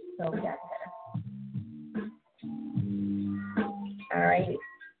 So we got that. All right.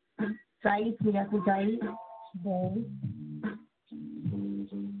 Dice, we got the Dice. Okay.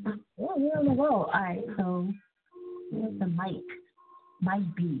 Yeah, we're on the roll. All right, so here's the mic.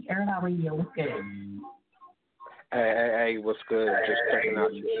 Mike B. Air It Out Radio, what's good? Hey, what's good? Just checking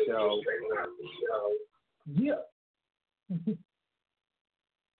out your show. Yeah.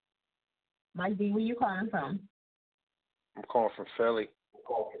 Mike B, where you calling from? I'm calling from Philly.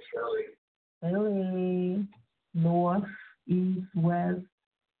 Philly. North, east, west,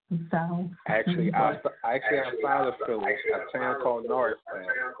 south. Actually, I'm outside of Philly. A town called Norristown.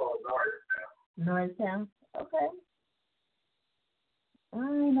 Norristown? Okay. All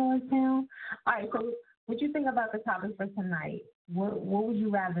right, Norristown. All right, so what you think about the topic for tonight? What would you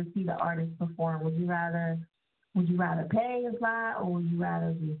rather see the artist perform? Would you rather pay a slot, or would you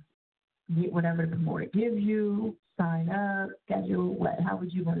rather just get whatever the promoter gives you, sign up, schedule, what? How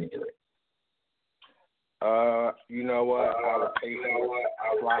would you want to do it? You know what? I would pay for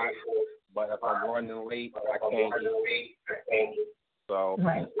a slot, but if I'm running late, I can't get late. So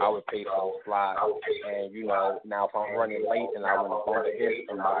right. I would pay for a slot. And, you know, now if I'm running late and I want to go against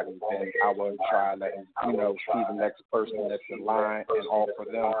somebody, then I would try to, you know, see the next person that's in line and offer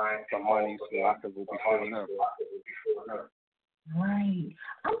them some money so I could go before them. Right.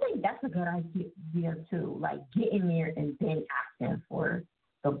 I think that's a good idea, too. Like, getting there and then asking for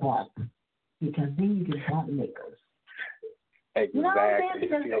the bump. Because then you get bump makers. Exactly. You know what I'm saying?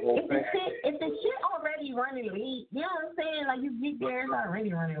 Because if the shit already running late, you know what I'm saying? Like, you get there, it's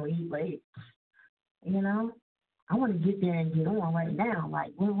already running late. You know, I want to get there and get on right now.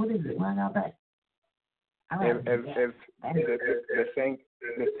 Like, what is it? What I got back? If the thing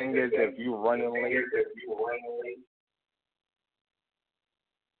is, if you running late, the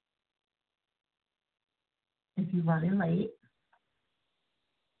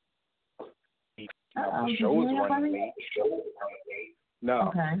show's running late. No.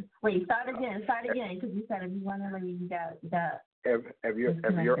 Okay. Wait, start again, because you said if you running late, you got. If you're, I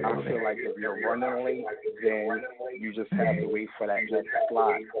feel like if you're running late, then you just have to wait for that next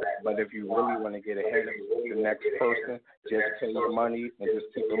slot. But if you really want to get ahead of the next person, just pay your money and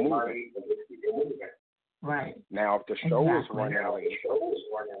just keep it moving. Right. Now, if the show is running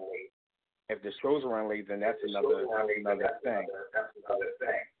late, then that's another thing.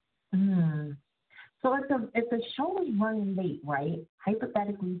 So if the show is running late, right?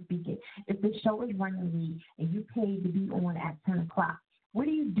 Hypothetically speaking, if the show is running late and you paid to be on at 10 o'clock, what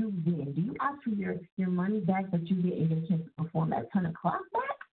do you do then? Do you ask for your money back that you didn't get a chance to perform at 10 o'clock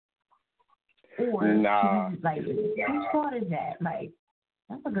back? Or nah. Whose fault is that? Like,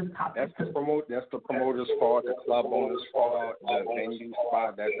 that's a good topic. That's the promoter's fault, the club owner's fault, the venue's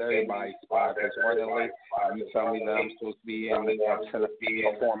fault. That's everybody's fault. It's running late. You tell me that I'm supposed to be in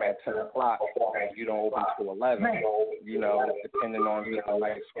perform at 10 o'clock, and you don't open till 11. Right. You know, depending on if the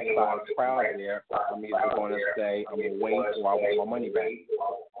nice crowd there, I'm either going to say I'm going to wait or I want my money back.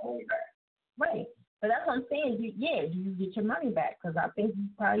 Right. But that's what I'm saying. Do you get your money back? Because I think you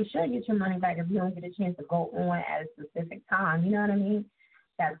probably should get your money back if you don't get a chance to go on at a specific time. You know what I mean?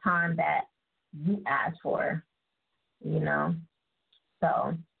 That time that you asked for, you know.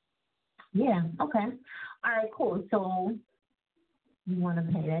 So, yeah, okay. All right, cool. So you want to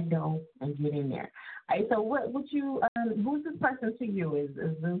pay that dough and get in there. All right, so who's this person to you? Is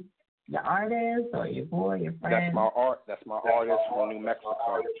this your artist or your boy, your friend? That's my artist from New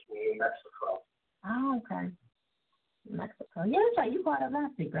Mexico. Oh, okay. New Mexico. Yeah, that's right. You brought it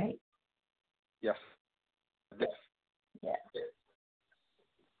last week, right? Yes. Yeah.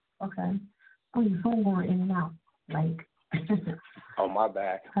 Okay. Oh, your phone going in and out. Like. Oh, my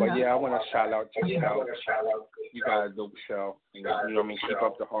bad. But yeah, I want to shout out to you. You got a dope show. You know what I mean? Keep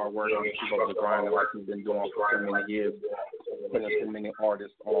up the hard work and keep up the grind like you've been doing for so many years. Putting up so many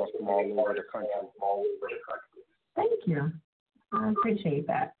artists all over the country. Thank you. I appreciate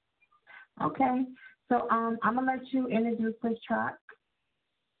that. Okay. So I'm gonna let you introduce this track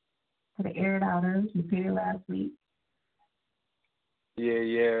to the Air It Outers. You played it last week.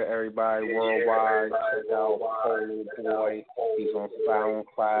 Yeah, everybody worldwide, check out Polo Boy. He's on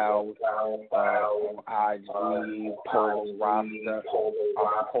SoundCloud, on IG, Polo Roster,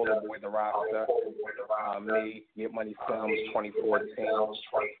 Polo Boy the Roster. Me, Get Money Films 2014.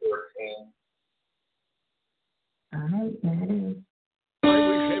 All right, there it is. I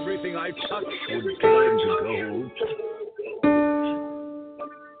wish everything I touch would turn to gold.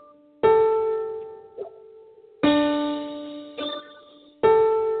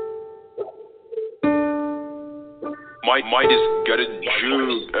 Might is got a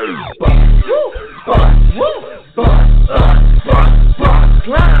Jew.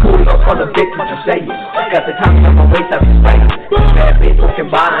 Pull up on the bitch, what you say? Got the time on my waist, I'm fighting. Bad bitch walking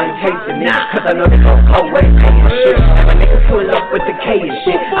by, I ain't chasing it. Cause I know they gon' always pay my shit. And my niggas pull up with the K and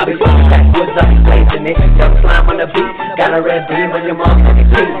shit. I be fucking backwoods, I be blazing it. Young slime on the beat, got a red beam on your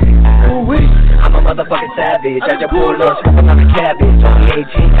motherfucking teeth. I'm a motherfucking savage. I just pull up, smoking on the cabbage. Only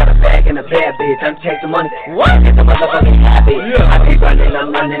 18, got a bag and a bad bitch. I'm chasing money. What? It's a motherfucking habit. I be running, I'm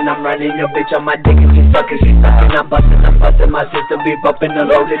running. Your bitch on my dick and she sucking, I'm busting. My sister be bumping the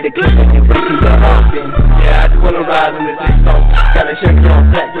loaded, the clip and you breaking the open. Yeah, I just wanna ride in the dick song. Got a shake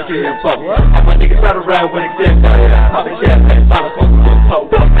on black, what you here for? All my niggas ride around with a clip. Poppin' champagne, bottles full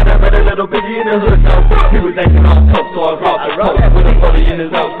of toe. And I met a little bitty in the hood though. He was acting all tough, so I dropped the rope. With a buddy in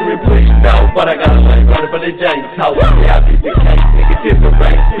his house, please no. But I got a money running for the James house. Yeah, I beat the case, nigga, different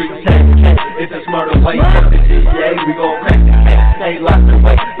race. Street change the case, it's a murder way. Fuck the GA, we gon' crack the case. Stay locked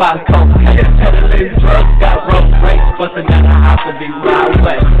away, 5 cones. Peddling drugs, got rough race. Bustin' down the house and be right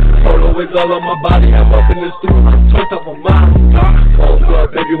away. Polo is all on my body, I'm up in the studio. Twist up on mine. Phone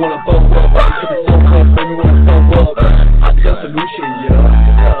up, baby, wanna phone up. Baby, phone up, baby, wanna phone up. I'm the solution,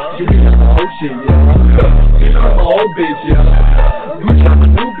 yeah. You be the ocean, yeah. I'm my old bitch, yeah. Gucci, I'm a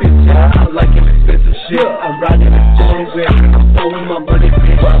new bitch, yeah. I like it expensive shit. I'm riding the joint with. I'm throwing my money,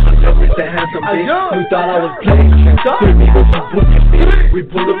 bitch. I'm just with the handsome bitch. You thought I was playing. 3 niggas, you pussy, bitch. We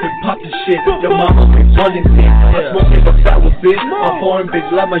pull up and pop the shit. Your mama be running shit. I'm smoking a sour bitch. My foreign bitch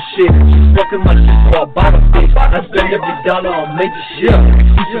love my shit. She's fucking my shit, so I buy the bitch. I spend every dollar on major shit.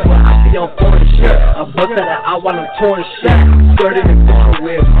 Excuse me, I be on foreign shit. I bust at an hour while I'm touring shit. skirting and bitch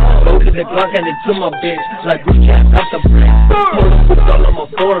whip. Loaded the Glock and it to my bitch. Like group chat, out the flex. Hold up with all of my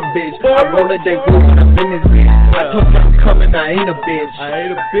foreign bitch. I roll a day group when I'm in this bitch. I told you I'm coming, I ain't a bitch. I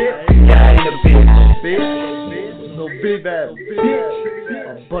ain't a bitch. Yeah, I ain't a bitch. Bitch. No big ass bitch.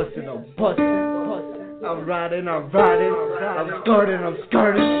 I'm busting. I'm riding. I'm skirting.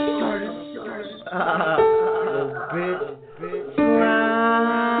 Little bitch.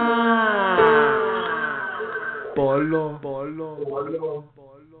 Bolo.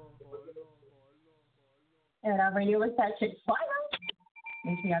 Air It Out Radio is that chick fire.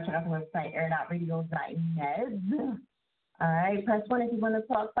 Make sure y'all check out the website, airadoutradio.net. All right, press 1 if you want to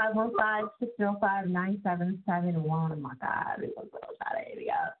talk, 515-605-9771. Oh, my God. Here we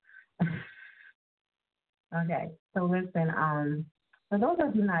go. Okay, so listen, for those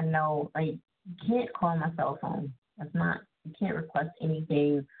of you not know, like, you can't call my cell phone. You can't request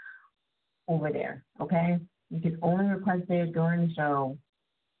anything over there, okay? You can only request it during the show,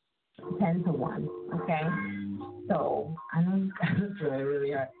 10 to 1, okay? So, I know you guys are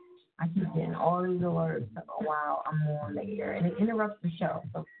really hard. I keep getting all these alerts while I'm on the air, and it interrupts the show.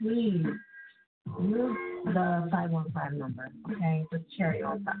 So please use the 515 number, okay? Just cherry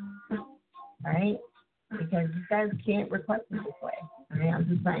on top, all right? Because you guys can't request it this way. I mean, I'm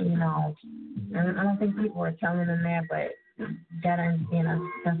just letting you know. I don't think people are telling them that, but you gotta understand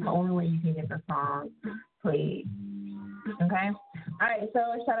that's the only way you can get the song played. Okay? All right, so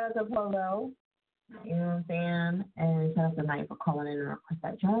shout out to Polo. You know what I'm saying? And shout out to Mike for calling in and request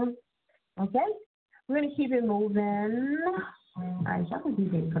that joint. Okay? We're going to keep it moving. All right, shout out to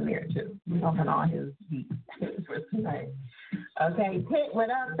DJ Premier, too. He's off on all his beats for tonight. Okay, Pitt, what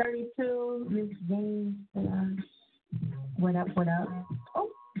up? 32. Miss James, what up?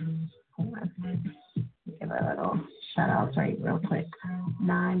 Oh, hold on. Give a little shout out right real quick.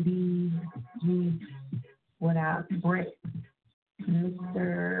 9BG, what up? Brick,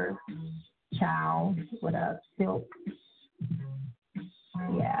 Mr. Chow, what up? Silk,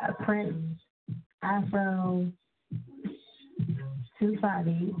 yeah, Prince, Afro,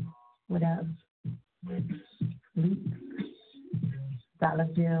 258, what up? Leap, Dollar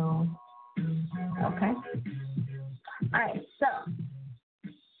Bill. Okay. All right, so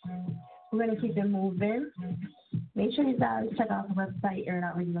we're going to keep it moving. Make sure you guys check out the website,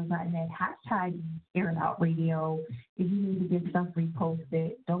 airitoutradio.net, hashtag airitoutradio. If you need to get stuff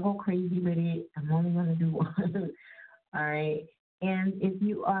reposted, don't go crazy with it. I'm only going to do one. All right. And if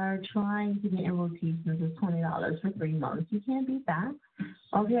you are trying to get in rotations, it's $20 for 3 months. You can't beat that.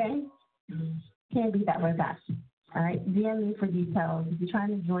 Okay? Can't beat that with that. All right? DM me for details. If you're trying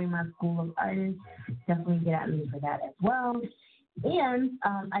to join my School of Artists, definitely get at me for that as well. And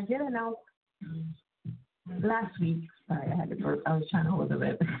I did announce last week. Sorry, I had to burp. I was trying to hold the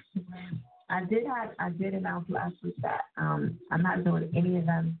lip. I did announce last week that I'm not doing any of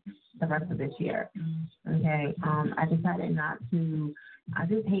them the rest of this year. Okay, I decided not to. I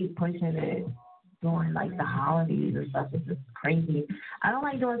just hate pushing it during like the holidays and stuff. It's just crazy. I don't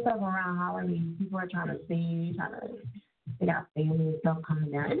like doing stuff around holidays. People are trying to save, they got family and stuff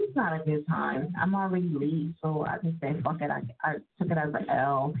coming down. It's not a good time. I'm already late, so I just said fuck it. I took it as an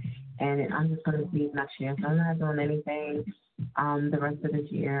L, and I'm just gonna see it next year. So I'm not doing anything the rest of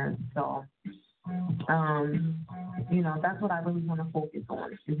this year. So that's what I really want to focus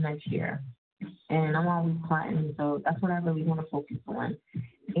on is next year. And I'm always plotting, so that's what I really want to focus on.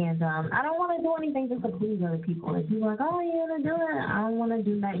 And I don't want to do anything just to please other people. If people are like, oh, you're going to do it, I don't want to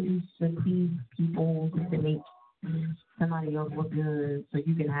do that just to please people, just to make somebody else look good so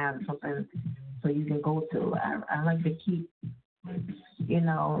you can have something so you can go to. I like to keep,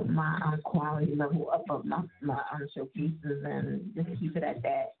 my quality level up of my showcases and just keep it at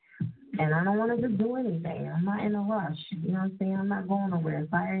that. And I don't want to just do anything. I'm not in a rush. You know what I'm saying? I'm not going nowhere.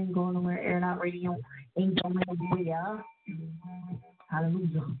 Fire ain't going nowhere. Air It Out Radio ain't going nowhere.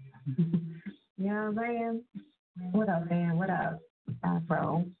 Hallelujah. You know what I'm saying? What up, man? What up,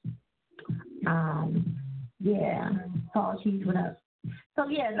 Afro? Yeah. Tall Cheese, what up? So,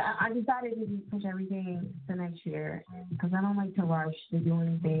 yeah, I decided to just push everything to next year because I don't like to rush to do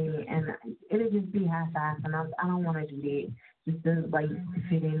anything. And it'll just be half-assed, and I don't want to do it. Just to,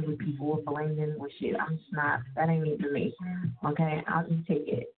 fit in with people or blend in with shit. I'm just not, that ain't it for me. Okay? I'll just take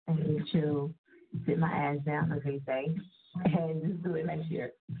it and just chill, sit my ass down, as they say, and just do it next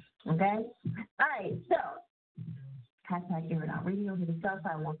year. Okay? All right, so, hashtag Air It Out Radio, hit us up,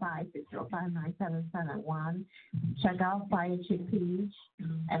 515-605-9771. Check out Fire Chick page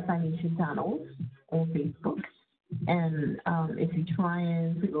at Financial Donald on Facebook. And if you're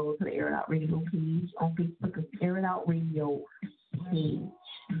trying to go to the Air It Out Radio page on Facebook, it's Air It Out Radio page.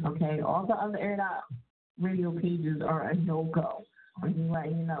 Okay, all the other Air It Out radio pages are a no-go. I'm just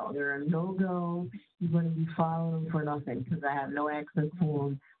letting you know. They're a no-go. You're going to be following them for nothing because I have no access to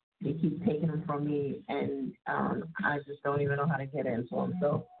them. They keep taking them from me, and I just don't even know how to get into them.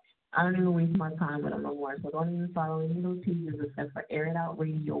 So I don't even waste my time with them no more. So don't even follow any of those pages except for Air It Out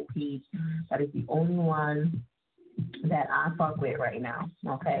Radio page. That is the only one that I fuck with right now.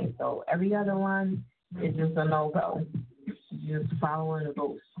 Okay, so every other one is just a no-go. Just following the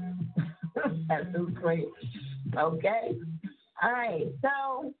ghost. That's just great. Okay. All right.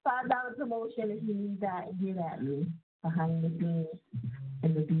 So $5 promotion if you need that. Get at me behind the scenes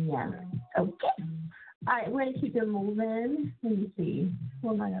in the DM. Okay. All right. We're gonna keep it moving. Let me see.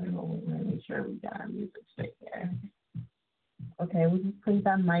 What am I gonna go with? We're gonna make sure we got our music straight here. Okay. We just played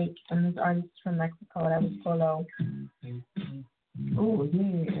that mic and this artist from Mexico. That was Polo. Oh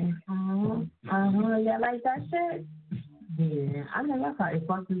yeah. Yeah, like that shit. Yeah, I know y'all probably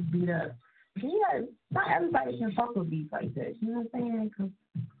fuck this beat up. Yeah, not everybody can fuck with beats like this. You know what I'm saying? Cause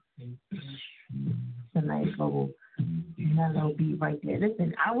it's a nice little beat right there.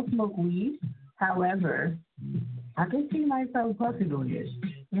 Listen, I will smoke weed. However, I can see myself fucking on this.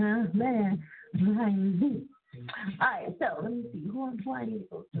 Yeah, man. All right, so let me see. Who I need to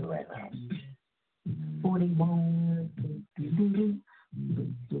go to right now? 41.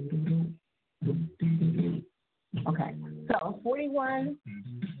 Okay, so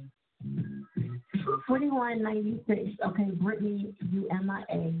 4196. Okay, Brittany, you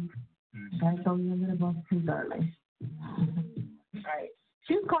MIA. Gotta throw you under the bus too, darling. All right,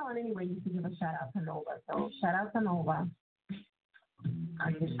 she's calling anyway. You should give a shout out to Nova. So shout out to Nova.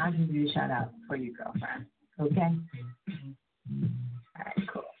 I'll give you a shout out for you, girlfriend. Okay. All right,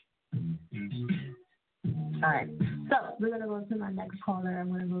 cool. All right, so we're going to go to my next caller. I'm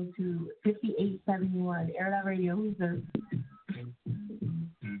going to go to 5871, Air It Out Radio. Who's this?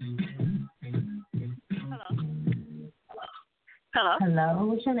 Hello. Hello,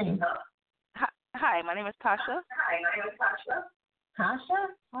 what's your name? Hi, my name is Tasha.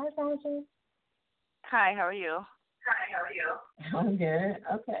 Tasha? Hi, Tasha. Hi, how are you? I'm good.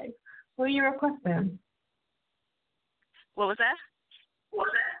 Okay. Who are you requesting? What was that?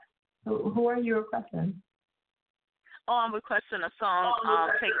 Who are you requesting? Oh, I'm requesting a song,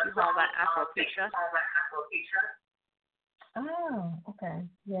 Take You Home by Afro Preacher. Oh, okay.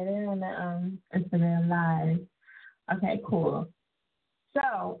 Yeah, they're on the Instagram Live. Okay, cool.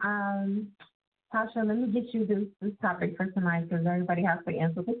 So, Tasha, let me get you this topic for tonight because everybody has to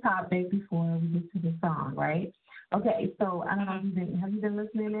answer the topic before we get to the song, right? Okay, so I don't know, have you been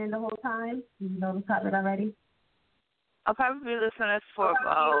listening in the whole time? Do you know the topic already? I'll probably be listening for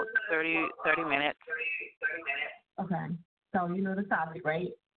about 30 minutes. Okay, so you know the topic,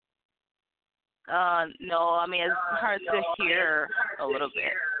 right? No, I mean, it's hard to hear a little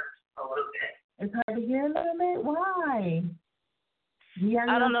bit. It's hard to hear a little bit? Why?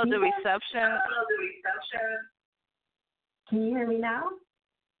 I don't know the reception. Can you hear me now?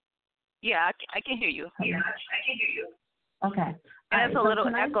 Yeah, I can hear you. Okay. And it's a little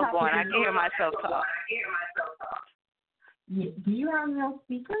echo going. I can hear myself talk. Do you have me on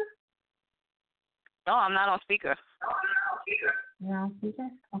speaker? No, I'm not on speaker. You're on speaker?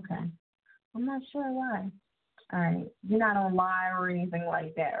 Okay. I'm not sure why. All right. You're not on live or anything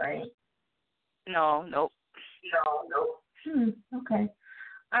like that, right? No, nope. Okay.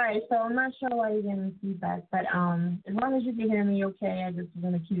 All right, so I'm not sure why you're getting feedback, but as long as you can hear me okay, I just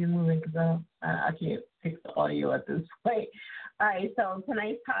want to keep it moving because I can't fix the audio at this point. All right, so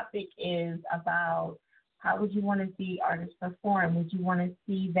tonight's topic is about how would you want to see artists perform? Would you want to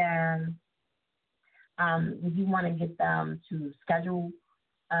see them, would you want to get them to schedule,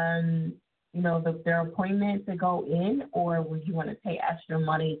 their appointment to go in, or would you want to pay extra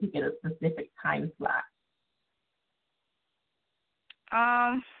money to get a specific time slot?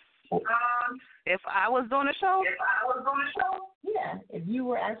 If I was doing a show? Yeah, if you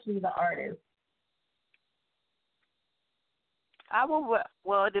were actually the artist. I will,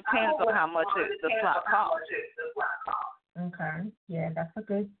 well, it depends on how much the slot costs. Okay, yeah, that's a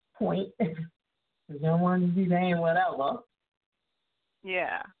good point. You don't want to be paying whatever.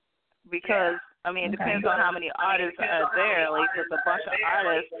 Yeah, because, I mean, it depends on how many artists are there. Like, if it's a bunch of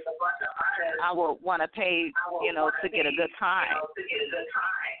artists, I would want to pay, to get a good time.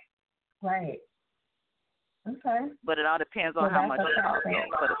 Right. Okay. But it all depends on how much it costs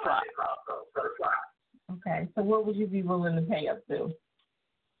for the slot. Okay. So what would you be willing to pay up to?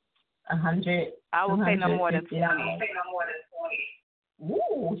 100? I would pay no more than 20.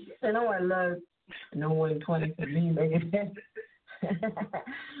 Ooh, she said no one loves no more than 20 for me, baby.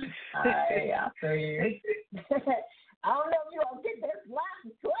 All right, I'll show you. I don't know if you're going to get this last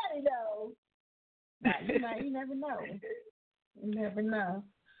 20, though. Not you never know.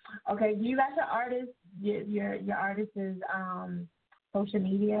 Okay, do you got your artist, your artist's social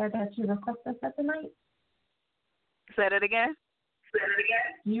media that you request us at tonight? Say that again.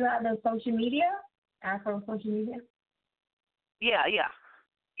 Do you have the social media? Afro social media? Yeah.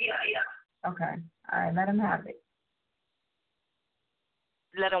 Okay. All right, let him have it.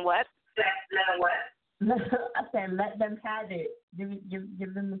 Let him what? I said let them have it.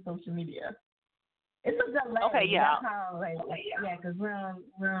 Give them the social media. It's a delay. Okay, yeah. That's how, yeah, because we're on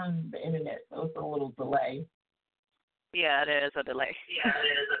the internet, so it's a little delay. Yeah, there is a delay.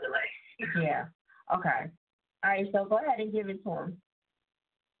 Yeah. Okay. All right, so go ahead and give it to him.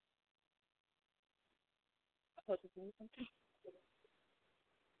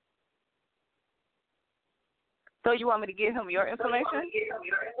 So you want me to give him your information?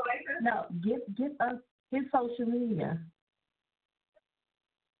 No, give us his social media.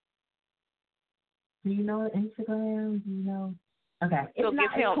 Do you know Instagram? Do you know? Okay. So it's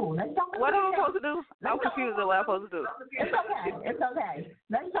give him. Cool. Let's talk What am I supposed to do? I'm confused at what I'm supposed to do. It's okay.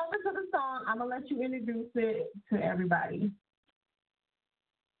 Let's jump into the song. I'm going to let you introduce it to everybody.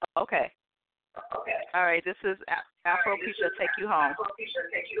 Okay. All right. This is Afro Preacher, Take You Home.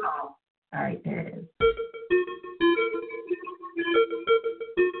 All right, there it is.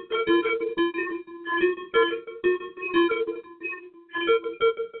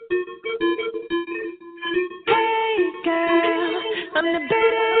 I'm the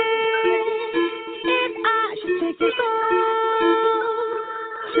better, and I should take you home.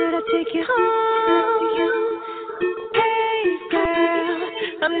 Should I take you home? Hey girl,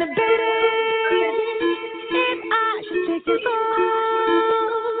 I'm the better, and I should take you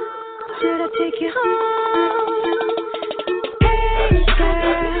home. Should I take you home? Hey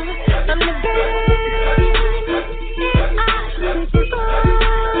girl, I'm the better, and I should take you home.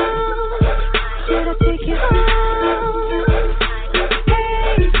 Should I take you home?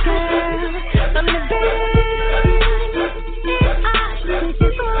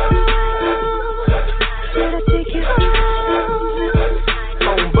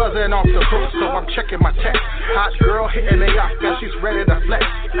 Off the hook, so I'm checking my text. Hot girl hitting the yacht, yeah, she's ready to flex.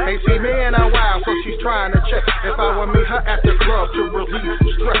 Ain't seen me in a while, so she's trying to check if I would meet her at the club to relieve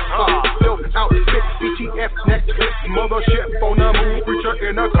some stress. Dope outfit, BTF Netflix, mothership on the move, preacher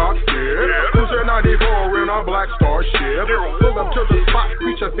in a cockpit. Cruiser 94 in a black star ship. Pull up to the spot,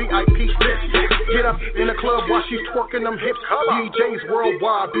 preacher VIP lit. Get up in the club while she's twerking them hips. DJs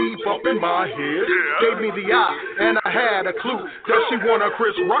worldwide be bumping my head. Gave me the eye, and I had a clue that she wanna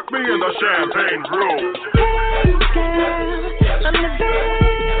Chris Rock me in the champagne room. Hey girl, I'm the best,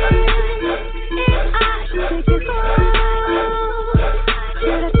 and I should take you home.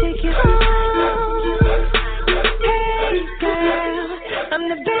 Should I take you home? Hey girl, I'm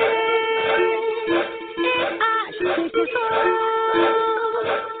the best, and I should take you home.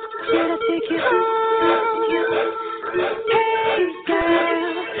 Should I take you home? Hey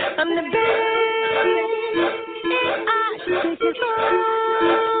girl, I'm the best, and I should take you home.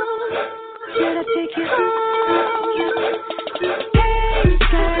 Should I take you home? Hey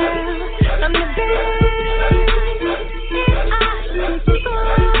girl, I'm the best, and I should take you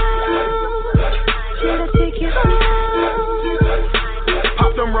home. Should I take you home?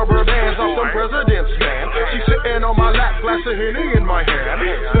 Pop them rubber bands off some presidents, man. She's sitting on my lap, glass of Henny in my hand.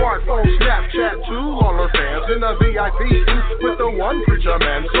 Smartphone, Snapchat to all her fans. In the VIP booth with the one preacher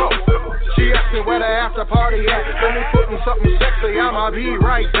man. So she asked me where the after party at. Let me putting something sexy, I'ma be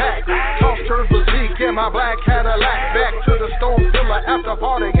right back. Tossed her physique in my black Cadillac. Back to the Stone Filler after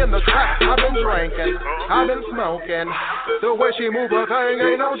party in the trap. I've been drinking, I've been smoking. The way she move her thing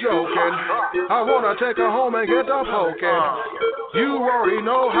ain't no joking. I wanna take her home and get the poking. You already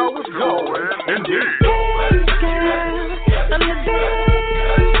know how it's going. Indeed. Hey girl, I'm the best,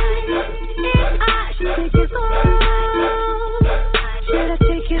 and I should take you home. Should I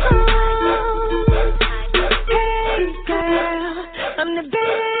take you home? Hey girl, I'm the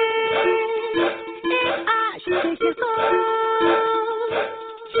best, and I should take you home.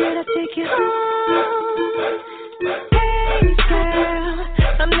 Should I take you home? Hey girl,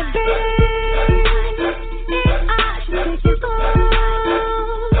 I'm the best, and I should take you home.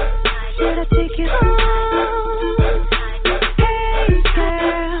 Should I take you home? Hey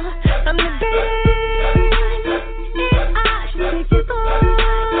girl, I'm the best, and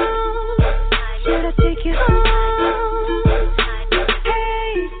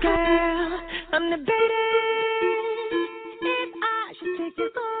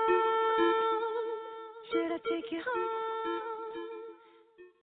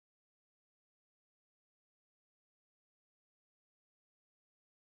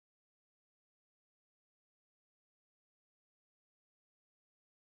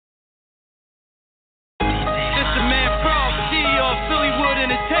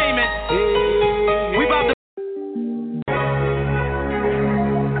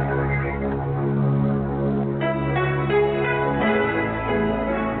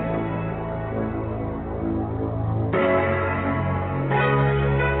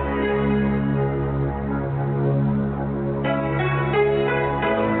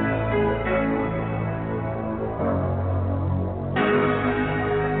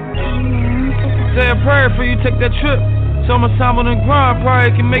prayer for you take that trip. So much time on the grind probably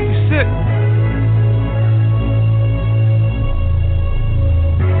can make you sick.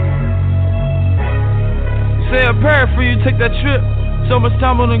 Say a prayer for you take that trip. So much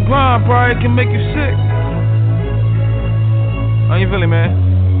time on the grind probably can make you sick. How you feeling, man?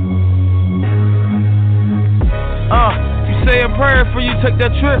 You say a prayer for you take that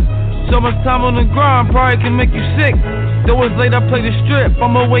trip. So much time on the grind probably can make you sick. Though it's late, I play the strip.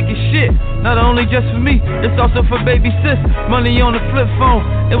 I'm awake as shit. Not only just for me, it's also for baby sis. Money on the flip phone.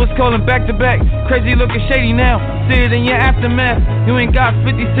 It was calling back to back. Crazy looking shady now. See it in your aftermath. You ain't got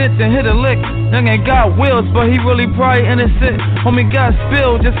 50 cents and hit a lick. Young ain't got wheels, but he really probably innocent. Homie got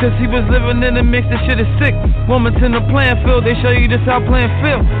spilled just cause he was living in the mix. This shit is sick. Woman's in the playing field. They show you just how playing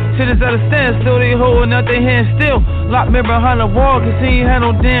feel. Shit is at a standstill. They holding out their hands still. Locked me behind the wall cause he ain't had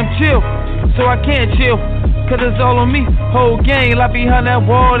no damn chill. So I can't chill. Cause it's all on me. Whole gang locked behind that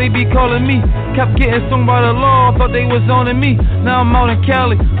wall, they be calling me. Kept getting stung by the law, thought they was owning me. Now I'm out in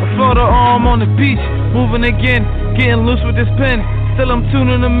Cali, a Florida arm on the beach. Moving again, getting loose with this pen. Still I'm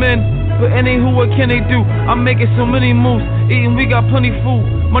tuning them in, but anywho, what can they do? I'm making so many moves, eating, we got plenty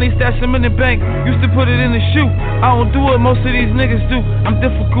food. Money stashed them in the bank, used to put it in the shoe. I don't do what most of these niggas do, I'm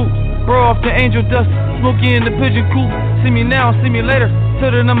difficult. Bro off the angel dust, smoky in the pigeon coop. See me now, see me later,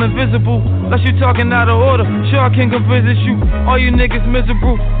 till then I'm invisible. Unless you talking out of order, sure I can come visit you. All you niggas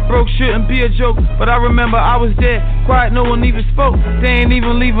miserable, broke shouldn't be a joke. But I remember I was dead, quiet, no one even spoke. They ain't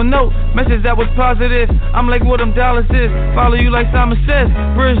even leave a note, message that was positive. I'm like what them dollars is, follow you like Simon says.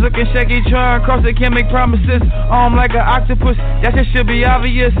 Bridge looking shaky, trying cross it, can't make promises. Arm like an octopus, that shit should be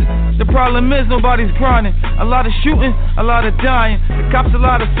obvious. The problem is nobody's grinding. A lot of shooting, a lot of dying. The cops a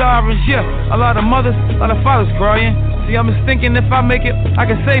lot of sirens, yeah. A lot of mothers, a lot of fathers crying. See, I'm just thinking if I make it, I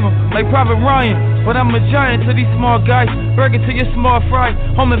can save them, like Private Ryan. But I'm a giant to these small guys. Burger to your small fry.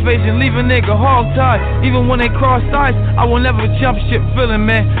 Home invasion, leave a nigga hog tied. Even when they cross sides, I will never jump shit. Feeling,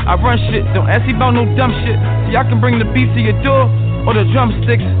 man, I run shit. Don't ask me about no dumb shit. See, I can bring the beat to your door or the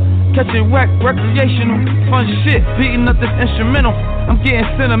drumsticks. Catching whack, recreational, fun shit. Beating up this instrumental. I'm getting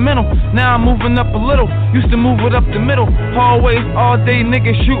sentimental. Now I'm moving up a little. Used to move it up the middle. Hallways all day,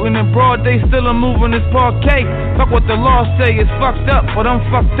 niggas shooting in broad day. Still I'm moving this parquet. Fuck what the law say. It's fucked up, but I'm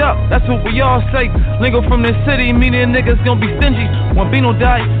fucked up. That's what we all say. Lingo from the city, meaning niggas gon' be stingy. When Bino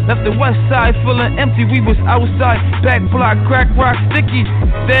died, left the west side feeling empty. We was outside, back block, crack rock, sticky.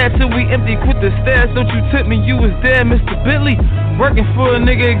 There till we empty. Quit the stairs, don't you tip me. You was there, Mr. Bentley. Working for a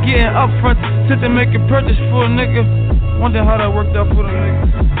nigga, getting up front. Took to make a purchase for a nigga. Wonder how that worked out for the niggas.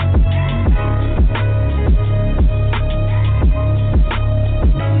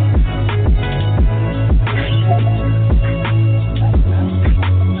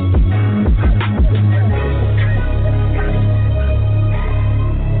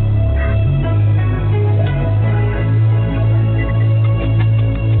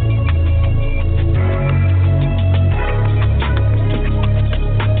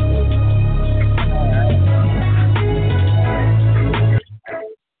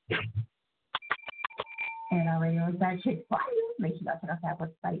 Chick fire. Make sure y'all check out that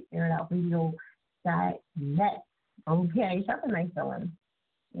website, airitoutradio.net. Okay, shout out to Nice Villain.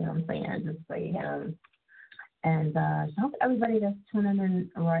 You know what I'm saying? Just say him. And shout out to everybody that's tuning in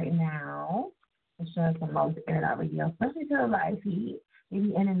right now. It shows the most Aired Out Radio, especially to the live feed.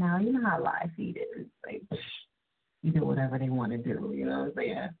 Maybe in and out. You know how live feed is. Like, you do whatever they want to do. You know what I'm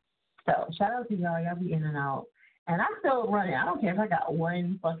saying? So shout out to y'all. Y'all be in and out. And I'm still running. I don't care if I got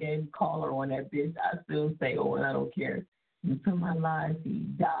one fucking caller on that bitch. I still say, oh, and I don't care until my live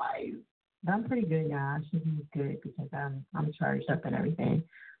feed dies. But I'm pretty good, y'all. I should be good because I'm charged up and everything.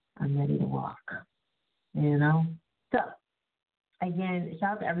 I'm ready to walk. You know? So, again,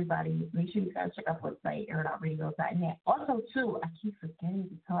 shout out to everybody. Make sure you guys check out the website, airitoutradio.net. Also, too, I keep forgetting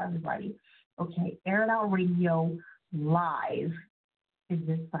to tell everybody, okay, Aired Out Radio Live is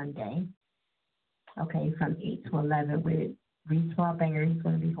this Sunday. Okay, from 8 to 11 with Reese Banger. He's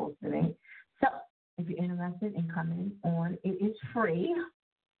going to be hosting it. So, if you're interested in coming on, it is free.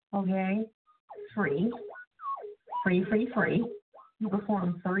 Okay? Free. You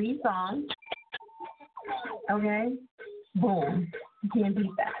perform 3 songs. Okay? Boom. You can't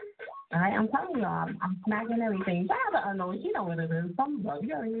beat that. All right? I'm telling y'all, I'm smacking everything. Shout out to Unknown. You know what it is. Some of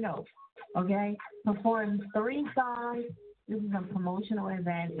you already know. Okay? Perform 3 songs. This is a promotional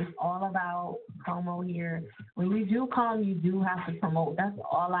event. It's all about promo here. When you do come, you do have to promote. That's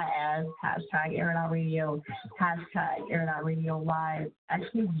all I ask. Hashtag Aired Out Radio. Hashtag Aired Out Radio Live.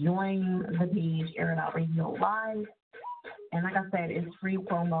 Actually join the page Aired Out Radio Live. And like I said, it's free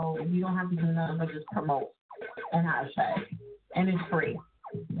promo. You don't have to do nothing but just promote and hashtag. And it's free.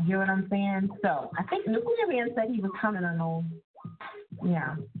 You hear what I'm saying? So I think Nuclear Man said he was coming alone.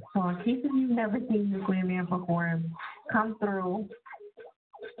 Yeah. So in case if you've never seen Nuclear Man perform, come through.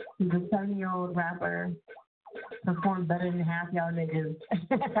 He's a 7-year-old rapper. Performs better than half y'all niggas.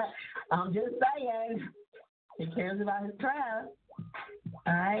 I'm just saying. He cares about his craft.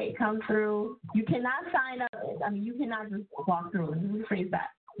 All right, come through. You cannot sign up. I mean, you cannot just walk through. Let me rephrase that.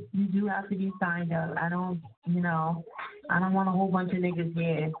 You do have to be signed up. I don't want a whole bunch of niggas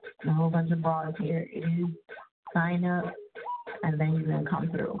here and a whole bunch of bras here. It is sign up, and then you're going to come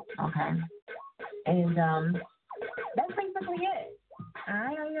through, okay? And that's basically it. All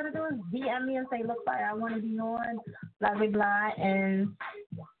right, all you got to do is DM me and say, look, I want to be on, blah, blah, blah, and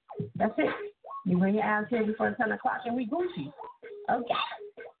that's it. You bring your ass here before 10 o'clock, and we Gucci. Okay.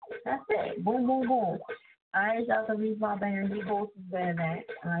 That's it. Boom, boom, boom. All right, y'all can reach my banger. He hosts there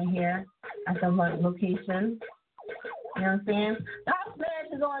right here at the location. You know what I'm saying? The House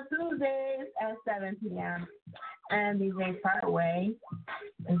Smash is on Tuesdays at 7 p.m. And DJ Parkway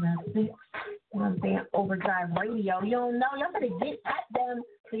is at 6. You know what I'm saying? Overdrive Radio. You don't know. Y'all better get at them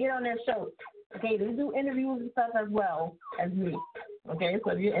to get on their show. Okay, they do interviews and stuff as well as me. Okay,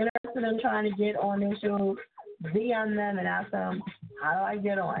 so if you're interested in trying to get on their show, DM them and ask them, how do I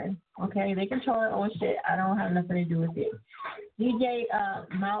get on? Okay, they control their own shit. I don't have nothing to do with it. DJ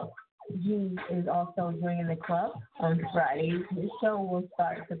Mount G is also joining the club on Fridays. His show will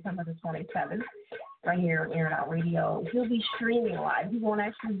start September the 27th right here on Air It Out Radio. He'll be streaming live. He won't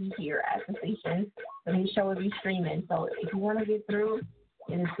actually be here at the station, but his show will be streaming. So if you want to get through,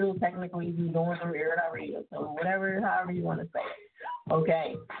 it is still technically be going through Air It Out Radio. So however you want to say it.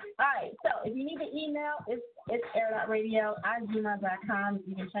 Okay. All right. So if you need the email, it's airitoutradio@gmail.com.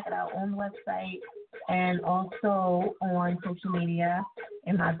 You can check it out on the website and also on social media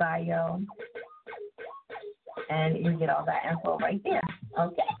in my bio. And you get all that info right there.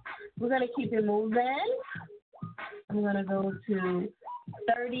 Okay. We're going to keep it moving. I'm going to go to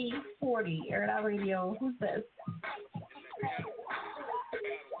 3040 Air It Out Radio. Who's this?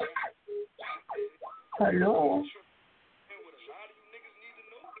 Hello.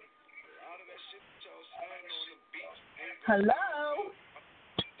 Hello.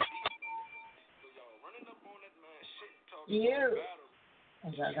 You.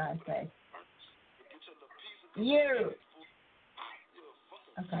 That's what I gotta say. You.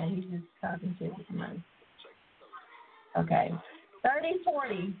 Okay, he's just talking shit with money. Okay.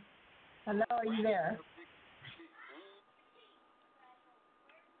 3040. Hello, are you there?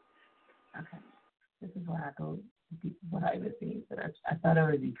 Okay. This is where I go to people behind the scenes. But I thought I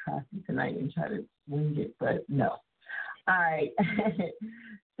would be crafty tonight and try to wing it, but no. All right.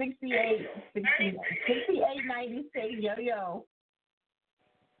 6896. Yo.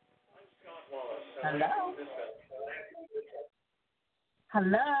 Hello.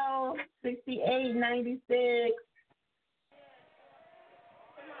 6896.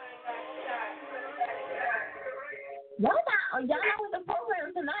 Y'all not with the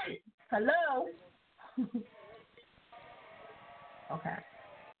program tonight. Hello. Okay.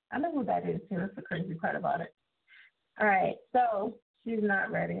 I know who that is too. That's the crazy part about it. All right. So she's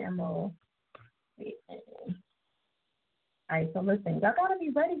not ready. All right. So listen, y'all gotta be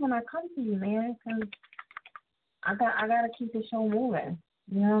ready when I come to you, man, because I gotta keep the show moving.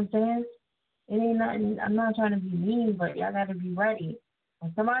 You know what I'm saying? It ain't nothing. I'm not trying to be mean, but y'all gotta be ready.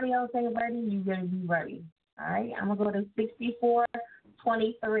 When somebody else ain't ready, you gotta be ready. All right. I'm gonna go to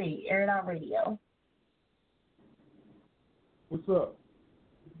 6423 Air It Out Radio. What's up?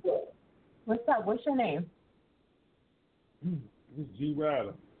 What's up? What's your name? This is G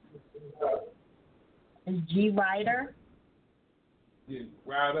Ryder. Is G Ryder? Yeah,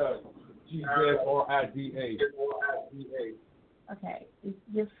 Ryder. G-R-I-D-A. Okay. It's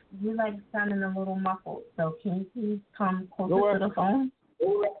just, you like sounding a little muffled. So can you please come closer to the phone?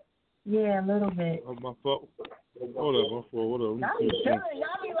 Yeah, a little bit. Oh, my fault. Hold up. Y'all be chilling.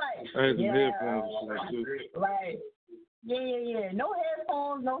 Y'all be like, I had the headphones and shit. Right. Yeah. No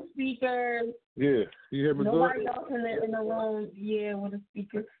headphones, no speakers. Yeah. You hear me good? Nobody else in the room, with a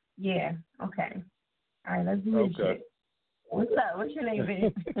speaker. Yeah. Okay. All right, let's do this shit. What's up? What's your name,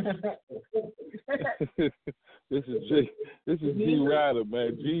 babe? This is G Ryder,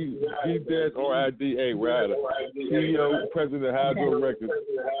 man. G-R-I-D-A Ryder. CEO, President of Hydro Records,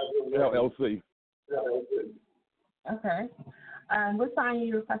 LLC. Okay. What song are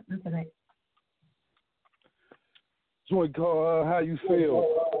you requesting tonight? Joint called How You Feel.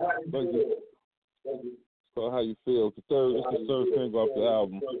 It's called How You Feel. It's the third single off the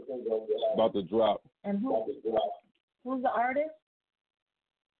album. About to drop. And who's the artist?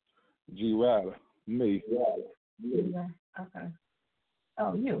 G Ryder. Me. Yeah. Okay.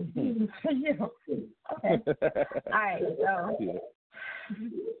 Oh, you. You. Okay. All right. So. Yeah.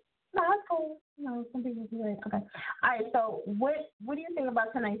 No, that's cool. No, some people do it. Okay. All right. So, what do you think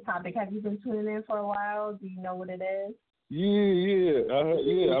about tonight's topic? Have you been tuning in for a while? Do you know what it is? Yeah.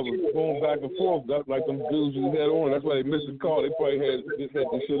 I was going back and forth. That's like them dudes you had on. That's why they missed the call. They probably just had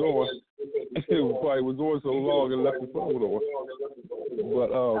the shit on. It probably was on so long and left the phone on.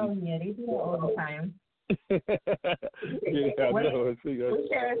 But oh yeah, they do it all the time. Yeah, I know. What's your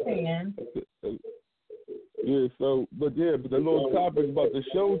opinion? Yeah, but the little topic about the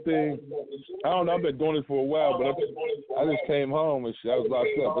show thing, I don't know, I've been doing it for a while, but I just came home and shit. I was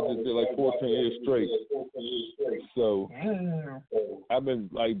locked up. I just did like 14 years straight. So I've been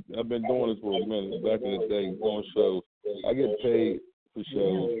doing this for a minute, back in the day, doing shows. I get paid for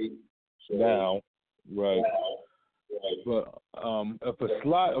shows now, right? But if a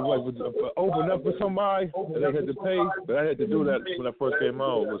slot, if I open up for somebody, and they had to pay, but I had to do that when I first came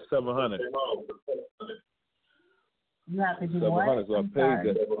home. It was $700. You have to do $700, so I paid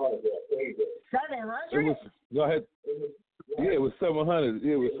that. 700? It was $700.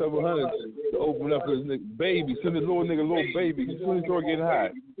 Yeah, it was $700 to open up for this nigga baby. Send this little baby. As soon as he started getting high.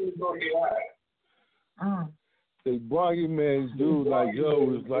 They brought him, man, dude, like,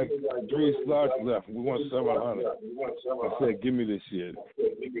 yo, it's like 3 slots left. We want 700. I said, give me this shit.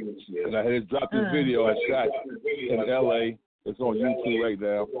 And I had dropped this video I shot in L.A. It's on YouTube right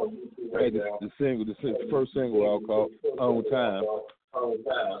now. I had the first single out called On Time.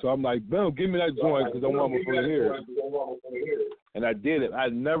 So I'm like, boom, give me that joint because I want my friend here. And I did it. I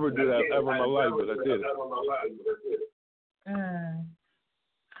never did that ever in my life, but I did it.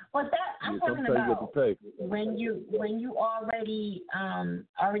 Well, that I'm talking about when you already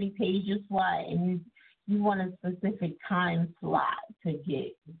paid your slot and you want a specific time slot to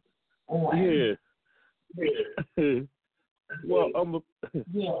get on. Yeah. Well,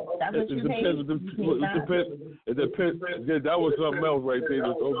 that's what you paid. It depends. Yeah, that was something else right there.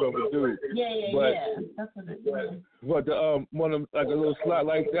 Just open up a dude. Yeah. That's what it is. But one of like a little slot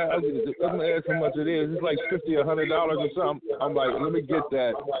like that, I'm gonna ask how much it is. It's like $50 or $100 or something. I'm like, let me get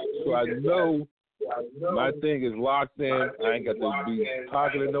that, so I know my thing is locked in. I ain't got to be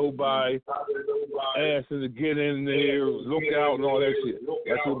talking to nobody, asking to get in there, look out, and all that shit.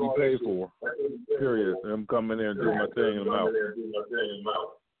 That's what we pay for. Period. And I'm coming in and doing my thing and I'm out.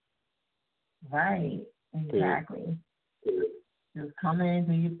 Right. Exactly. Just come in,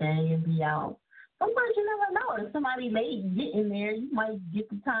 do your thing, and be out. Sometimes you never know. If somebody late get in there, you might get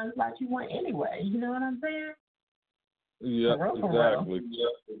the time slot you want anyway. You know what I'm saying? Yeah, exactly.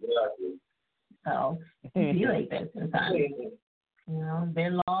 So it be like that sometimes. You know, they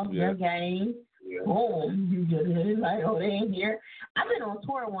lost their game. Boom, you get it. Like, oh, they ain't here. I've been on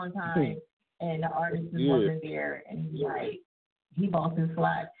tour one time, and the artist wasn't there, and he bought his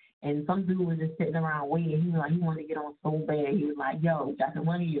slot, and some dude was just sitting around waiting. He was like, he wanted to get on so bad. He was like, yo, got the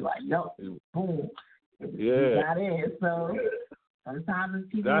money? You're like, yo, boom. You got in. So sometimes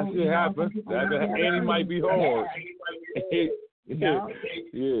people. That shit happens. And he might be hard. You know? And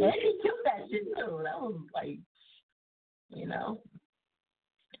he killed that shit too. That was like, you know.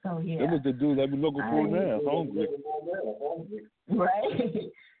 So yeah. That was the dude that be looking for now, hungry.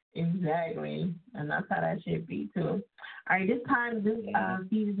 Right. Exactly. And that's how that shit be too. All right, this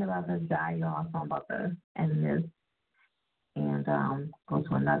feed is about to die, y'all. So I'm about to end this and go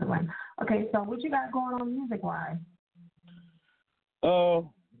to another one. Okay, so what you got going on music wise? I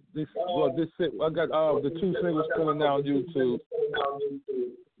got the 2 singles coming out on YouTube.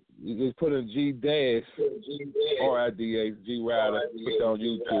 They put in G-Dash, R-I-D-A, G-Rider, put that on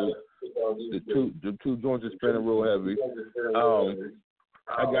YouTube. The two joints are spinning real heavy.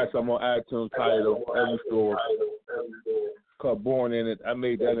 I got some on iTunes titled Every Store called Born in It. I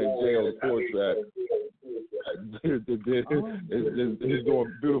made that in jail, the 4th track. He's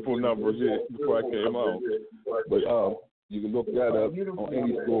doing beautiful numbers before I came home. But you can look that up on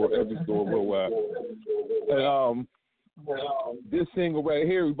any store, every store worldwide. And this single right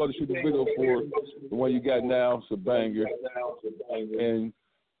here, we're about to shoot the video for the one you got now. It's a banger. And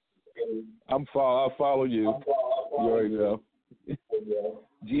I'll follow you. You already know.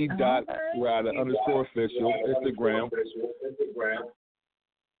 G.Rider_official, Instagram.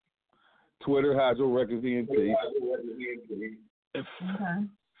 Twitter, Hydro Records ENT.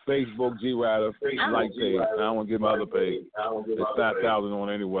 Facebook, G-Rider, like page. I don't want to get my other page. It's 5,000 on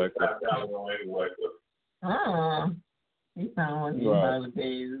anyway. You sound like my other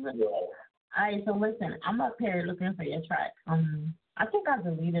page. All right, so listen, I'm up here looking for your track. I think I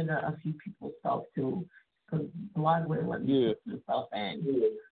deleted a few people's stuff too, because Blog wouldn't let me put stuff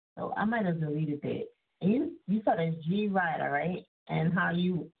in. So I might have deleted it. And you said it's G-Rider, right? and how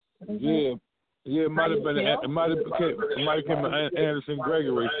you. Yeah. Yeah, it might have been. It might have came Anderson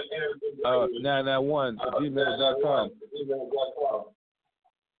Gregory, 991 @gmail.com.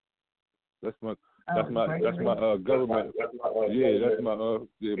 That's my government. Yeah, that's my my real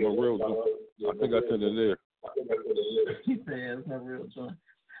joint. I think I sent it there. He said it's my real joint.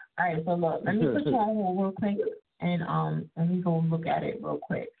 All right, so look, let me put you on hold real quick, and let me go look at it real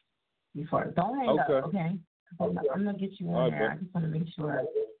quick before. Don't hang up, okay? I'm gonna get you on there. I just want to make sure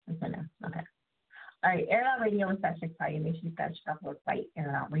it's in there. Okay. All right, Air Out Radio and Session Fire. Make sure you guys check out our site,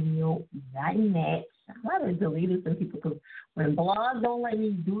 airoutradio.net. I'm going to delete some people because when blogs don't let me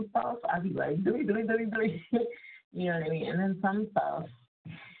do stuff, I'll be like, delete. You know what I mean? And then some stuff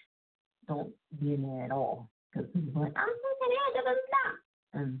don't be in there at all because people are like, I'm looking at it,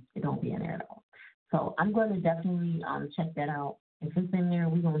 and it don't be in there at all. So I'm going to definitely check that out. If it's in there,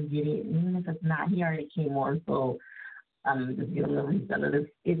 we're going to get it. Even if it's not, he already came on, so I'm just giving a reset of this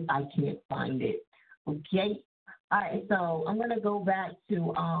if I can't find it. Okay. All right, so I'm going to go back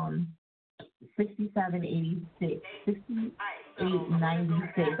to 6786,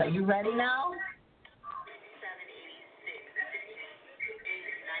 6896. Are you ready now?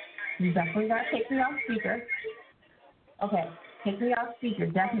 You definitely got to take me off speaker. Okay, take me off speaker,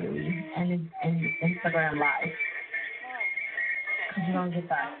 definitely, and Instagram Live. Because you don't get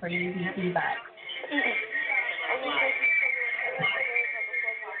that crazy feedback.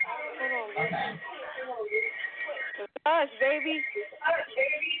 Okay. Us, baby.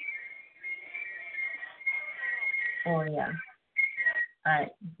 Oh, yeah. All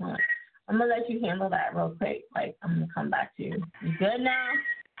right. I'm going to let you handle that real quick. Like, I'm going to come back to you. You good now?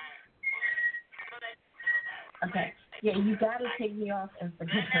 Okay. Yeah, you got to take me off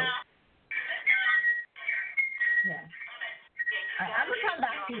Instagram. Yeah. All right, I'm going to come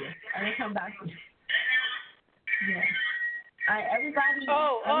back to you. Yeah. All right, everybody.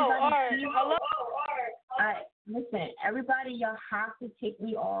 All right. Hello? All right, listen, everybody, y'all have to take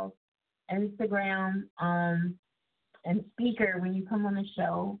me off Instagram and speaker when you come on the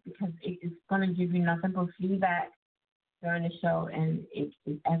show because it's going to give you nothing but feedback during the show, and it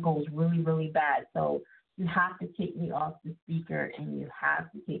echoes really, really bad. So you have to take me off the speaker, and you have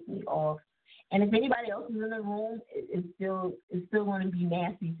to take me off. And if anybody else is in the room, it's still going to be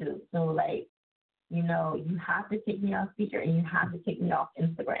nasty too. So, like, you know, you have to take me off speaker, and you have to take me off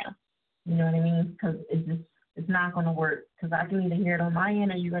Instagram. You know what I mean? Because it's not going to work. Because I can either hear it on my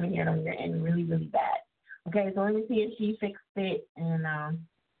end or you're going to hear it on your end really, really bad. Okay, so let me see if she fixed it. And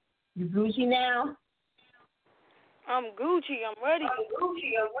you Gucci now? I'm Gucci. I'm ready.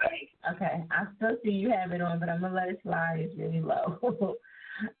 Okay, I still see you have it on, but I'm going to let it slide. It's really low. All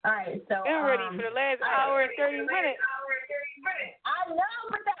right, so. Been ready for the last hour and 30 minutes. I know,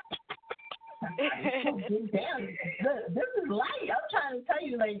 but damn, this is light. I'm trying to tell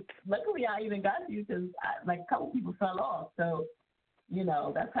you, like, luckily I even got you because, like, a couple people fell off. So, you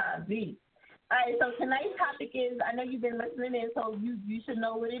know, that's how it be. All right, so tonight's topic is, I know you've been listening in, so you should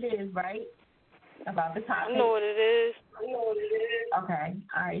know what it is, right? About the topic. I know what it is. Okay.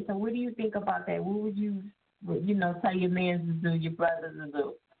 All right, so what do you think about that? What would you tell your mans to do, your brothers to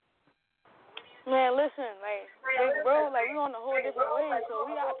do? Man, listen, like, bro, like, we on a whole different way, so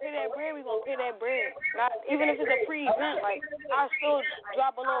we gotta pay that bread, we gonna pay that bread. Not, even if it's a free event, like, I still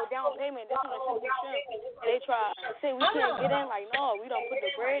drop a little down payment. This one is simple shit. They try to say we can't get in, like, no, we don't put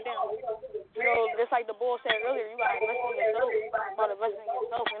the bread down. You know, just like the boy said earlier, you gotta invest in yourself. You gotta invest in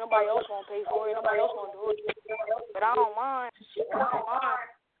yourself, and nobody else gonna pay for it, nobody else gonna do it. But I don't mind.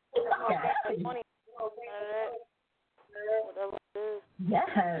 Money. Whatever it is.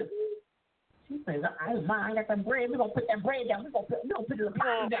 Yes. She says, I don't mind. I got that bread. We're going to put that bread down. We're going to put it in the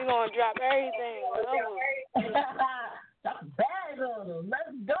pot. We're going to drop everything. Drop the bag on them.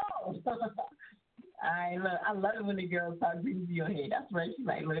 Let's go. I love it when the girls talk greasy to your head. That's right. She's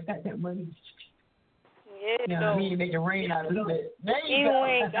like, look, I got that money. Yeah, you know what I mean? Make it rain out a little bit. Even when we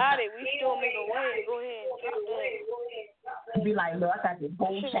ain't got it, we still make a way. Go ahead and drop that. Be like, look, I got this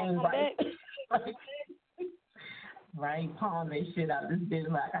gold chain right. Right, palm that shit out this bitch.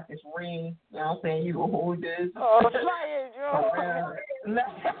 Like, I got this ring. You know what I'm saying? You gonna hold this. Oh, fire, Joe. You know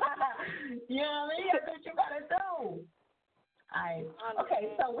what I mean? That's what you gotta do. Alright.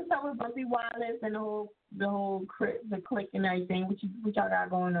 Okay, so what's up with Bumpy Wireless and the clique and everything? What y'all got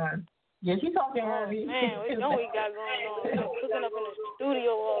going on? Yeah, she talking heavy. Man, we know we got going on. We cooking up in the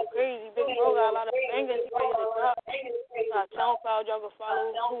studio all crazy. Big bro got a lot of bangers ready to drop. SoundCloud, y'all can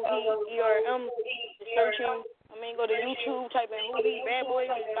follow Who He, ERM, searching. I mean, go to YouTube, type in Who He, Bad Boy,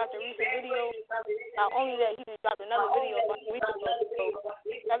 he just dropped a recent video. Not only that, he just dropped another video about a week ago. So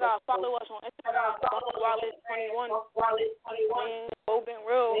y'all gotta follow us on Instagram, Bumpy Wireless 21. And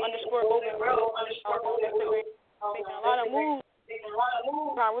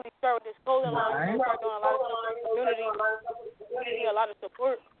trying to really start with this clothing line. Start doing a lot of stuff in the community. We need a lot of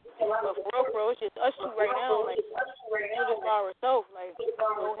support. But for real, it's just us two right now. Like, we do this by ourselves. Like,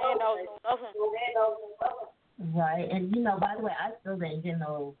 no handouts, no nothing. Right. And, you know, by the way, I still didn't get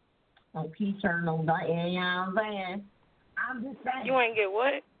no T-shirt, no nothing. You know what I'm saying? I'm just saying. You ain't get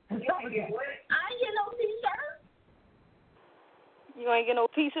what? I ain't get no T-shirt. You ain't get no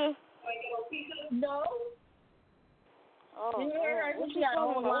pizza? No. Oh, you hear her? What She got a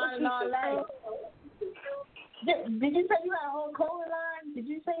whole line and all that. Did you say you had a whole clothing line? Did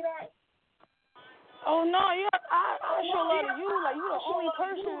you say that? Oh, no, yeah, I show love to you. Like, you the only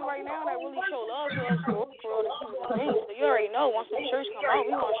person right now that really show love to us for all the people things. So you already know, once the shirts come out,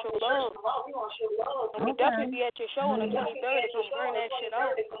 we want to show love. And we definitely be at your show on the 23rd to come bring that shit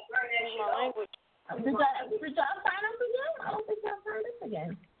out. Use my language. Did y'all sign up again? I don't think y'all signed up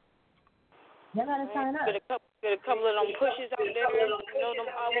again. Y'all gotta sign up. Get a couple of them pushes out there, you know, them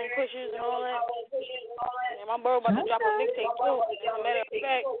album pushes and all that. And my bro about to drop a mixtape too. As a matter of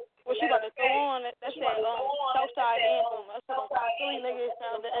fact, what she about to throw on, that's that Southside anthem. That's what them Philly niggas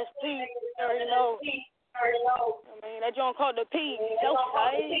sound, the SP. You already know. I mean, that joint called the P.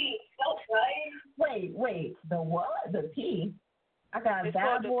 Southside. Wait, the what? The P? I got it's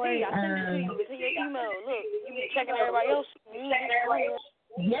Bad Boy. I send it to you. It's in your email. Look, you be checking everybody else.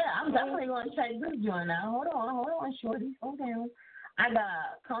 Yeah, I'm definitely going to check this joint now. Hold on, shorty. Hold down. I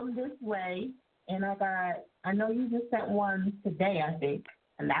got Come This Way, and I know you just sent one today, I think,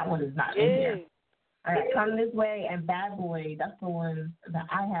 and that one is not in here. I got Come This Way and Bad Boy. That's the one that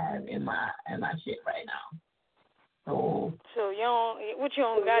I have in my shit right now. So you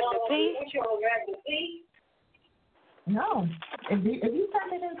don't got the P? No. If you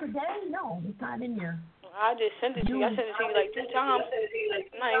sent it in today, no, it's not in here. I just sent it to you. I sent it to you like 2 times.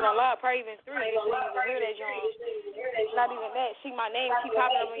 I'm not even gonna lie, probably even 3. So you can hear that joint. Not even that. See my name keep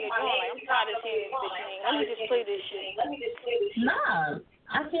popping up on your joint. Like, I'm tired of seeing this bitch name. Let me just play this shit. Nah,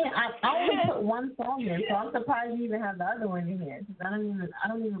 I can't. I only put one song in, so I'm surprised you even have the other one in here. Cause I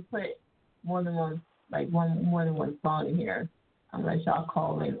don't even put more than one song in here unless y'all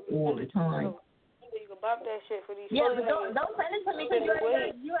call it all the time. You can bop that shit for these. Yeah, but don't send it to me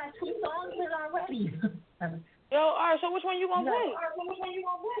because you had 2 songs in already. Yo, all right. So which one you gonna play?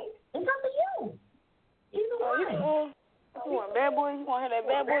 It's up to you. Either one. You want Bad Boy? You want to hear that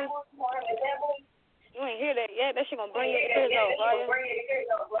Bad Boy? You ain't hear that yet. That shit gonna burn your ears out, fire.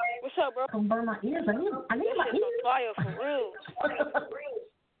 What's up, bro? Gonna burn my ears. I need my ears. Fire for real.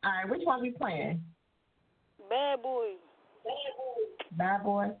 All right, which one we playing? Bad Boy. Bad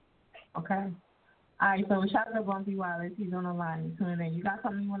Boy. Okay. All right, so shout out to Bumpy Wallace. He's on the line. Tuning in. You got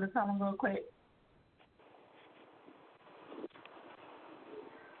something you want to tell him real quick?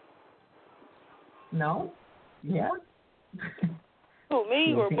 No? Yeah? Who,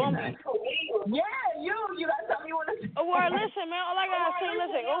 me or Bumpy? Yeah, you. You got something you want to say? Oh, well, listen, man. All I gotta say,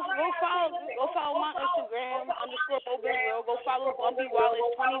 listen, go follow my Instagram _OBizReal. Go follow Bumpy Wallace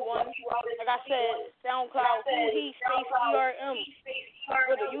 21. Like I said, SoundCloud, Who He space ERM.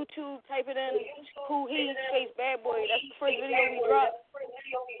 Go to YouTube, type it in, Who He space Bad Boy. That's the first video we dropped.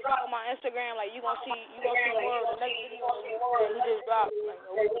 Follow my Instagram, like you gonna see more of the next video that we just dropped.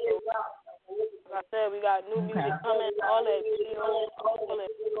 Like I said, we got new music coming, all that, all that.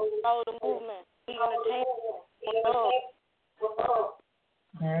 Follow the movement. Be entertained.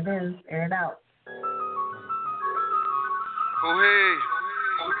 There it is. Air it out. Oh, hey.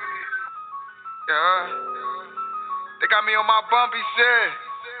 Yeah. They got me on my bumpy shit.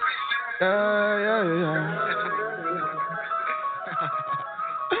 Yeah.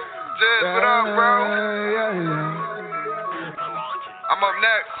 Jizz, what up, bro? I'm up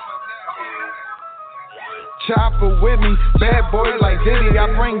next. Chopper with me, bad boy like Diddy. I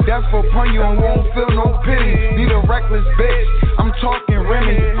bring death upon you and won't feel no pity. Need a reckless bitch, I'm talking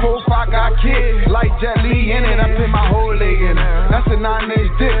Remy. Cold 5 got kids, like Jet Li in it. I put my whole leg in it. That's a 9-inch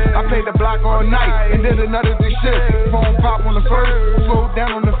dick. I played the block all night and did another do shit. Phone pop on the first, slow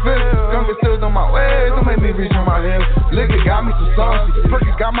down on the fifth. Gunga still on my way, don't make me reach on my hips. Liquor got me so saucy,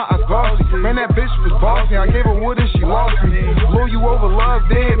 Perkins got my eyes glossy. Man, that bitch was bossy, I gave her wood and she lost me. Blow you over, love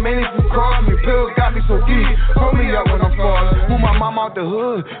dead, man, if you cross me. Pills got me so deep. Pull me up when I'm falling. Move my mom out the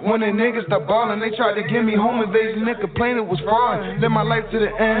hood. When the niggas start ballin', they tried to give me home invasion and complain it was fraud. Live my life to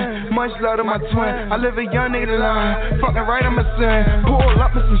the end. Much love to my twin. I live a young nigga line. Fucking right, I'm a sin. Pull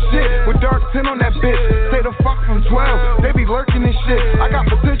up with some shit with dark 10 on that bitch. Say the fuck from 12. They be lurking and shit. I got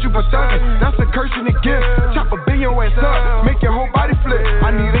potential for thuggin'. That's a curse and a gift. Chop a big your ass up. Make your whole body flip. I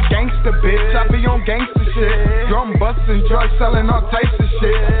need a gangster bitch. I be on gangster shit. Drum butt. hustling, drugs selling, all types of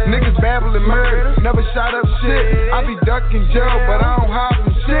shit. Niggas babbling murder, never shot up shit. I be ducking jail, but I don't have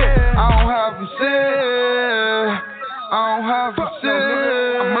them shit. I don't have them shit. I don't have them shit.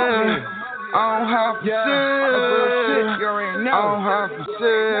 I don't have to shit. I don't have to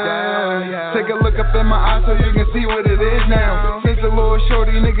shit. Take a look up in my eyes so you can see what it is now. Since a little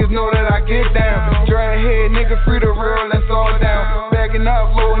shorty, niggas know that I get down. Drag head, nigga, free the real, that's all down. Bagging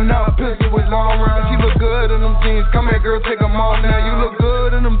up, loading up, pistol with long rounds. She look good in them jeans, come here, girl, take them off now. You look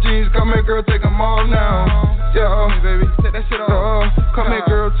good in them jeans, come here, girl, take them off now. Yeah, baby, take that shit off. Come here,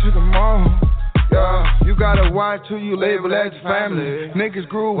 girl, take them off. You gotta watch who you label as your family. Niggas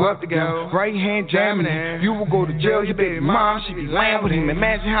grew up together, right hand jamming. You will go to jail, your baby mom, she be lying with him.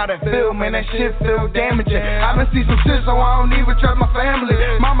 Imagine how that feel, man, that shit feel damaging. I done see some shit, so I don't even trust my family.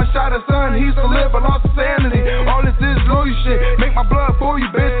 Mama shot her son, he used to live, but lost his sanity. All this is loyal shit, make my blood boil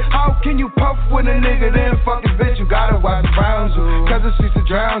you, bitch. How can you puff with a nigga, then fuck his bitch? You gotta watch around you, cause the streets will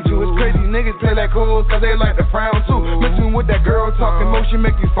drown you. It's crazy, niggas play like cool, cause they like to frown too. Messing with that girl, talking motion,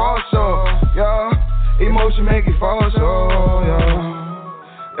 make you fall short, emotion make you fall short,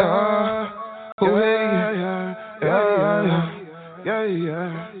 Who hit you?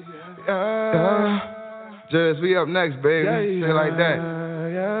 Just we up next, baby. Shit like that.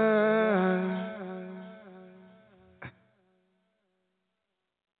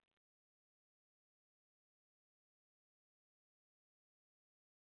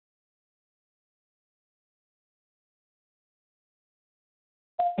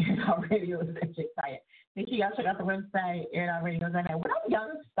 Radio is actually excited. Make sure y'all check out the website, AirOutRadio.net. What up,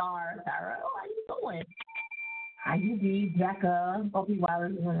 young star, Sarah? Oh, how you doing? How you be, Jacka? Opie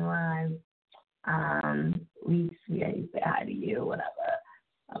Wallace is on the line. We say hi to you, whatever.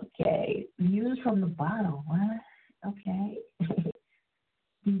 Okay. Views from the bottom. What? Okay.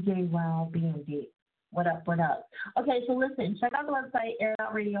 DJ Wild BMD. What up, what up? Okay, so listen, check out the website,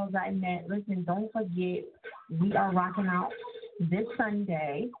 AirOutRadio.net. Listen, don't forget, we are rocking out this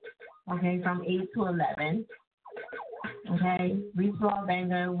Sunday, okay, from 8 to 11. Okay, Reese Raw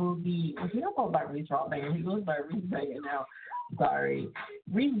Banger will be, well, he don't go by Reese Raw Banger, he goes by Reese Banger now. Sorry.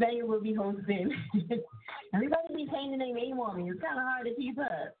 Reese Banger will be hosting. Everybody be changing their name on me. It's kind of hard to keep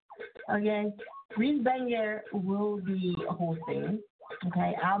up. Okay, Reese Banger will be hosting.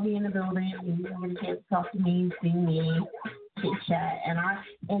 Okay, I'll be in the building, and you're gonna get a chance to talk to me, see me, chit chat, and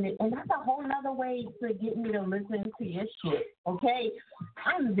that's a whole nother way to get me to listen to your shit. Okay,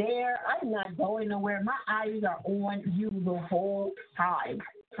 I'm there. I'm not going nowhere. My eyes are on you the whole time,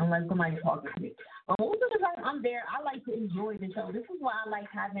 unless somebody's talking to me. But most of the time, I'm there. I like to enjoy the show. This is why I like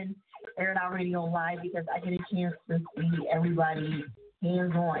having Air It Out Radio live, because I get a chance to see everybody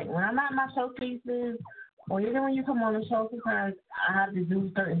hands on. When I'm at my showcases, or even when you come on the show, sometimes I have to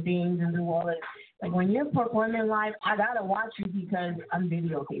do certain things and do all that. Like when you're performing live, I gotta watch you because I'm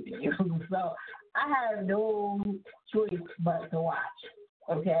videotaping you. So I have no choice but to watch.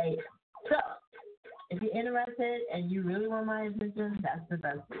 Okay? So if you're interested and you really want my attention, that's the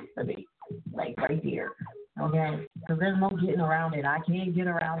best place to be. Like right here. Okay? Because there's no getting around it. I can't get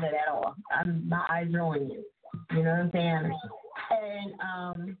around it at all. My eyes are on you. You know what I'm saying?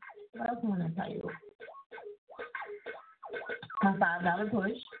 And what else I want to tell you? My $5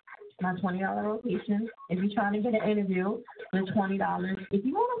 push, my $20 rotation. If you're trying to get an interview, it's $20. If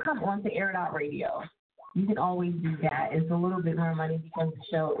you want to come on to Air It Out Radio, you can always do that. It's a little bit more money because the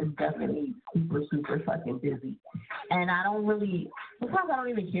show is definitely super, super fucking busy. And sometimes I don't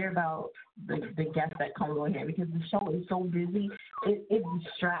even care about the guests that come on here because the show is so busy, it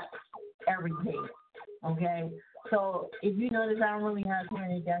distracts everything, okay? So if you notice, I don't really have too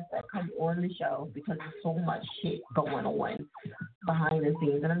many guests that come on the show because there's so much shit going on behind the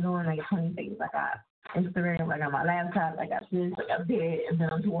scenes. And I'm doing like 20 things. I got Instagram, I got my laptop, I got this, I got that, and then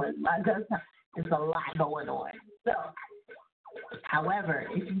I'm doing my desktop. There's a lot going on. So, however,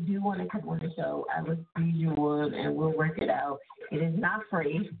 if you do want to come on the show, I would please you would, and we'll work it out. It is not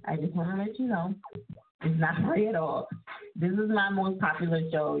free. I just want to let you know. It's not free at all. This is my most popular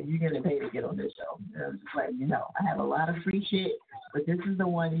show. You're going to pay to get on this show. I'm just letting you know. I have a lot of free shit, but this is the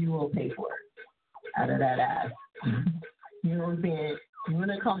one you will pay for out of that ass. You know what I'm saying? You want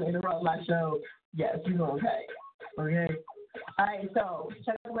to come interrupt my show, yes, you're going to pay. Okay? All right, so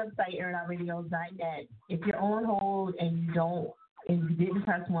check out the website, airitoutradio.net. If you're on hold and you didn't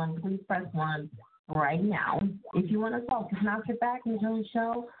press 1, please press 1 right now. If you want to talk, if not, sit back and enjoy the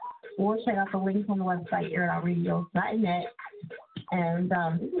show, or check out the links on the website, airitoutradio.net. And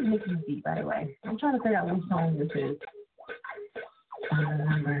this is Nikki's beat, by the way. I'm trying to figure out which song this is. I don't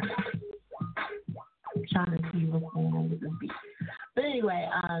remember. I'm trying to see what's going on with this beat. But anyway,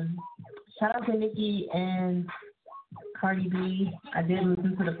 shout out to Nikki and Cardi B. I did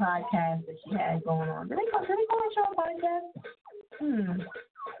listen to the podcast that she had going on. Did they call it show a podcast?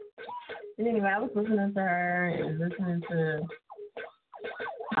 And anyway, I was listening to her and listening to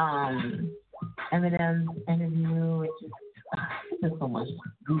Eminem's interview. It's just so much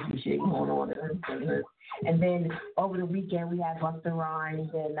goofy shit going on in this. And then over the weekend we had Busta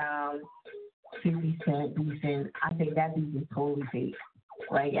Rhymes and 50 Cent beefing. I think that beef is totally fake.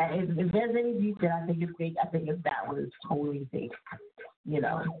 Like, if there's any beef that I think is fake, I think it's that one is totally fake. You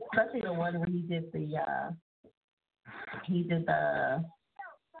know, especially the one where he did the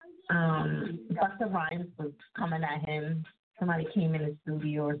Busta Rhymes was coming at him. Somebody came in the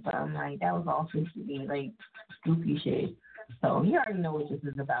studio or something, like, that was all supposed to be, like, goofy shit. So you already know what this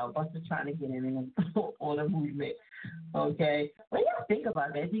is about. Busta trying to get in on a movement, okay? What do y'all think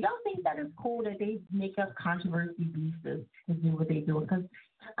about that? Do y'all think that it's cool that they make up controversy beefs to do what they do? Because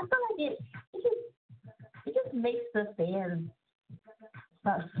I feel like it just makes the fans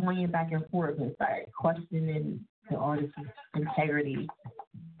start swinging back and forth and start questioning the artist's integrity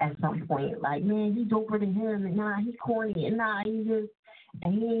at some point. Like, man, he's doper than him, and nah, he's corny, and nah, he ain't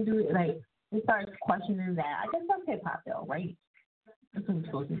do it. Like, it starts questioning that. I guess that's hip hop though, right? That's what we're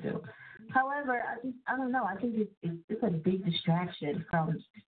supposed to do. However, I don't know. I think it's a big distraction from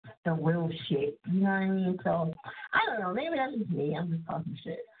the real shit. You know what I mean? So I don't know. Maybe that's just me. I'm just talking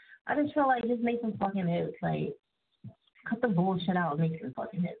shit. I just feel like just make some fucking hits. Like, cut the bullshit out and make some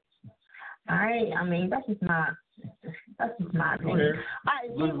fucking hits. All right. I mean, that's just my opinion. All right,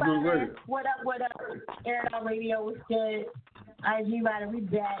 G-Rider, what up? Air It Out Radio was good. All right, G-Rider, we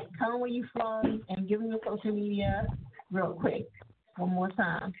back. Tell them where you from and give them your social media real quick. One more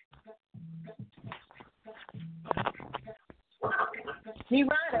time.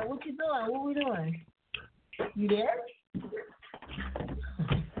 G-Rider, what you doing? What we doing? You there?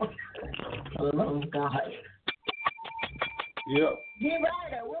 Oh, God. Yep.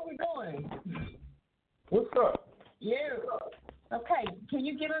 G-Rider, what we doing? What's up? Yeah. Okay, can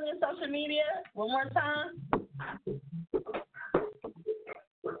you give them your social media one more time?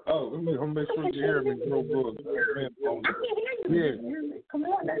 Oh, let me make sure you hear me. No good. I can't hear you. Yeah. Come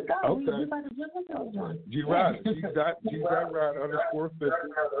on, let's go. Okay. You about to jump into one. G-Rider, G-Rider _50.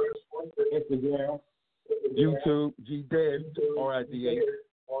 Instagram, YouTube, G-Dad, R-I-D-A.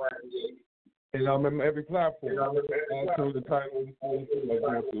 And I'm on every platform. Also, the title I'm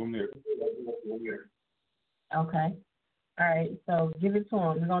there. Okay. All right, so give it to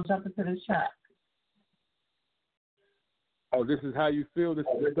him. We're going to jump into this track. Oh, this is How You Feel. This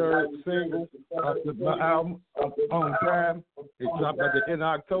is the third single of my album, On Time. It dropped at the end of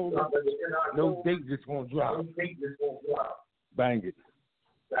October. No date, just going to drop. Bang it.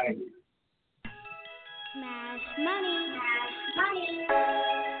 Smash money.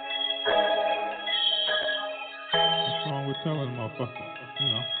 What's wrong with telling a motherfucker? You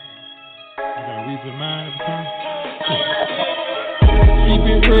know, you gotta read your mind every time. Keep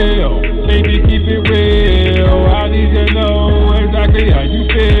it real, baby, keep it real. I need to know exactly how you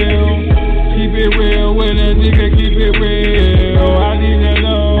feel. Keep it real with a nigga, keep it real. I need to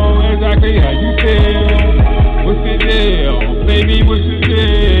know exactly how you feel. What's the deal, baby, what's the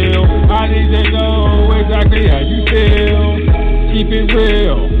deal? I need to know exactly how you feel. Keep it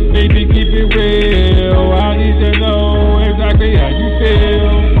real, baby, keep it real. I need to know exactly how you feel.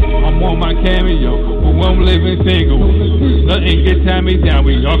 I'm on my cameo, but I'm living single. Nothing can tie me down,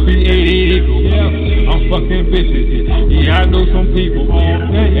 we all created equal. I'm fucking bitches, yeah, I know some people.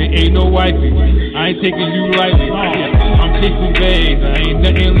 And ain't no wifey, I ain't taking you lightly. I'm chasing bags, I ain't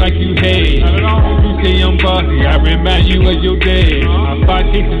nothing like you hate. You say I'm bossy, I remind you of your day. I fought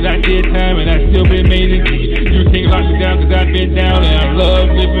cases, I did time, and I still been made in key. You can't lock me down, cause I've been down, and I love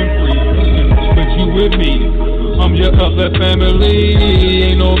living free. But you with me, I'm your other family.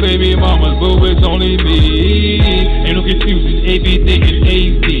 Ain't no baby mamas, but it's only me. Ain't no confusion, everything is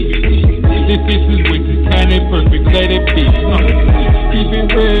AZ. This is which is kinda perfect, let it be. Keep it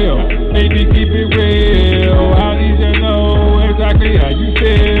real, baby, keep it real. I need to know exactly how you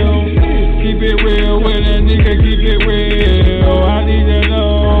feel. Keep it real with a nigga, keep it real. I need to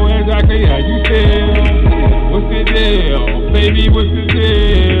know exactly how you feel. What's the deal, baby, what's the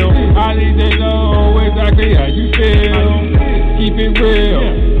deal? I need to know exactly how you feel. Keep it real,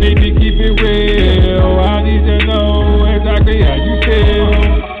 baby, keep it real. I need to know exactly how you feel.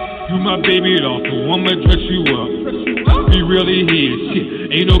 You my baby doll, so I'ma dress you up. Be really here,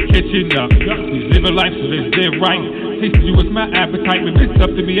 shit, ain't no catching up. We live a life, so let's live right. Tasting you was my appetite, but it's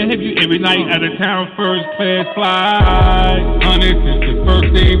up to me. I have you every night out of town, first class flight. Honest, since the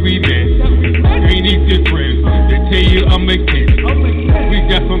first day we met, ain't these different. They tell you I'm a kid. We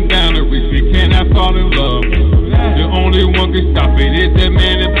got some boundaries, we cannot fall in love. The only only one can stop it. It's that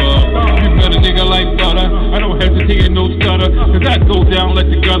man above. You got a nigga like butter. I don't hesitate and no stutter. Cause I go down like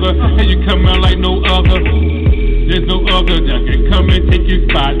the gutter. And you come out like no other. There's no other that can come and take your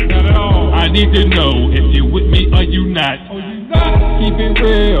spot. Not at all. I need to know if you with me or you not. Keep it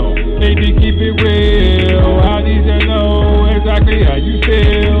real, baby, keep it real. I need to know exactly how you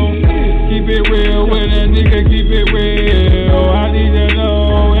feel. Keep it real with a nigga, keep it real. I need to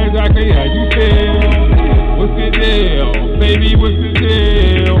know exactly how you feel. What's the deal, baby, what's the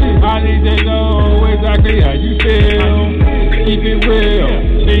deal? I need to know exactly how you feel. Keep it real,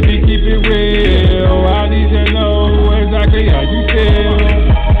 baby, keep it real. I need to know exactly how you feel. We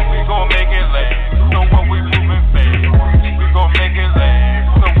gon' make it last, so what we moving fast. We gon' make it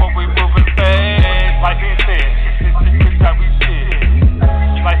last, so what we moving fast. Like they said, it's the secrets that we share.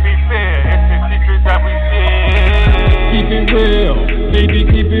 Like they said, it's the secrets that we share. Keep it real, baby,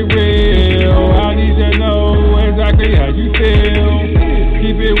 keep it real. I need to know exactly how you feel.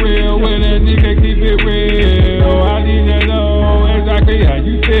 Keep it real with a nigga, keep it real. I need to know exactly how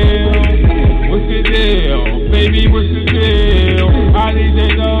you feel. What's the deal, baby, what's the deal? I need to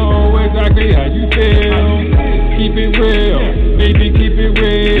know exactly how you feel. Keep it real, baby, keep it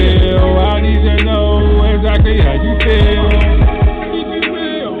real. I need to know exactly how you feel. Keep it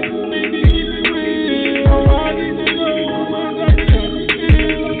real, baby, keep it real. I need to know exactly how you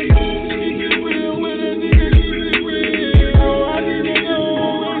feel. Keep it real with a nigga, keep it real. I need to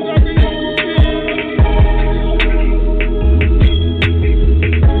know exactly how you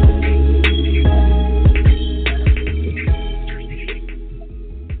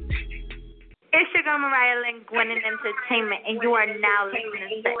It's your girl Mariah Lynn, Gwen and Entertainment, and you are now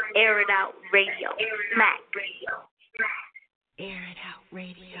listening to Air It Out Radio. Smack. Air It Out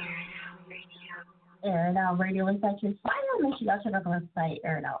Radio. Air It Out Radio is at your final. Make sure y'all check out the website,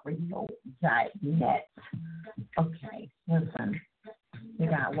 airitoutradio.net. Okay, listen. We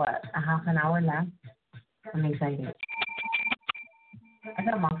got, what, a half an hour left? I'm excited. I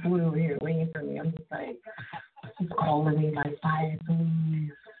got my food over here waiting for me. I'm just like, she's calling me like, fire,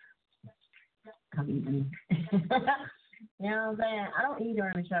 please. Come eat me. You know what I'm saying? I don't eat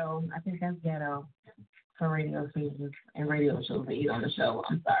during the show. I think that's ghetto for radio stations and radio shows to eat on the show.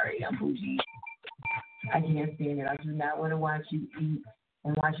 I'm sorry. I'm bougie. I can't stand it. I do not want to watch you eat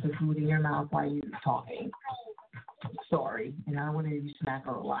and watch the food in your mouth while you're talking. Sorry. And I don't want to hear you smack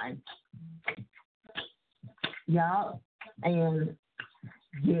on the line. Y'all. And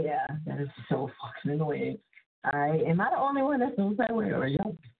yeah, that is so fucking annoying. All right. Am I the only one that's the same way? Or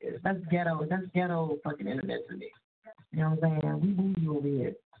y'all? That's ghetto. That's ghetto fucking internet to me. You know what I'm saying? We bougie over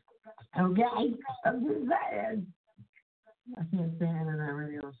here. Okay? I'm just saying. I can't stand internet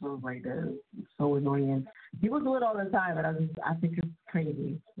radio shows like that. It's so annoying. People do it all the time, but I think it's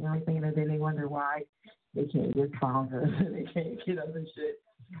crazy. You know what I'm saying? And then they wonder why they can't get sponsors and they can't get other shit.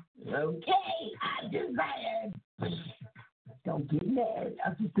 Okay, I'm just saying. Don't get mad.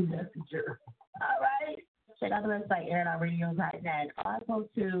 I'm just a messenger. All right? Check out the website, airitoutradio.net. Also,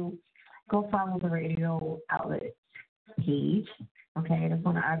 to go follow the radio outlet page. Okay, that's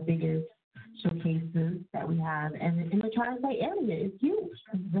one of our biggest showcases that we have. And in the Tri-State area, it's huge.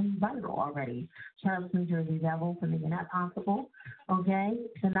 It's been viral already. Shout out to New Jersey Devil for making that possible. Okay,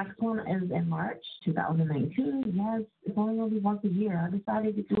 the next one is in March 2019. Yes, it's only going to be once a year. I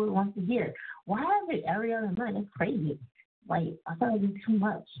decided to do it once a year. Why have it every other month? It's crazy. Like, I thought it was too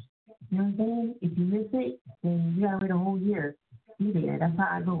much. You know what I'm saying? If you miss it, then you gotta wait a whole year. Be there. That's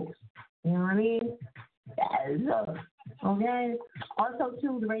how it goes. You know what I mean? That is up. Okay? Also,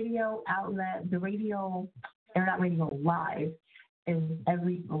 too, the radio outlet, the radio, Air Out Radio Live is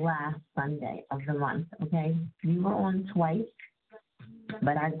every last Sunday of the month. Okay? We were on twice,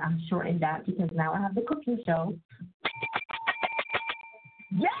 but I'm shortened that because now I have the cooking show.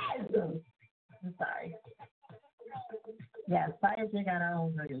 Yes! I'm sorry. Yes, Fire Chick got our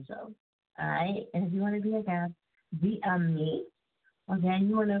own radio show. All right, and if you want to be a guest, DM me. Okay,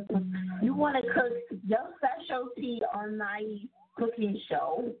 you want to cook your specialty on my cooking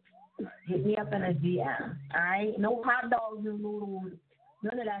show? Hit me up in a DM. All right, no hot dogs and noodles,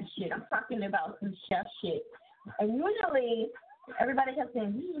 none of that shit. I'm talking about some chef shit. And usually, everybody kept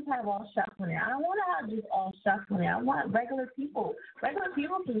saying, you just have all chefs on there. I don't want to have just all chefs on there. I want regular people. Regular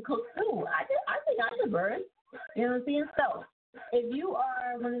people can cook too. I think I can burn. You know what I'm saying? So, if you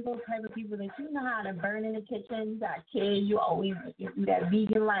are one of those type of people that you know how to burn in the kitchen, you got kids, you always do that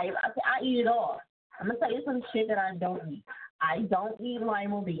vegan life, I eat it all. I'm going to tell you some shit that I don't eat. I don't eat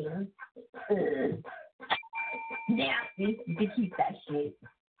lima beans. Nasty. You can keep that shit.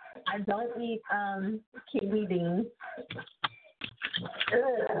 I don't eat kidney beans.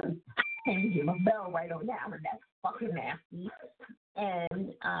 Can't get my bell right on that one. That's fucked fucking nasty.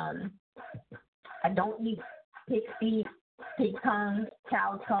 And I don't eat pig feet, pig tongue,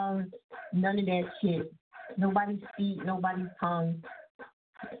 cow tongue, none of that shit. Nobody's feet, nobody's tongue.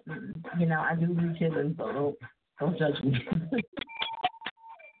 You know, I do eat chitlins, so don't judge me.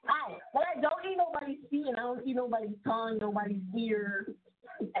 But I don't eat nobody's feet, and I don't eat nobody's tongue, nobody's ear,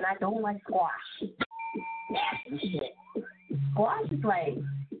 and I don't like squash. Nasty shit. Squash is like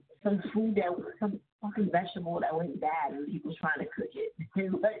some food some fucking vegetable that went bad and people trying to cook it.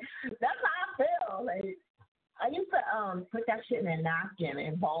 Like, that's how I feel. Like, I used to put that shit in a napkin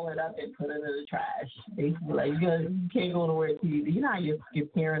and ball it up and put it in the trash. Basically, like, you can't go nowhere till you know how your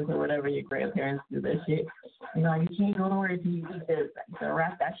parents or whatever, your grandparents do that shit. You know, you can't go nowhere till you eat this. So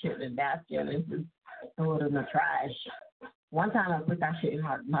wrap that shit in a napkin and just throw it in the trash. One time I put that shit in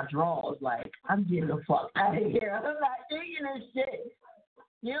my drawers, like, I'm getting the fuck out of here. I'm not eating this shit.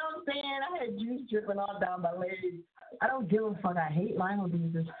 You know what I'm saying? I had juice dripping all down my legs. I don't give a fuck. I hate lima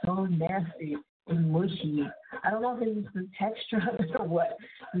beans. They're so nasty and mushy. I don't know if it's the texture of it or what.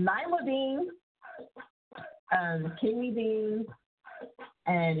 Lima beans, kidney beans,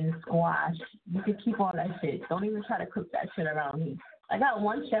 and squash. You can keep all that shit. Don't even try to cook that shit around me. I got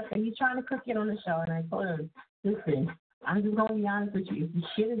one chef and he's trying to cook it on the show, and I told him, listen, I'm just going to be honest with you. If the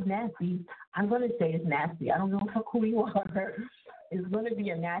shit is nasty, I'm going to say it's nasty. I don't give a fuck who you are. It's going to be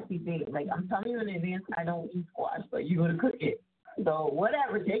a nasty thing. Like, I'm telling you in advance, I don't eat squash, but you're going to cook it. So,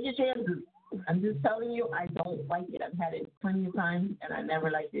 whatever. Take your chances. I'm just telling you, I don't like it. I've had it plenty of times, and I never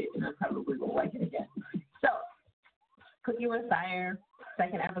liked it, and I probably won't like it again. So, Cooking with Fire,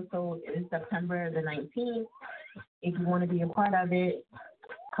 second episode is September the 19th. If you want to be a part of it,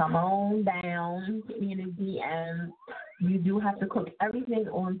 come on down, hit me in the DM. You do have to cook everything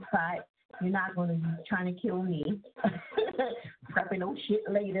on site. You're not going to be trying to kill me, prepping no shit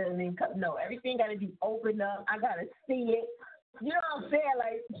later and then cut. No, everything got to be opened up. I got to see it. You know what I'm saying?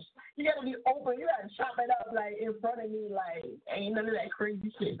 Like, you got to be open. You got to chop it up, like, in front of me. Like, ain't none of that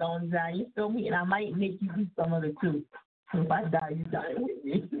crazy shit going down. You feel me? And I might make you do some of it, too. So if I die, you die with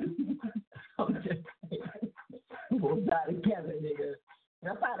me. I'm just saying. We'll die together, nigga.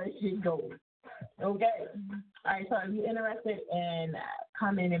 That's how that shit goes. Okay. All right, so if you're interested in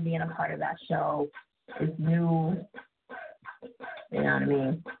coming and being a part of that show, it's new. You know what I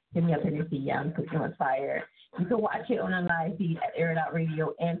mean? Hit me up in the DM, Cooking with Fire. You can watch it on a live feed at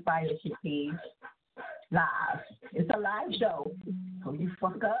Air.Radio and Fire Shit page live. It's a live show. So you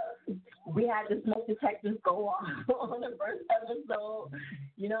fuck up. We had the smoke detectors go off on the first episode.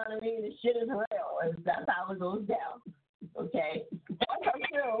 You know what I mean? The shit is real. That's how it goes down. Okay?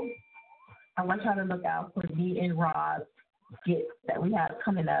 Also, I want y'all to look out for me and Rob's skits that we have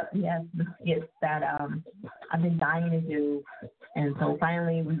coming up. We have the skits that I've been dying to do, and so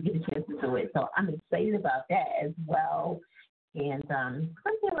finally we get a chance to do it. So I'm excited about that as well. And I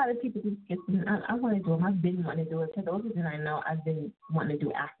see a lot of people do skits, and I want to do them. I've been wanting to do it. For those of you that I know, I've been wanting to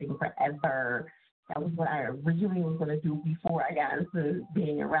do acting forever. That was what I originally was going to do before I got into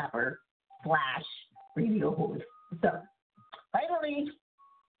being a rapper / radio host. So finally,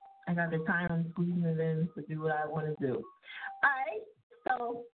 I got the time. I'm squeezing it in to do what I want to do. All right.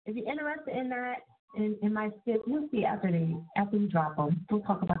 So if you're interested in that, in my skits, you'll see after we drop them. We'll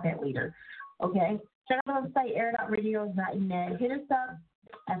talk about that later. Okay. Check out the website, air.radio.net. Hit us up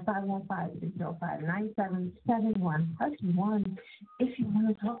at 515-605-9771. Press 1 if you want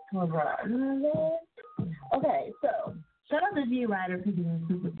to talk to us. Okay, so shout out to G Ryder for being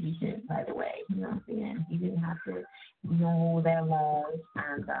super patient, by the way. You know what I'm saying? He didn't have to know that long,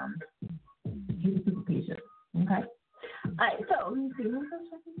 and he was super patient. Okay? All right, so let me see.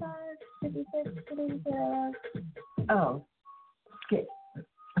 Oh, skip.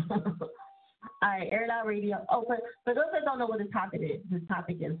 All right, Air It Out Radio. Oh, for those that don't know what this topic is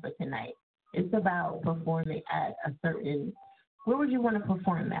for tonight, it's about performing at a certain. Where would you want to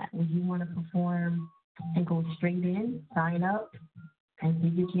perform at? Would you want to perform and go straight in, sign up, and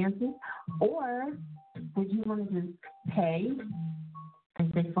take your chances, or would you want to just pay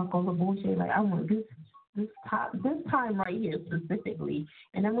and say fuck all the bullshit? Like, I want this time right here specifically,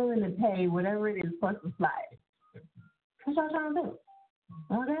 and I'm willing to pay whatever it is plus the slide. What y'all trying to do?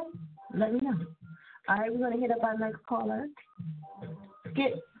 Okay, let me know. All right, we're going to hit up our next caller.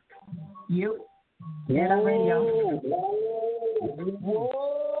 Skip. You. Yeah, radio. Whoa, boy.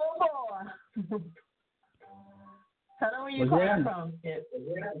 Tell them where you're calling from, Skip.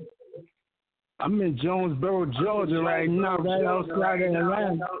 I'm in Jonesboro, Georgia right now, right outside of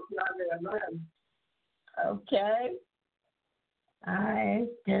Atlanta. Okay. All right,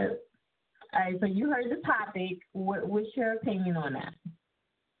 Skip. All right, so you heard the topic. What's your opinion on that?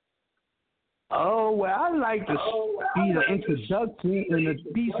 Oh, well, I like to be the introduction and the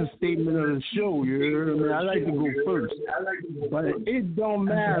thesis statement of the show. You know what I mean? I like to go first. But it don't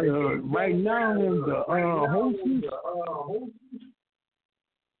matter. Right now, the hostess,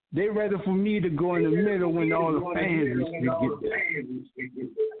 they ready for me to go in the middle when all the fans get there.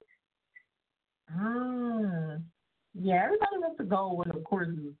 Yeah, everybody wants to go when, of course,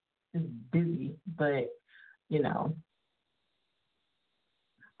 is busy. But, you know.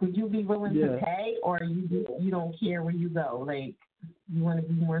 Would you be willing to pay, or you don't care where you go? Like, you want to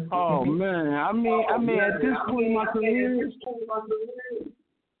be more specific? Oh man, I mean, at this point in my career,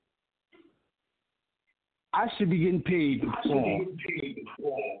 I should be getting paid. Oh,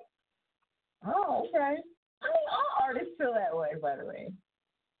 okay. I mean, all artists feel that way, by the way.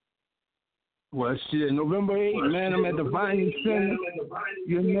 Well, shit, November 8th, man, I'm at the Vining Center.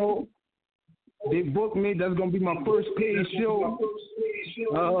 You know, they booked me. That's gonna be my first paid show.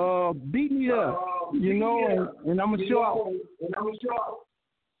 Beat me up, you know, and I'm gonna show out.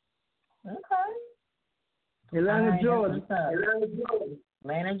 Okay. Atlanta, Georgia.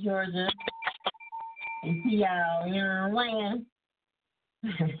 Atlanta, Georgia. And see y'all, you know what I'm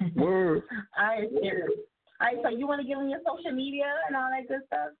saying? Word. All right, so you want to give them your social media and all that good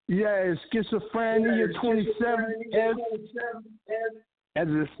stuff? Yeah, it's Schizophrenia 27 S as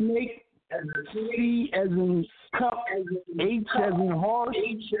a snake, C as in cup, H as in horse,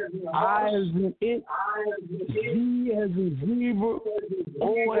 I as in it, Z as in zebra,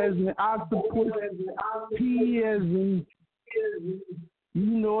 O as in octopus, P as in, you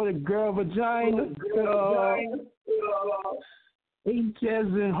know, the girl vagina, H as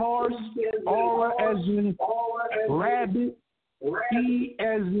in horse, R as in rabbit, E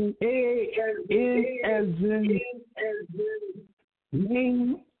as in egg, N as in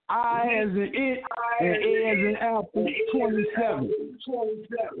name, I as in it, and A as in apple, 27.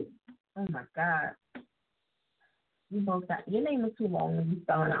 Oh my God. You both got, your name is too long when you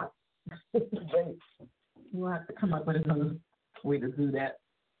spelling out. You'll have to come up with another way to do that.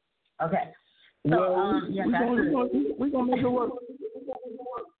 Okay. So, well, we're going to make it work.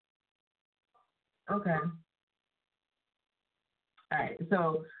 Okay. All right.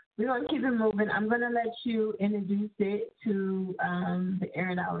 So we're going to keep it moving. I'm going to let you introduce it to the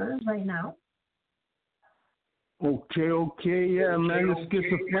Air It Outers right now. Okay, yeah, man. The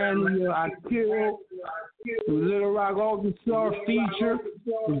Schizophrenia, I Kill, the Little Rock Arkansas feature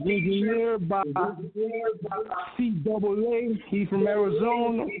was engineered by CAA. He's from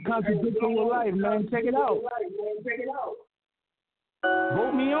Arizona. Contradicting your life, man. Check it out.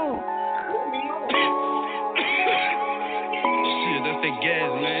 Vote me on. Shit, that's that gas,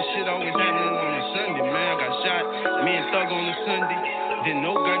 man. Shit always happening on a Sunday, man. I got shot, me and Thug on a Sunday. Then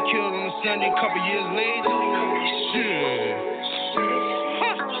No got killed on a Sunday. Couple years later, shit.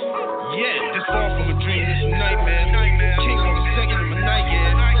 Huh. Yeah, this far from a dream, it's a nightmare. King on the second of my night,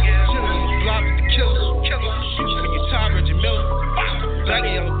 yeah. Chillin' on the block with the killers. Shoot for your top, Reggie Miller. Black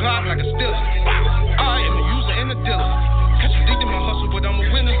and yellow Glock like a stiller. I am a user and a dealer. Cause you think that my hustle, but I'm a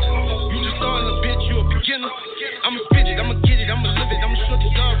winner. You just starting a bitch, you a beginner. I'ma spit it, I'ma get it, I'ma live it. I'ma show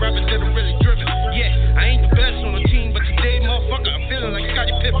these other rappers that are really driven. Yeah, I ain't the best on the team, but today, motherfucker, I'm feeling like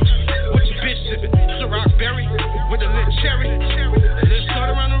Scottie Pippen. What your bitch sippin'? Ciroc berry with a lit cherry. A little short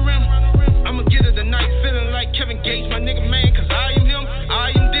around the rim. I'ma get it tonight, feeling like Kevin Gates, my nigga, man. Cause I am him,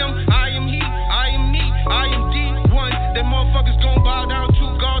 I am them, I am he, I am me, I am D1. That motherfuckers gon' bow down to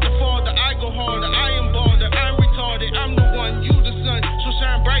God the Father. I go harder, I am border, I'm retarded, I'm the one, you the sun. So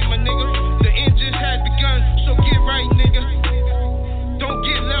shine bright, my nigga. The end just has begun, so get right, nigga. Don't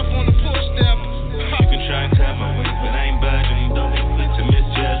get left on the push step. You can try and tap my way, but I ain't budging. Don't be quick to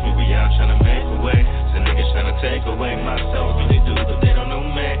misjudge me. We out trying to make a way. Some niggas trying to take away my soul. Really do, but they don't know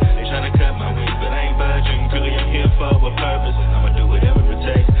me. They trying to cut my way, but I ain't budging. Really, I'm here for a purpose. I'ma do whatever it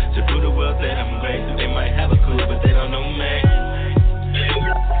takes to prove the world that I'm great. They might have a clue, but they don't know me. They don't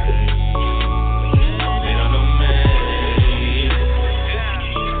know me. They don't know me.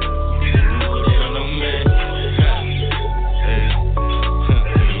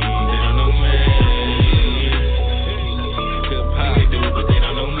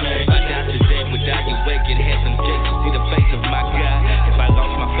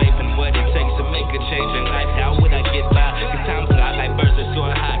 Change in life, how would I get by? Cause time fly like birds that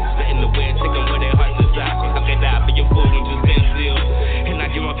soar high. Spit in the wind, take them where their hearts desire. How can I be your fool and just stand still? And I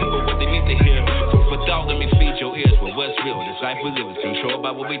give my people what they need to hear. Food for thought, let me feed your ears with what's real. This life we live is controlled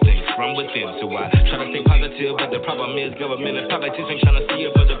by what we think from within. So I try to stay positive, but the problem is government and politics ain't trying to see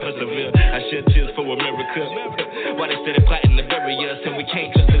if others persevere. I shed tears for America. Why they started plotting to bury us? And we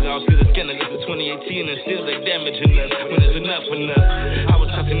can't trust it all, see the scandalous of 2018 and still they damaging us. When it's enough. I was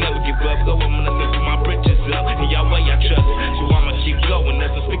taught to never give up, go on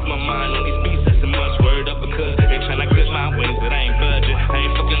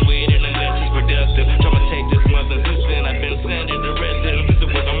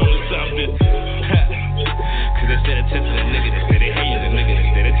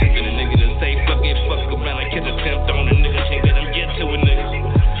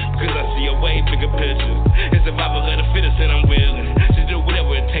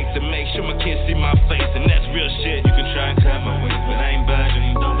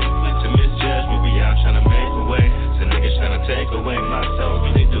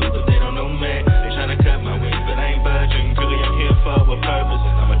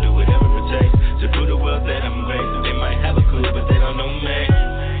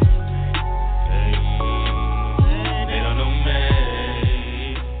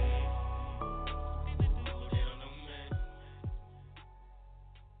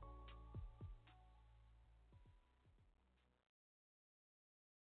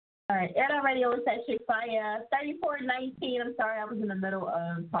right. Air Radio is at Chick Fire 3419. I'm sorry, I was in the middle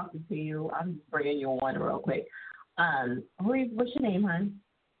of talking to you. I'm just bringing you on real quick. What's your name, hon?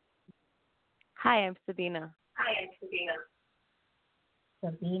 Hi, I'm Sabina.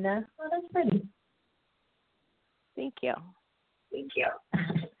 Sabina. Oh, that's pretty. Thank you.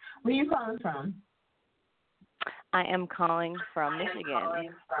 Where are you calling from? I am calling from Michigan,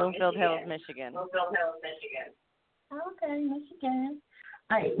 Bloomfield Hills, Michigan. Okay, Michigan.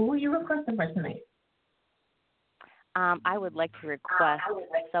 All right, who are you requesting for tonight? I would like to request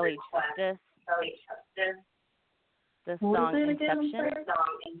Sully Justice. The song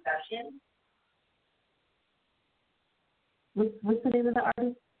Inception. What's the name of the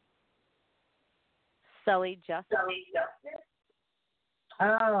artist? Sully Justice.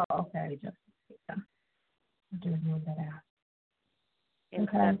 Oh, okay. Justice. Yeah. I didn't know that out.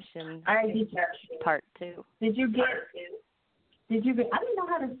 Inception. All right, Part 2. Did you get? I didn't know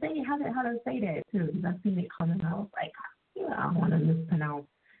how to say how to say that too, because I seen it coming out. Like, I don't want to mispronounce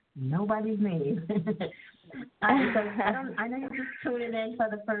nobody's name. Right, so I know you're just tuning in for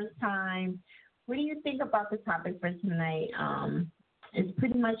the first time. What do you think about the topic for tonight? It's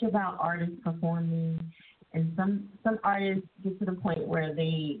pretty much about artists performing, and some artists get to the point where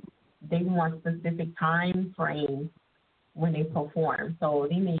they want specific time frames when they perform. So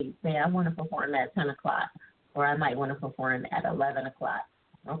they may say, I want to perform at 10 o'clock, or I might want to perform at 11 o'clock,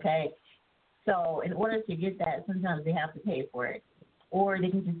 okay? So in order to get that, sometimes they have to pay for it. Or they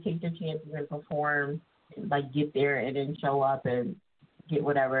can just take their chances and perform, like get there and then show up and get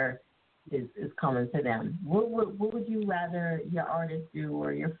whatever is coming to them. What would you rather your artist do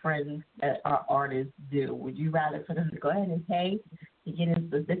or your friends that are artists do? Would you rather for them to go ahead and pay to get in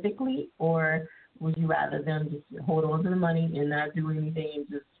specifically, or would you rather them just hold on to the money and not do anything and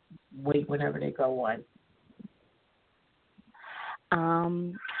just wait whenever they go on?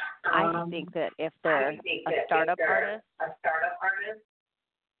 I think that if they're a startup artist,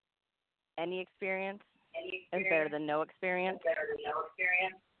 any experience is better than no experience.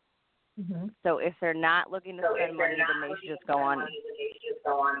 Mm-hmm. So if they're not looking to spend money, then they should just go on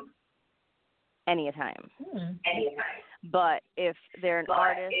anytime. But if they're an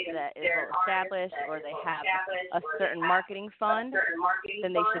artist that is well established or they have a certain marketing fund,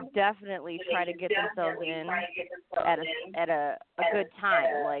 then they should definitely try to get themselves in at a good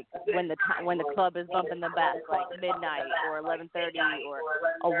time, like when the club is bumping the best, like midnight or 11:30 or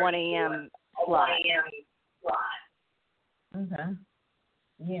a 1 a.m. slot. Okay.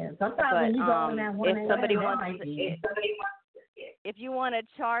 Yeah. Sometimes when you go in that 1 a.m., if somebody wants if you want to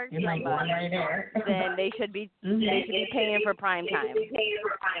charge somebody, then they should be paying for prime time.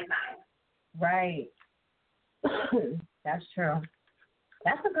 Right. That's true.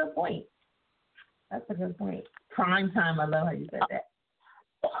 That's a good point. Prime time. I love how you said that.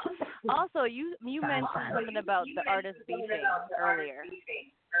 Also, you mentioned something about the artist beefing earlier.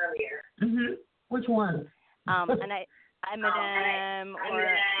 Mhm. Which one? And Eminem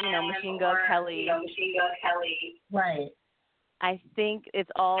or Machine Gun Kelly. Right. I think it's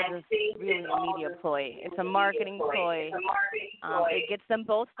all just really a media ploy. It's a marketing ploy. It gets them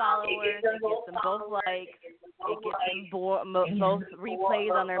both followers. It gets them both likes. It gets them both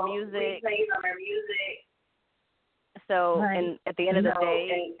replays on their music. So, and at the end of the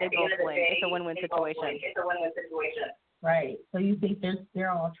day, they both win. It's a win-win situation. Right. So you think they're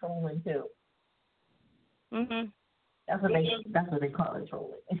all trolling too? Mhm. That's what they call it,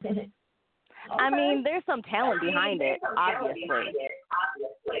 trolling. Okay. I mean, there's some talent behind it, obviously.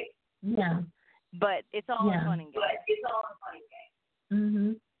 Yeah. But it's all fun and games.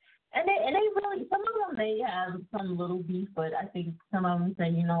 Mhm. And they really, some of them they have some little beef, but I think some of them say,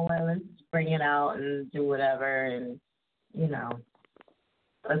 you know what, let's bring it out and do whatever, and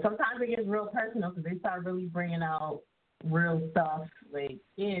But sometimes it gets real personal because they start really bringing out real stuff, like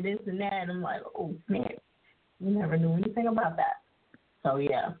this and that. And I'm like, oh snap, you never knew anything about that. So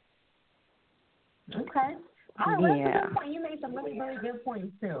yeah. Okay. All right, well, that's a good point. You made some really, really good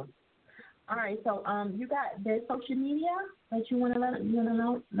points too. All right, so you got the social media that you want to let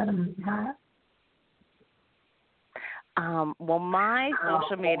them have. Well, my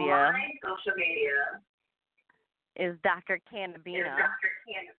social media is Dr. Cannabina.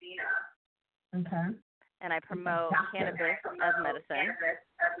 Okay. And I promote cannabis as medicine.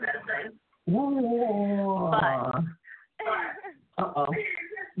 Whoa. But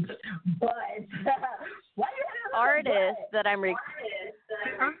But why you artists that I'm Why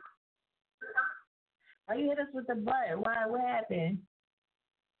you hit us with the butt? Why? What happened?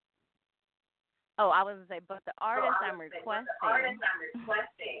 Oh, I was gonna say, but the artist I'm requesting.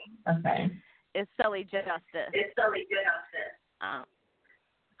 Okay. Is Sully Justice.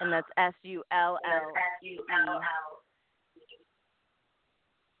 And that's SULLEE.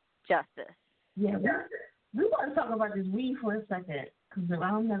 Justice. Yeah, we want to talk about this weed for a second, because I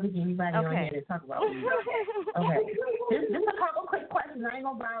don't never get anybody on here to talk about weed. Okay. Just a couple quick questions. I ain't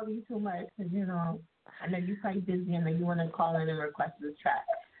going to bother you too much, because, you know, I know you're probably busy and you want to call in and request this track.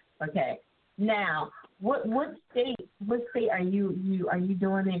 Okay. Now, what state are you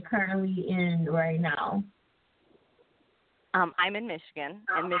doing it currently in right now? I'm in Michigan,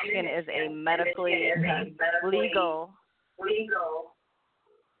 and Michigan is a medically legal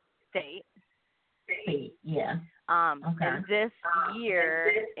state. Yeah. And this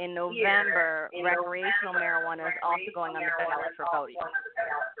year in November, recreational marijuana is also going on the ballot for voting.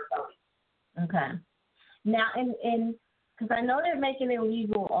 Okay. Now, and because I know they're making it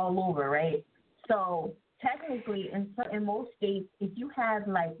legal all over, right? So technically, in most states, if you have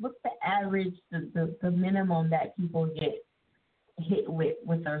what's the average, the minimum that people get hit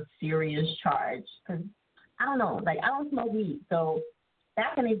with a serious charge? Because I don't know, I don't smoke weed, so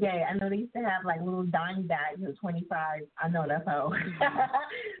back in the day, I know they used to have little dime bags of 25. I know that's how.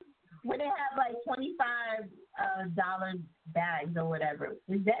 When they have $25 bags or whatever,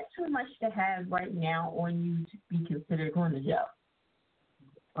 is that too much to have right now on you to be considered going to jail?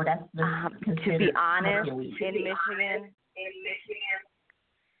 Or that's considered? To be honest, in Michigan,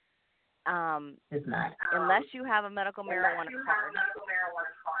 it's not. Unless you have a medical marijuana card.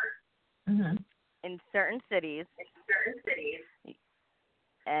 Mm-hmm. In certain cities.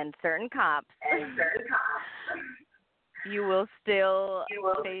 And certain cops, you will still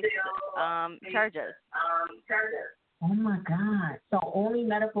face charges. Oh my God! So only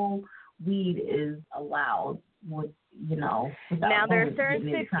medical weed is allowed Now there are certain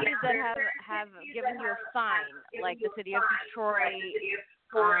cities that have given you a fine, like the city of Detroit,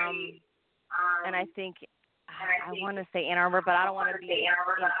 and I think I want to say Ann Arbor, but I don't want to be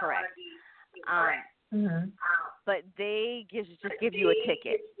incorrect. But they just give you a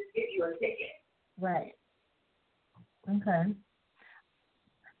ticket. Right. Okay.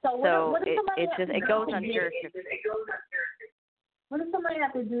 So what it goes on jurisdiction. What does somebody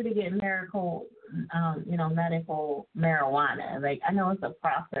have to do to get medical marijuana? I know it's a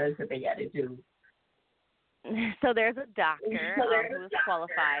process that they got to do. So there's a doctor who is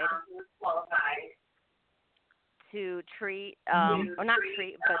qualified to treat, or not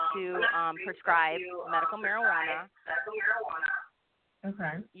treat, but to prescribe medical marijuana.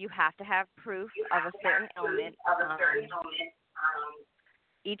 Okay. You have to have proof of a certain ailment.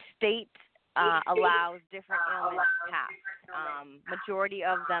 Each state allows different ailments passed. Majority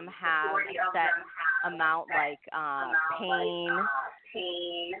of them have a set amount, like pain,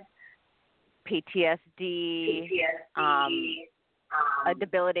 PTSD, a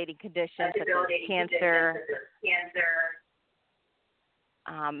debilitating condition such as cancer.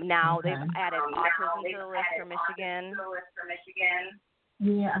 Now they've added autism to the list for Michigan.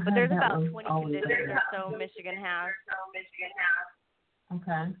 Yeah, but there's about 20 conditions or so Michigan has.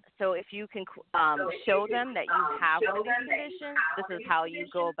 Okay. So if you can show them that you have one of these conditions, this is how you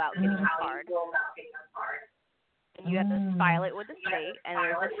go about getting a card. And you have to file it with the state, and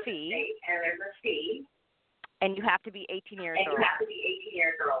there's a fee. And you have to be 18 years old.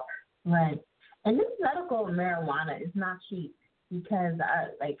 Right. And this medical marijuana is not cheap, because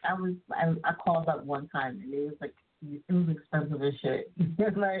I called up one time and it was expensive as shit. This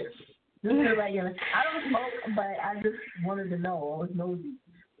is I don't smoke, but I just wanted to know. I was nosy,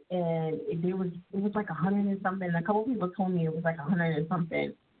 and it was like $100 and something. A couple people told me it was like $100 and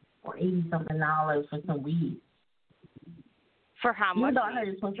something or $80 something for some weed. For how much? Even though I heard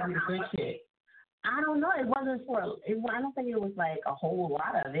it's supposed to be good shit. I don't know. It wasn't I don't think it was a whole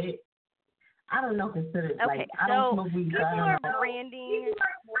lot of it. I don't know. Considered okay, I don't smoke weed. People are branding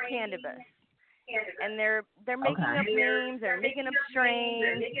cannabis, and they're making up names. They're making up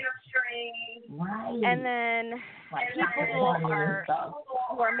strains. Right. And then people who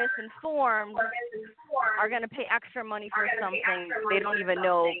are misinformed are going to pay extra money for something they don't even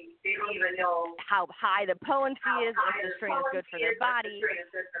know how high the potency is, if the strain is good for their body.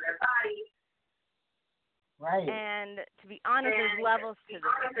 Right. And to be honest, there's levels to this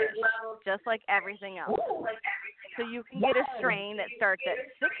fish, just like everything else. So you can get a strain that starts at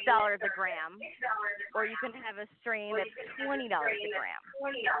 $6 a gram, or you can have a strain that's $20 a gram.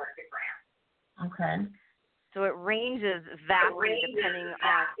 Okay. So it ranges vastly depending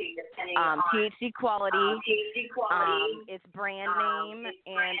on THC quality, its brand name,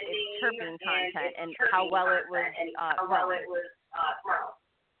 and its terpene content, and how well it was grown.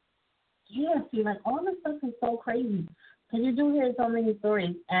 Yeah, see, all this stuff is so crazy. Because you do hear so many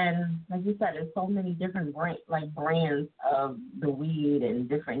stories, and like you said, there's so many different brands of the weed and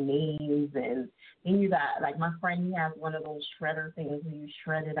different names, and then you got, like, my friend, he has one of those shredder things where you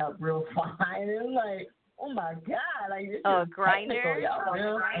shred it up real fine. And I'm like, oh my God, like, this is grinder? technical, y'all.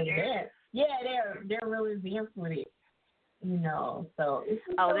 Real advanced. Yeah, they're really advanced with it. You know, so it's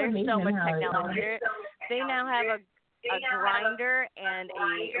just so there's amazing so much how technology. They now have a grinder and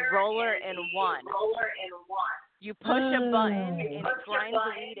a roller in one. You push a button and it grinds the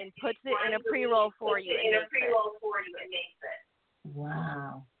weed and puts it in a pre-roll for you.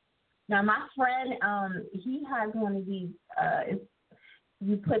 Wow. Now my friend, he has one of these.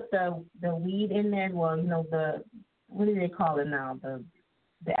 You put the weed in there. Well, you know what do they call it now?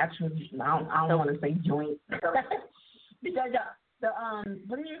 The actual. I don't want to say joint. Because the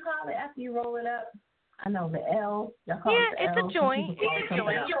what do you call it after you roll it up? I know the L. It's a joint.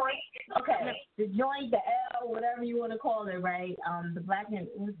 Okay, the joint, the L, whatever you want to call it, right? The black and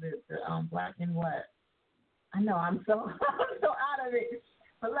black and what? I know I'm so out of it.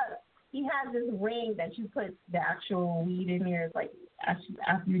 But look, he has this ring that you put the actual weed in there. It's like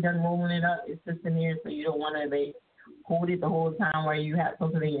after you're done rolling it up, it sits in there, so you don't want to hold it the whole time while you have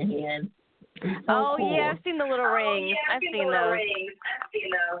something in your hand. So cool. Yeah, I've seen the little rings. I've seen those.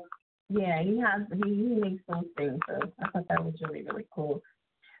 Yeah, he makes those things. So I thought that was really, really cool.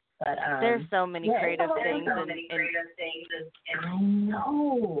 But there's so many creative things, I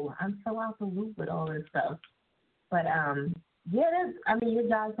know. I'm so out the loop with all this stuff. But your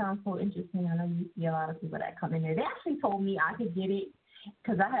job sounds so interesting. I know you see a lot of people that come in there. They actually told me I could get it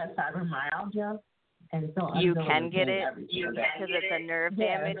because I have fibromyalgia. And so you can get it because it's a nerve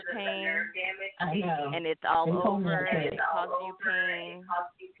damage pain. I know. And it's all over. It causes you pain.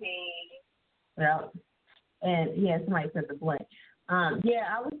 Well, and somebody said the blunt. I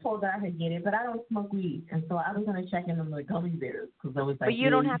was told that I could get it, but I don't smoke weed, and so I was gonna check in on the gummy bears because I was like, but you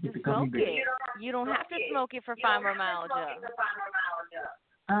don't have to smoke it. You don't have to smoke it for fibromyalgia.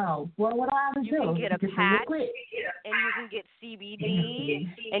 Oh, well, what do I have to do? You can get a patch, and you can get CBD,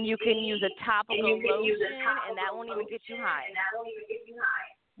 and you can use a topical lotion, and that won't even get you high.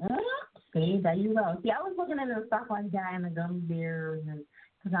 See, there you go. See, I was looking at the stuff like that and the gummy bears, and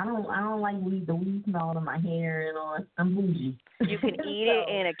because I don't like weed. The weed smell in my hair and all. I'm bougie. You can eat it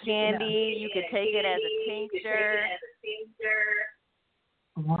in a candy. You can take it as a tincture.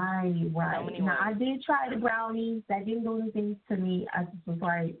 Right. Now, I did try the brownies. That didn't do anything to me. I just was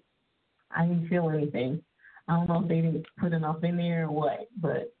like, I didn't feel anything. I don't know if they didn't put enough in there or what,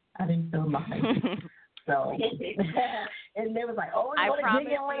 but I didn't feel nothing. So, and they was like, oh, I promise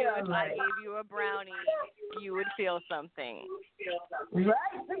you, if I gave you a brownie, you would feel something.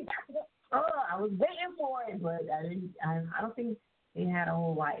 Right. Oh, I was waiting for it, but I didn't. I don't think they had a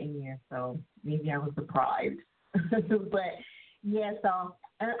whole lot in there, so maybe I was deprived. But yeah, so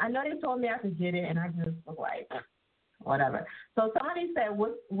I know they told me I could get it, and I just was like, whatever. So somebody said,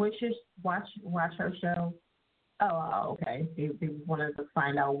 what should watch her show? Oh, okay. They wanted to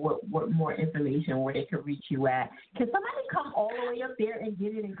find out what more information, where they could reach you at. Can somebody come all the way up there and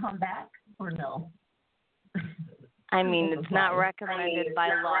get it and come back, or no? I mean, it's not recommended by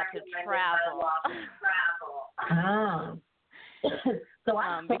law to travel. So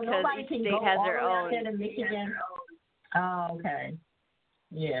because nobody each can state go has all their the way up own. there to Michigan. Oh, okay.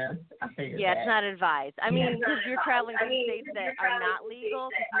 Yeah, I figured Yeah, that. it's not advised. I mean, because you're traveling to states that are not legal,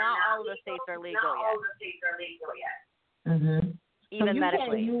 because not all of the states are legal yet. Mhm. Even so you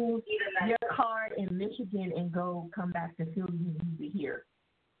medically. can use your card in Michigan and come back to Philly and use it here.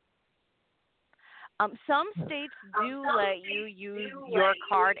 Some states do let you use your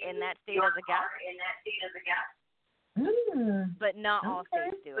card in that state as a guest. But not all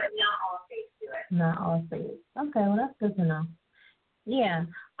states do it. Not all states. Okay, well that's good to know. Yeah.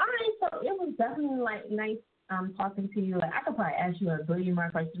 All right, so it was definitely nice talking to you. I could probably ask you a billion more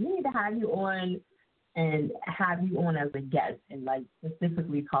questions. We need to have you on as a guest and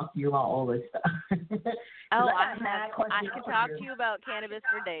specifically talk to you about all this stuff. I could talk to you about cannabis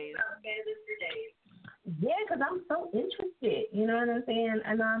for days. Yeah, because I'm so interested. You know what I'm saying?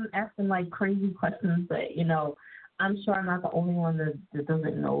 And I'm asking crazy questions, but I'm sure I'm not the only one that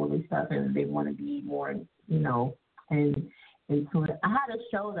doesn't know all this stuff, and they want to be more, and into it. I had a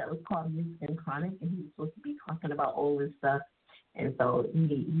show that was called Mixed and Chronic, and he was supposed to be talking about all this stuff, and so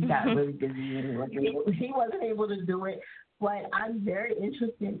he got really busy and he wasn't able to do it. But I'm very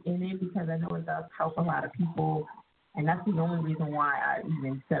interested in it because I know it does help a lot of people, and that's the only reason why I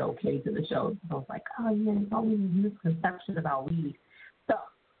even said okay to the show. So I was like, oh yeah, there's always misconception about weed. So,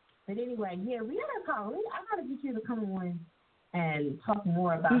 but anyway, yeah, we gotta talk. I gotta get you to come on and talk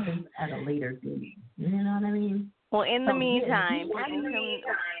more about this at a later date. You know what I mean? Well, in the meantime, people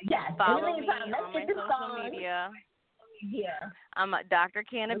can follow me on my social media. Yeah. I'm Dr.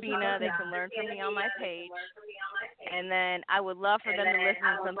 Cannabina. They can learn from me on my page. And then I would love for them to listen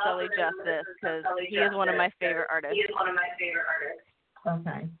to some Sully Justice because he is one of my favorite artists.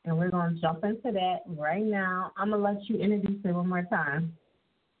 Okay, and we're going to jump into that right now. I'm going to let you introduce it one more time.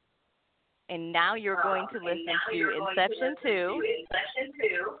 And now you're going to listen to Inception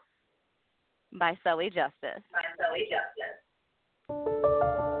 2 by Sully Justice.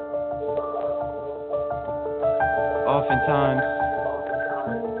 Oftentimes,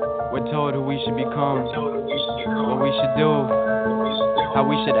 we're told who we should become, what we should do, how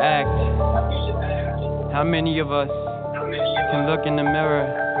we should act. How many of us can look in the mirror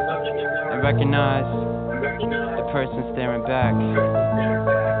and recognize the person staring back?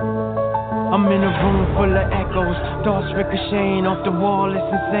 I'm in a room full of echoes, thoughts ricocheting off the wall, it's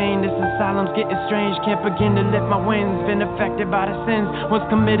insane. This asylum's getting strange, can't begin to lift my wings. Been affected by the sins, once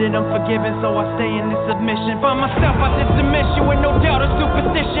committed, unforgiven, so I stay in this submission. Find myself out this dimension with no doubt or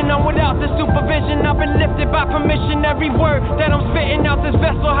superstition. I'm without the supervision, I've been lifted by permission. Every word that I'm spitting out this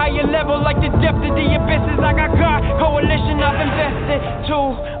vessel, higher level like the depth of the abysses. I got God, coalition, I've invested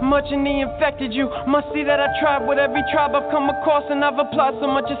too much in the infected. You must see that I tried with every tribe I've come across, and I've applied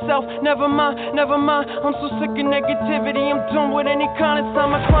so much yourself. Never mind, I'm so sick of negativity. I'm done with any kind of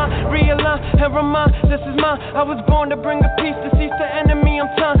time I climb, realign and remind, this is mine. I was born to bring a peace to cease the enemy. I'm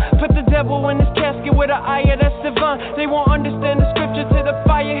time, put the devil in his casket with an eye that's divine. They won't understand the scripture till the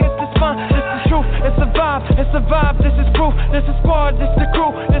fire hits the spine. It's the truth, it's a vibe, this is proof. This is squad, this the crew.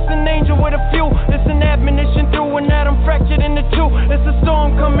 This an angel with a few, this an admonition through. And that I'm fractured into two. It's a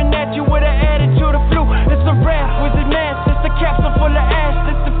storm coming at you with an attitude of flu. It's a wrath with a mask, it's a capsule full of ash.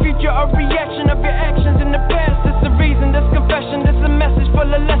 It's the future of reaction of your actions in the past. It's the reason, this confession, this a message full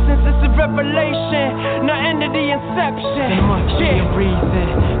of lessons. It's a revelation, not end of the inception. There must be a reason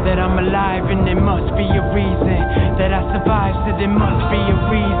that I'm alive, and there must be a reason that I survived. So there must be a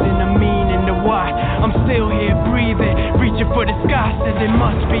reason, a meaning to why I'm still here breathing, reaching for the sky. So there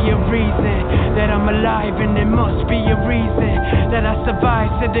must be a reason that I'm alive, and there must be a reason that I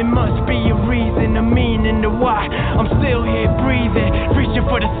survived. So there must be a reason, a meaning to why I'm still here breathing, reaching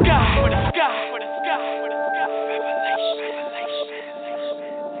for the sky.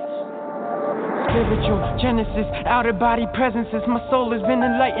 Spiritual genesis, outer body presences. My soul has been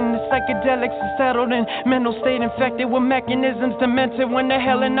enlightened. The psychedelics are settled in mental state infected with mechanisms demented. When the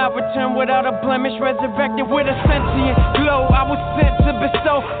hell and I return without a blemish, resurrected with a sentient glow. I was sent to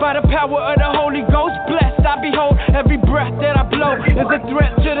bestow by the power of the Holy Ghost. Blessed I behold, every breath that I blow is a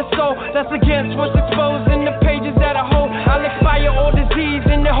threat to the soul. That's against what's exposed in the pages that I hold. I'll expire all disease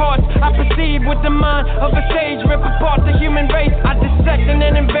in the hearts I perceive with the mind of a sage. Rip apart the human race, I dissect and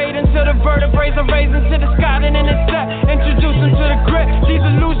then invade until the vertebrae are raised into the sky and intersect. Introduce them to the grip. These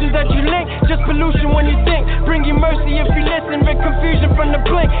illusions that you link, just pollution when you think. Bring you mercy if you listen, rid confusion from the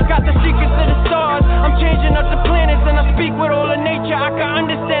blink. Got the secrets of the stars, I'm changing up the planets, and I speak with all of nature. I can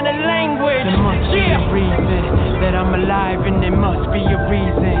understand the language. There must be a reason that I'm alive, and there must be a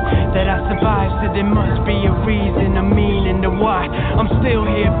reason that I survived. So there must be a reason, a meaning to why I'm still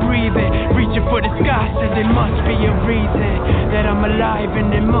here breathing, reaching for the sky. So there must be a reason that I'm alive, and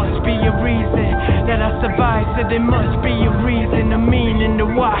there must be a reason that I survived. So there must be a reason, a meaning to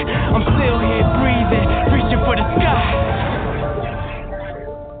why I'm still here breathing, reaching for the sky.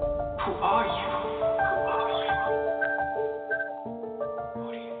 Who are you?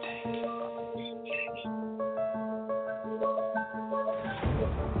 What do you think?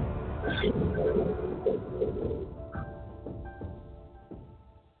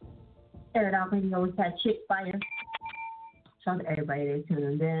 Aired out video with that chick fire. Shout out to everybody that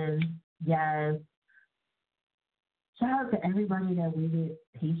tuned in. Yes. Shout out to everybody that waited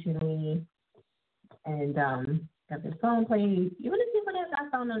patiently and got their phone played. Even the people that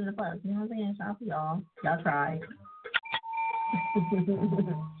got phone under the bus, you know what I'm saying? Shout out to y'all. Y'all tried.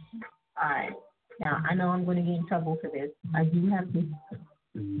 All right. Now, I know I'm going to get in trouble for this. I do have this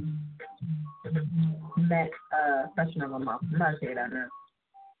freshen up my mouth. I'm not saying that now.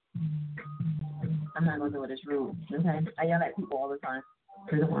 I'm not going to do it. It's rude. Okay? I yell at people all the time.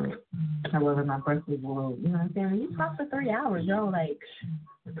 They don't want it. However, my birthday's rude. You know what I'm saying? When you talk for 3 hours, yo, like,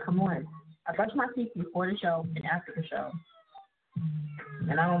 come on. I brush my teeth before the show and after the show.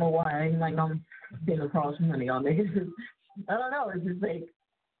 And I don't know why. I ain't like I'm sitting across from none of y'all niggas. I don't know. It's just like,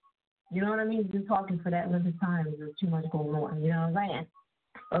 you know what I mean? Just talking for that length of time. There's too much going on. You know what I'm saying?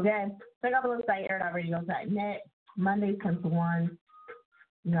 Okay? Check out the website, air.radio.net. Mondays 10 to 1.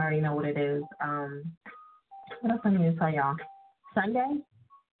 You already know what it is. What else I need to tell y'all? Sunday,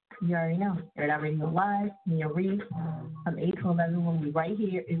 You already know. Air Out Radio Live, Nia Reese, from 8 to 11 when we right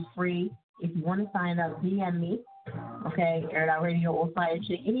here is free. If you want to sign up, DM me. Okay, Air Out Radio or Fire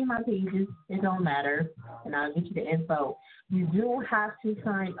Chick, any of my pages, it don't matter, and I'll get you the info. You do have to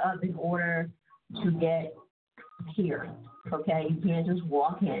sign up in order to get here. Okay, you can't just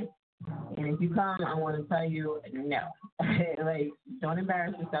walk in. And if you come, I want to tell you no. Like, don't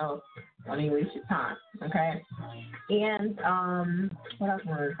embarrass yourself. Don't even waste your time. Okay. And what else I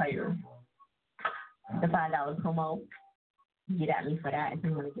want to tell you? The $5 promo. Get at me for that if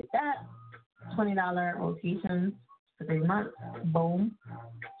you want to get that. $20 rotations for 3 months. Boom.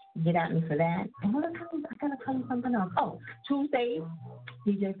 Get at me for that. And what else? I gotta tell you something else. Oh, Tuesdays,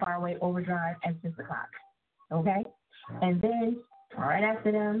 DJ Faraway Overdrive at 6 o'clock. Okay. And then right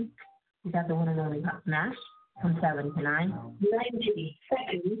after them, we got the one and only Pop Smash from 7 to 9. 90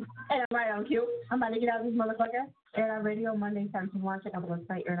 seconds. And I'm right on cue. I'm about to get out of this motherfucker. Air Out Radio, Monday, 7 to 1. Check out the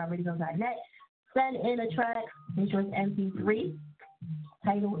website, airoutradio.net. Send in a track. Make sure it's MP3.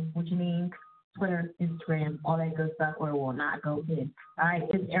 Title, what you mean, Twitter, Instagram, all that good stuff, or it will not go in. All right,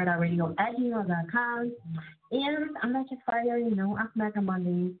 it's airoutradio@gmail.com. And I'm not just fire, you know, I'm back on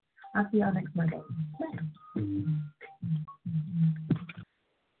Mondays. I'll see y'all next Monday. Bye.